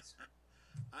mean once?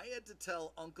 I had to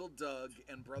tell Uncle Doug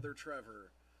and Brother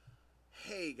Trevor,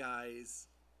 hey guys,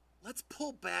 let's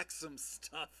pull back some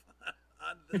stuff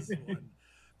on this one.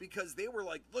 Because they were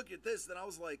like, look at this. Then I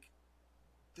was like,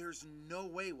 there's no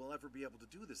way we'll ever be able to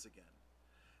do this again.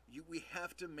 We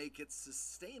have to make it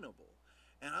sustainable.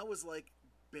 And I was like,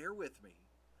 bear with me.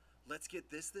 Let's get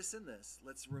this, and this.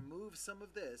 Let's remove some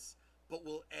of this, but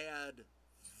we'll add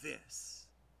this.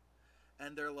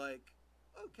 And they're like,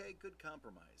 okay, good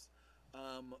compromise.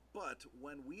 But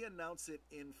when we announce it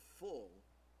in full,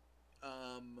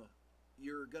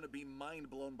 you're going to be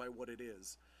mind blown by what it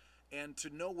is. And to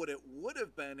know what it would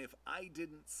have been if I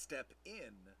didn't step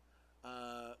in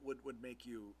would make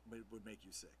you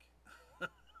sick.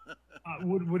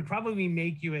 Would probably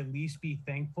make you at least be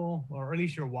thankful, or at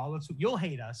least your wallet. You'll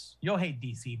hate us. You'll hate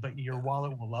DC, but your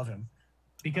wallet will love him.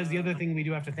 Because the other thing we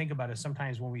do have to think about is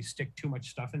sometimes when we stick too much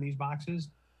stuff in these boxes,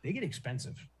 they get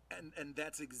expensive. And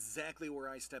that's exactly where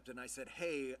I stepped in. I said,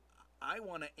 hey, I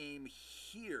want to aim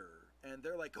here. And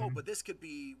they're like, oh, but this could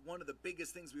be one of the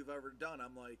biggest things we've ever done.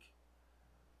 I'm like,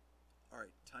 all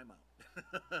right, time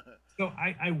out. So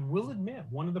I will admit,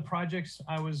 one of the projects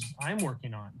I'm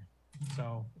working on.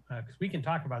 So because we can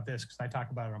talk about this, because I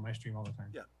talk about it on my stream all the time.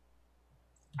 Yeah.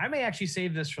 I may actually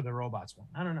save this for the robots one.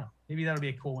 I don't know. Maybe that'll be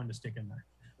a cool one to stick in there.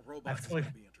 Robots is going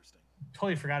to be interesting.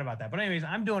 Totally forgot about that. But anyways,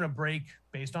 I'm doing a break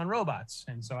based on robots.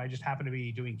 And so I just happen to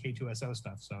be doing K2SO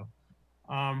stuff. So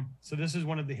so this is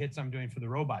one of the hits I'm doing for the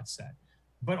robot set.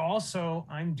 But also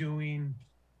I'm doing,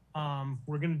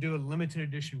 we're going to do a limited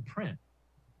edition print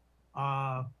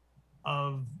of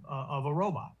a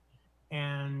robot.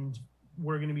 And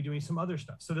we're going to be doing some other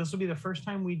stuff. So this will be the first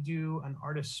time we do an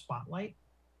artist spotlight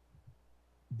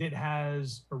that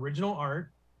has original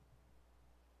art,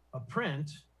 a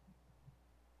print.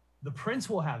 The prints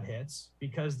will have hits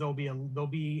because there'll be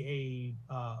an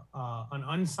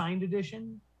unsigned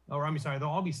edition, or I'm sorry, they'll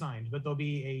all be signed, but there'll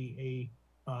be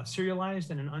a serialized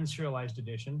and an unserialized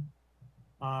edition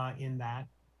in that.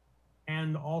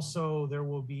 And also there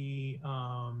will be,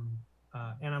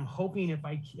 and I'm hoping if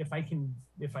I can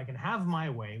have my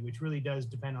way, which really does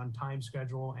depend on time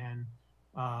schedule and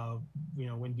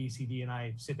when DCD and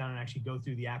I sit down and actually go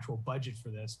through the actual budget for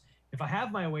this. If I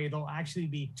have my way, there'll actually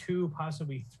be 2,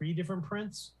 possibly 3 different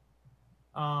prints.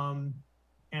 And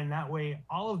that way,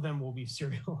 all of them will be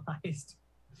serialized.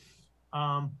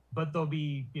 But there'll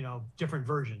be, different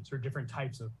versions or different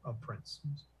types of prints.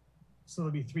 So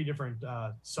there'll be 3 different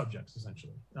subjects,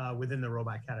 essentially, within the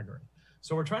robot category.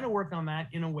 So we're trying to work on that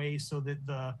in a way so that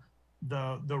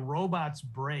the robots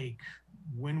break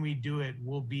when we do it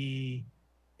will be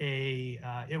a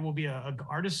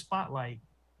artist spotlight,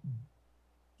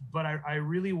 but I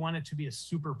really want it to be a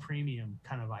super premium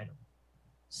kind of item.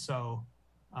 So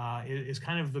is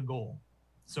kind of the goal.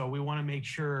 So we want to make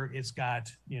sure it's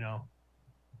got,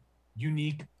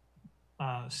 unique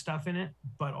stuff in it,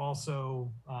 but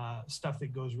also stuff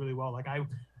that goes really well. Like I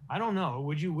don't know.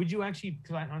 Would you actually?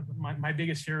 Because my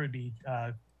biggest fear would be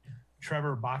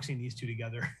Trevor boxing these 2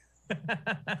 together.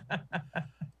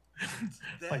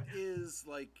 That is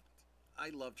like, I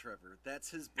love Trevor. That's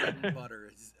his bread and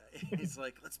butter. He's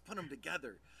like, let's put them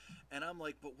together, and I'm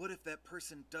like, but what if that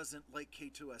person doesn't like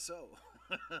K2SO?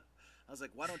 I was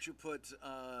like, why don't you put,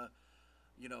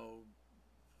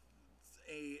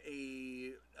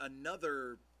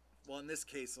 another. Well, in this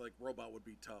case, like robot would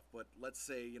be tough, but let's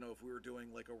say, if we were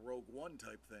doing like a Rogue One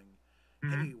type thing,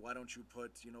 hey, why don't you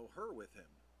put, her with him?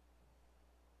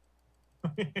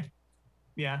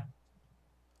 Yeah.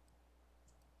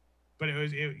 But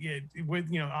with,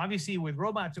 obviously with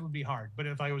robots, it would be hard. But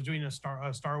if I was doing a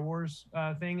Star Wars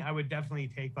thing, I would definitely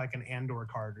take like an Andor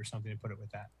card or something to put it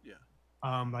with that. Yeah.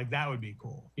 Like that would be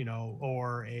cool,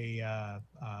 or a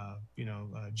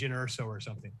Jyn Erso or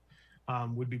something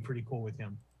would be pretty cool with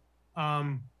him.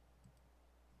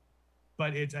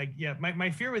 But it's like,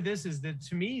 my fear with this is that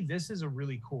to me, this is a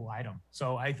really cool item.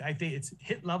 So I think it's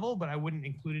hit level, but I wouldn't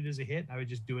include it as a hit. I would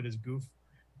just do it as goof,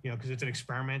 because it's an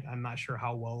experiment. I'm not sure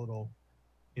how well it'll,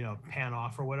 pan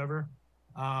off or whatever.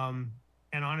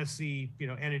 And honestly,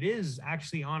 and it is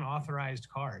actually on authorized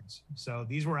cards. So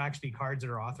these were actually cards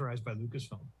that are authorized by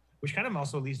Lucasfilm, which kind of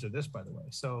also leads to this, by the way.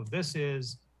 So this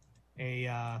is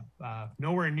a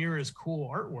nowhere near as cool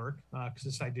artwork, because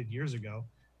this I did years ago,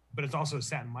 but it's also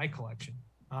sat in my collection.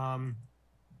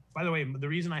 By the way, the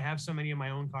reason I have so many of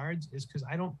my own cards is because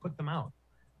I don't put them out.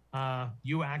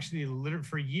 You actually,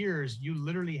 for years, you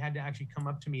literally had to actually come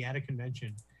up to me at a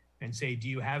convention and say, do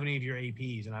you have any of your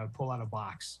APs? And I would pull out a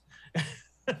box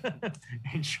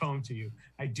and show them to you.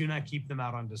 I do not keep them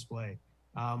out on display.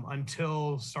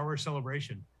 Until Star Wars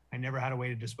Celebration, I never had a way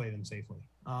to display them safely.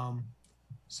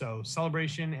 So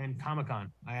Celebration and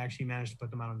Comic-Con, I actually managed to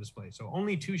put them out on display. So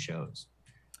only 2 shows.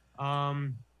 But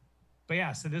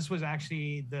yeah, so this was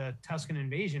actually the Tusken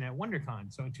Invasion at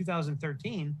WonderCon. So in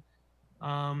 2013,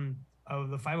 of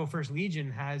the 501st Legion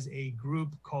has a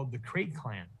group called the Crate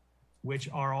Clan, which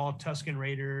are all Tusken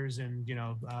Raiders and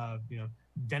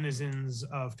denizens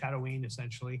of Tatooine,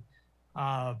 essentially.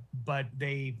 But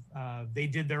they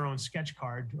did their own sketch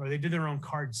card, or they did their own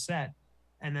card set,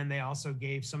 and then they also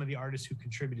gave some of the artists who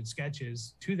contributed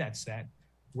sketches to that set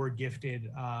were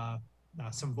gifted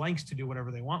some blanks to do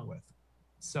whatever they want with.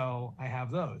 So I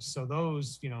have those. So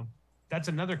those, that's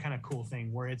another kind of cool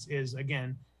thing where it's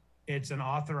an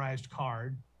authorized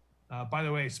card. By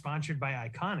the way, sponsored by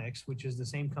Iconics, which is the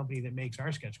same company that makes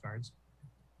our sketch cards.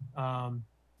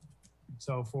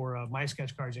 So for my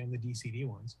sketch cards and the DCD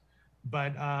ones.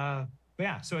 But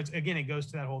yeah, so it goes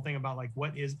to that whole thing about like,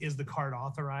 what is the card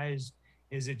authorized?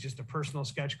 Is it just a personal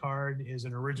sketch card? Is it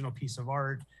an original piece of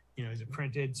art? Is it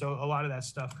printed? So a lot of that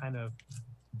stuff kind of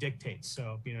dictates.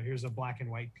 So, here's a black and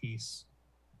white piece.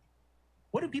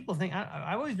 What do people think?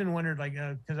 I've always been wondering, like,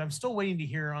 because I'm still waiting to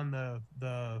hear on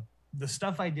the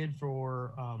stuff I did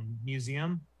for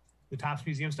museum, the Topps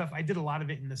Museum stuff. I did a lot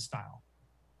of it in this style,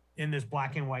 in this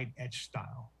black and white etch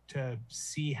style, to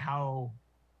see how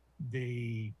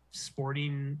the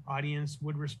sporting audience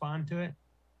would respond to it.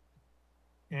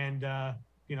 And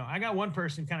I got one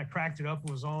person kind of cracked it up and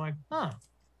was all like, "Huh,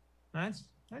 that's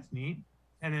neat,"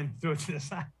 and then threw it to the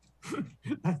side.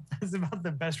 That's about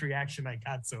the best reaction I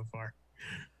got so far.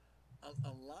 A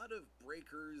lot of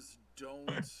breakers don't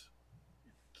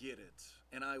get it,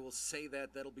 and I will say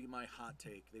that'll be my hot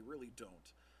take. They really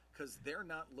don't, because they're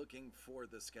not looking for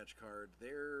the sketch card.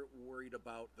 They're worried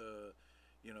about the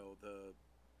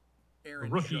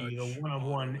Aaron rookie, Judge the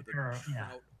one-of-one era,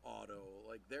 Trout auto.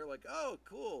 Like, they're like, oh,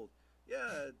 cool,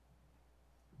 yeah,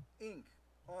 ink,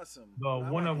 awesome. The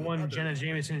one-of-one Jenna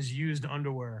Jameson's used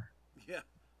underwear.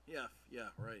 Yeah,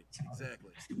 right,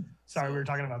 exactly. Sorry, we were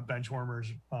talking about bench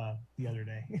warmers the other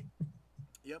day.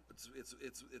 Yep, it's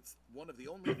one of the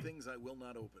only things I will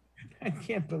not open. I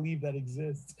can't believe that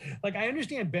exists. Like I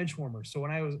understand bench warmers. So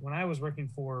when I was working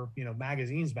for,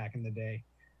 magazines back in the day,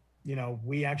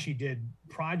 we actually did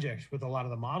projects with a lot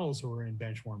of the models who were in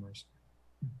bench warmers,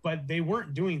 but they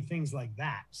weren't doing things like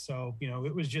that. So,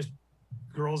 it was just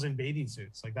girls in bathing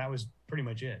suits. Like that was pretty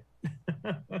much it.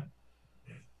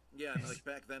 Yeah, and like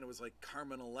back then it was like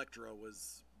Carmen Electra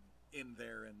was in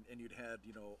there, and you'd had,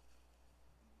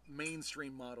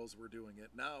 mainstream models were doing it.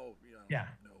 Now, Yeah. I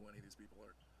don't know who any of these people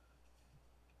are.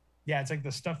 Yeah, it's like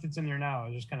the stuff that's in there now. I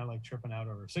was just kind of like tripping out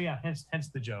over. So yeah, hence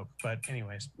the joke. But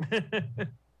anyways, but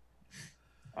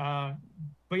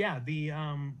yeah,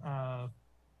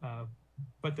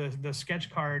 but the sketch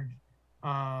card,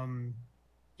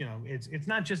 it's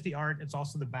not just the art; it's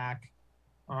also the back.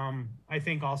 I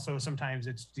think also sometimes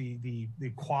it's the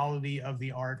quality of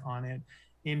the art on it.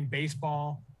 In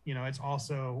baseball, it's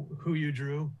also who you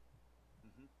drew.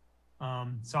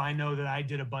 So I know that I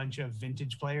did a bunch of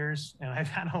vintage players, and I've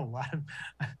had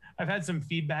some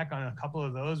feedback on a couple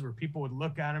of those where people would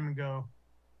look at them and go,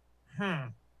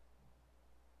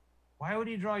 why would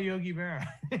he draw Yogi Berra?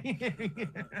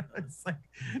 It's like,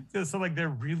 so like they're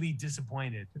really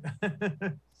disappointed.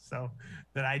 So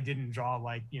that I didn't draw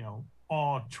like,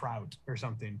 all Trout or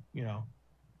something, Yeah,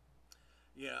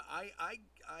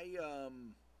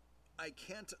 I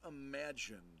can't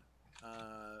imagine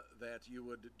that you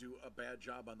would do a bad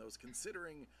job on those,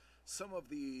 considering some of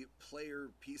the player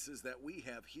pieces that we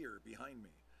have here behind me.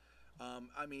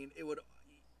 I mean, it would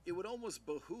almost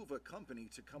behoove a company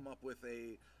to come up with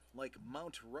a like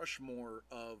Mount Rushmore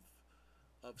of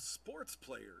sports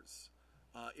players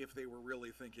if they were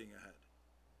really thinking ahead.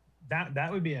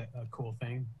 That would be a cool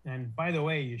thing. And by the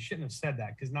way, you shouldn't have said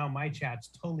that, because now my chat's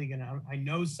totally gonna. I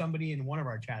know somebody in one of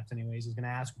our chats, anyways, is gonna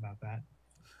ask about that.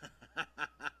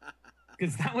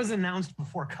 Because that was announced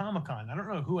before Comic-Con. I don't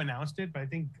know who announced it, but I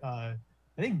think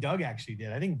Doug actually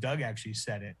did. I think Doug actually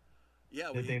said it.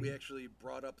 Yeah, we actually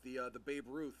brought up the Babe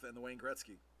Ruth and the Wayne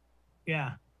Gretzky.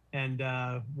 Yeah, and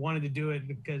wanted to do it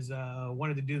because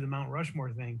wanted to do the Mount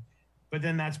Rushmore thing, but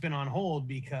then that's been on hold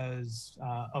because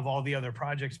of all the other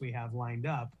projects we have lined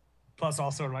up. Plus,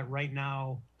 also like right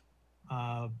now,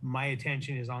 my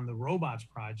attention is on the robots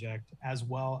project as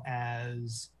well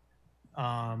as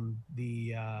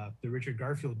the Richard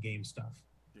Garfield game stuff.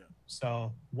 Yeah.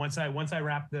 So once I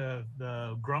wrap the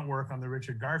grunt work on the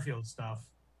Richard Garfield stuff,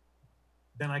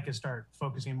 then I can start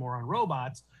focusing more on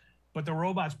robots. But the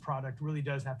robots product really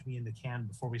does have to be in the can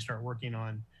before we start working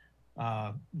on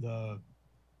the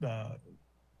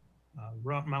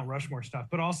Mount Rushmore stuff.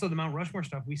 But also the Mount Rushmore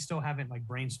stuff, we still haven't like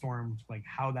brainstormed like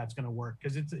how that's going to work,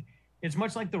 because it's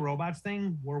much like the robots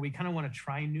thing where we kind of want to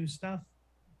try new stuff,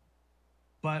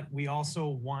 but we also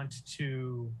want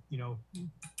to,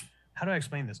 how do I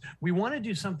explain this? We want to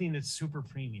do something that's super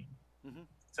premium. Mm-hmm.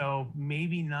 So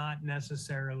maybe not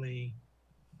necessarily.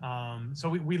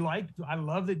 So I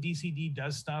love that DCD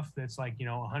does stuff that's like,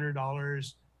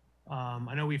 $100.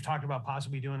 I know we've talked about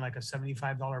possibly doing like a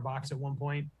 $75 box at one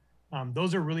point.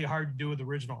 Those are really hard to do with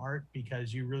original art,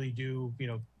 because you really do,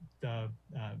 the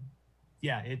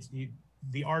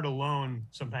art alone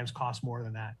sometimes costs more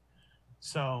than that.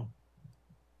 So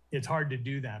it's hard to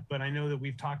do that. But I know that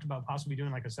we've talked about possibly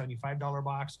doing like a $75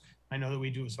 box. I know that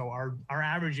we do. So our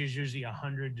average is usually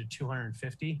 100 to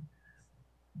 250.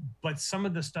 But some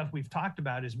of the stuff we've talked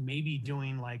about is maybe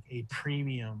doing like a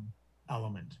premium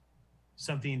element,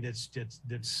 something that's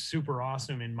super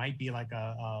awesome and might be like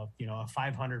a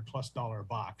 $500+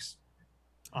 box.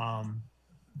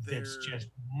 That's just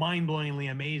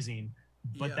mind-blowingly amazing.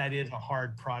 But that is a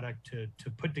hard product to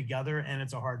put together, and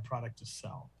it's a hard product to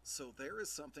sell. So there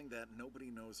is something that nobody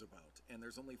knows about, and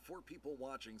there's only 4 people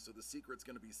watching, so the secret's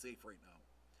going to be safe right now.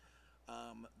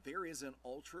 There is an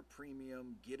ultra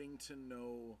premium getting to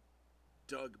know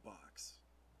Doug box.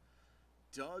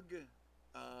 Doug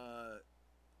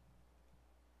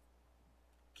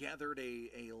gathered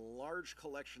a large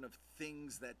collection of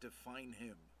things that define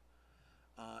him,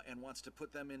 and wants to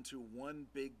put them into one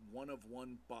big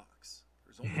one-of-one box.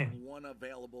 There's only one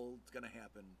available. It's going to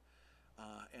happen.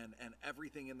 And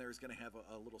everything in there is going to have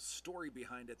a little story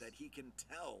behind it that he can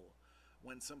tell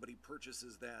when somebody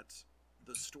purchases that,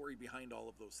 the story behind all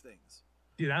of those things.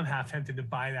 Dude, I'm half tempted to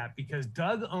buy that, because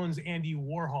Doug owns Andy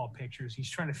Warhol pictures he's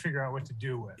trying to figure out what to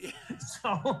do with. Yeah.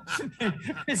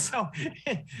 So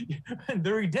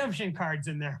the redemption cards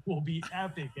in there will be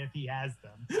epic if he has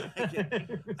them.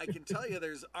 I can tell you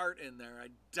there's art in there. I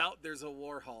doubt there's a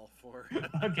Warhol for.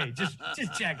 Okay, just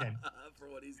checking. For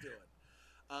what he's doing.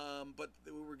 But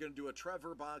we're going to do a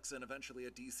Trevor box and eventually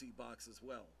a DC box as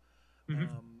well.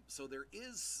 Mhm. So there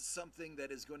is something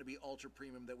that is going to be ultra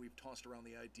premium that we've tossed around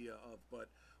the idea of, but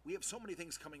we have so many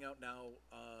things coming out now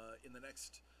in the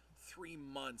next 3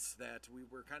 months that we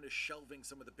were kind of shelving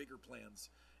some of the bigger plans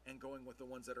and going with the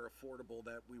ones that are affordable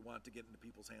that we want to get into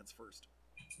people's hands first.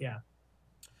 Yeah.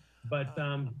 But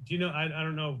do you know? I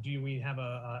don't know. Do we have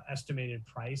a estimated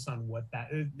price on what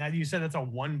that is? Now you said that's a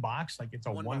one box, like it's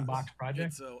a one box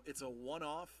project. It's a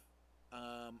one-off.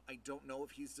 I don't know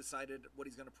if he's decided what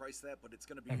he's going to price that, but it's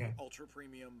going to be Okay. ultra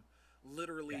premium.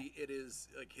 Literally, it is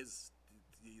like it's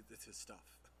his stuff.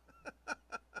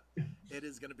 It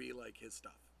is going to be like his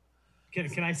stuff.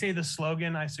 Can I say the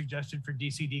slogan I suggested for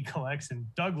DCD Collects?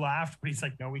 And Doug laughed, but he's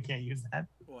like, "No, we can't use that."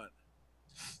 What?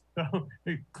 So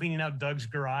cleaning out Doug's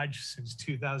garage since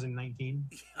 2019.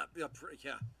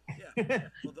 Yeah.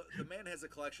 Well, the man has a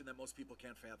collection that most people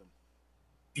can't fathom.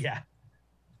 Yeah.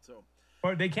 So.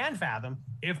 Or they can fathom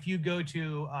if you go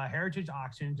to Heritage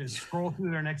Auction to scroll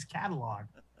through their next catalog.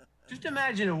 Just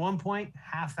imagine at one point,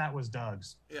 half that was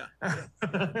Doug's. Yeah.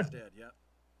 It's dead, yeah.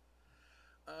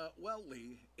 Well,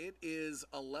 Lee, it is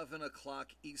 11 o'clock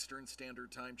Eastern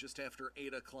Standard Time, just after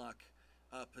 8 o'clock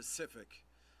Pacific.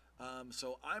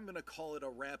 So I'm going to call it a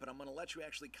wrap, and I'm going to let you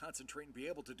actually concentrate and be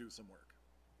able to do some work.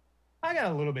 I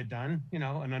got a little bit done, an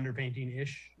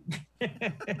underpainting-ish.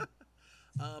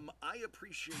 I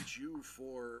appreciate you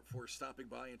for stopping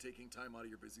by and taking time out of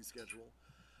your busy schedule.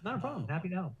 Not a problem. Happy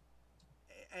to help.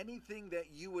 Anything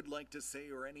that you would like to say,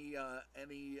 or any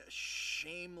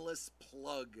shameless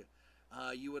plug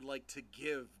you would like to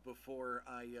give before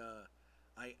I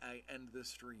end this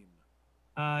stream?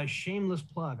 Shameless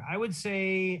plug. I would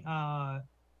say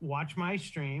watch my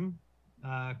stream,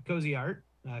 Cozy Art,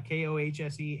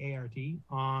 KOHSEART,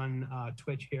 on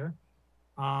Twitch here.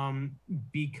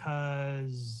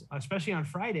 Because especially on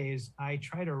Fridays, I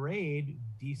try to raid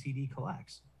DCD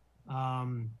Collects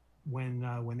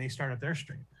when they start up their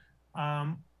stream.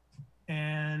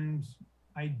 And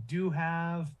I do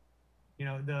have,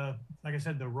 like I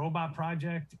said, the robot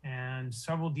project and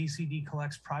several DCD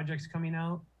Collects projects coming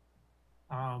out.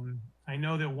 I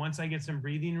know that once I get some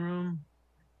breathing room,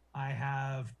 I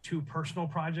have 2 personal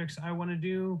projects I want to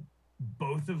do,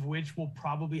 both of which will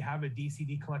probably have a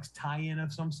DCD Collects tie-in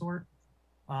of some sort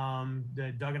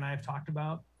that Doug and I have talked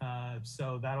about.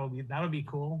 So that'll be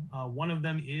cool. One of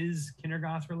them is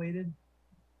Kindergoth related.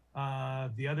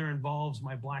 The other involves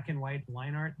my black and white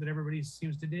line art that everybody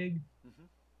seems to dig. Mm-hmm.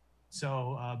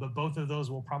 So, but both of those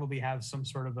will probably have some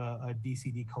sort of a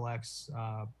DCD Collects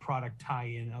product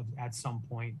tie-in at some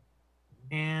point.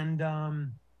 And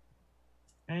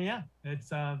yeah, it's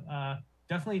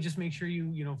definitely just make sure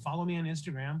you follow me on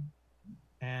Instagram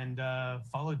and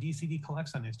follow DCD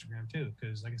Collects on Instagram too,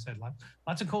 because like I said,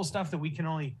 lots of cool stuff that we can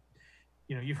only,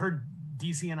 you've heard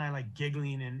DC and I like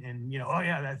giggling and oh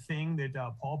yeah, that thing that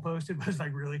Paul posted was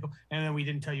like really cool, and then we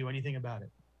didn't tell you anything about it.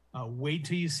 Wait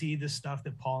till you see the stuff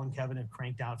that Paul and Kevin have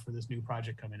cranked out for this new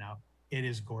project coming out. It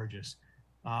is gorgeous.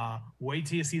 Wait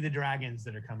till you see the dragons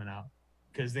that are coming out,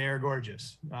 because they are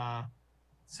gorgeous. But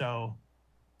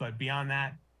beyond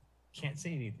that, can't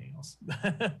say anything else.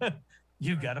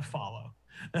 You got to follow.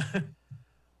 All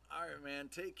right, man.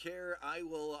 Take care. I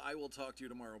will talk to you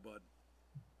tomorrow, bud.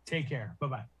 Take care.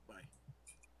 Bye-bye. Bye.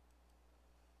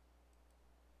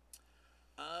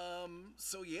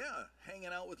 So yeah,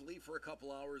 hanging out with Lee for a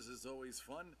couple hours is always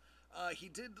fun. He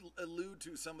did allude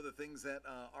to some of the things that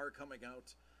are coming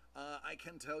out. I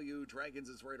can tell you Dragons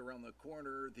is right around the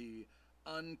corner. The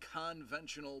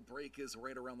unconventional break is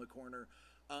right around the corner.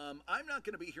 I'm not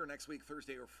going to be here next week,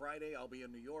 Thursday or Friday. I'll be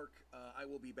in New York. I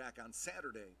will be back on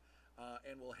Saturday,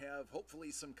 and we'll have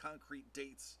hopefully some concrete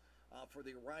dates for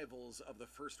the arrivals of the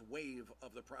first wave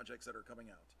of the projects that are coming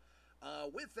out.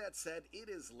 With that said, it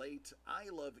is late. I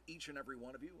love each and every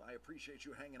one of you. I appreciate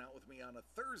you hanging out with me on a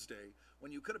Thursday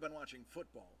when you could have been watching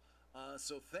football.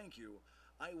 So thank you.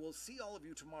 I will see all of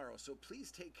you tomorrow, so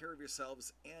please take care of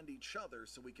yourselves and each other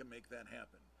so we can make that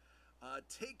happen.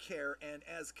 Take care, and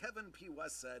as Kevin P.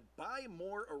 West said, buy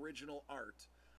more original art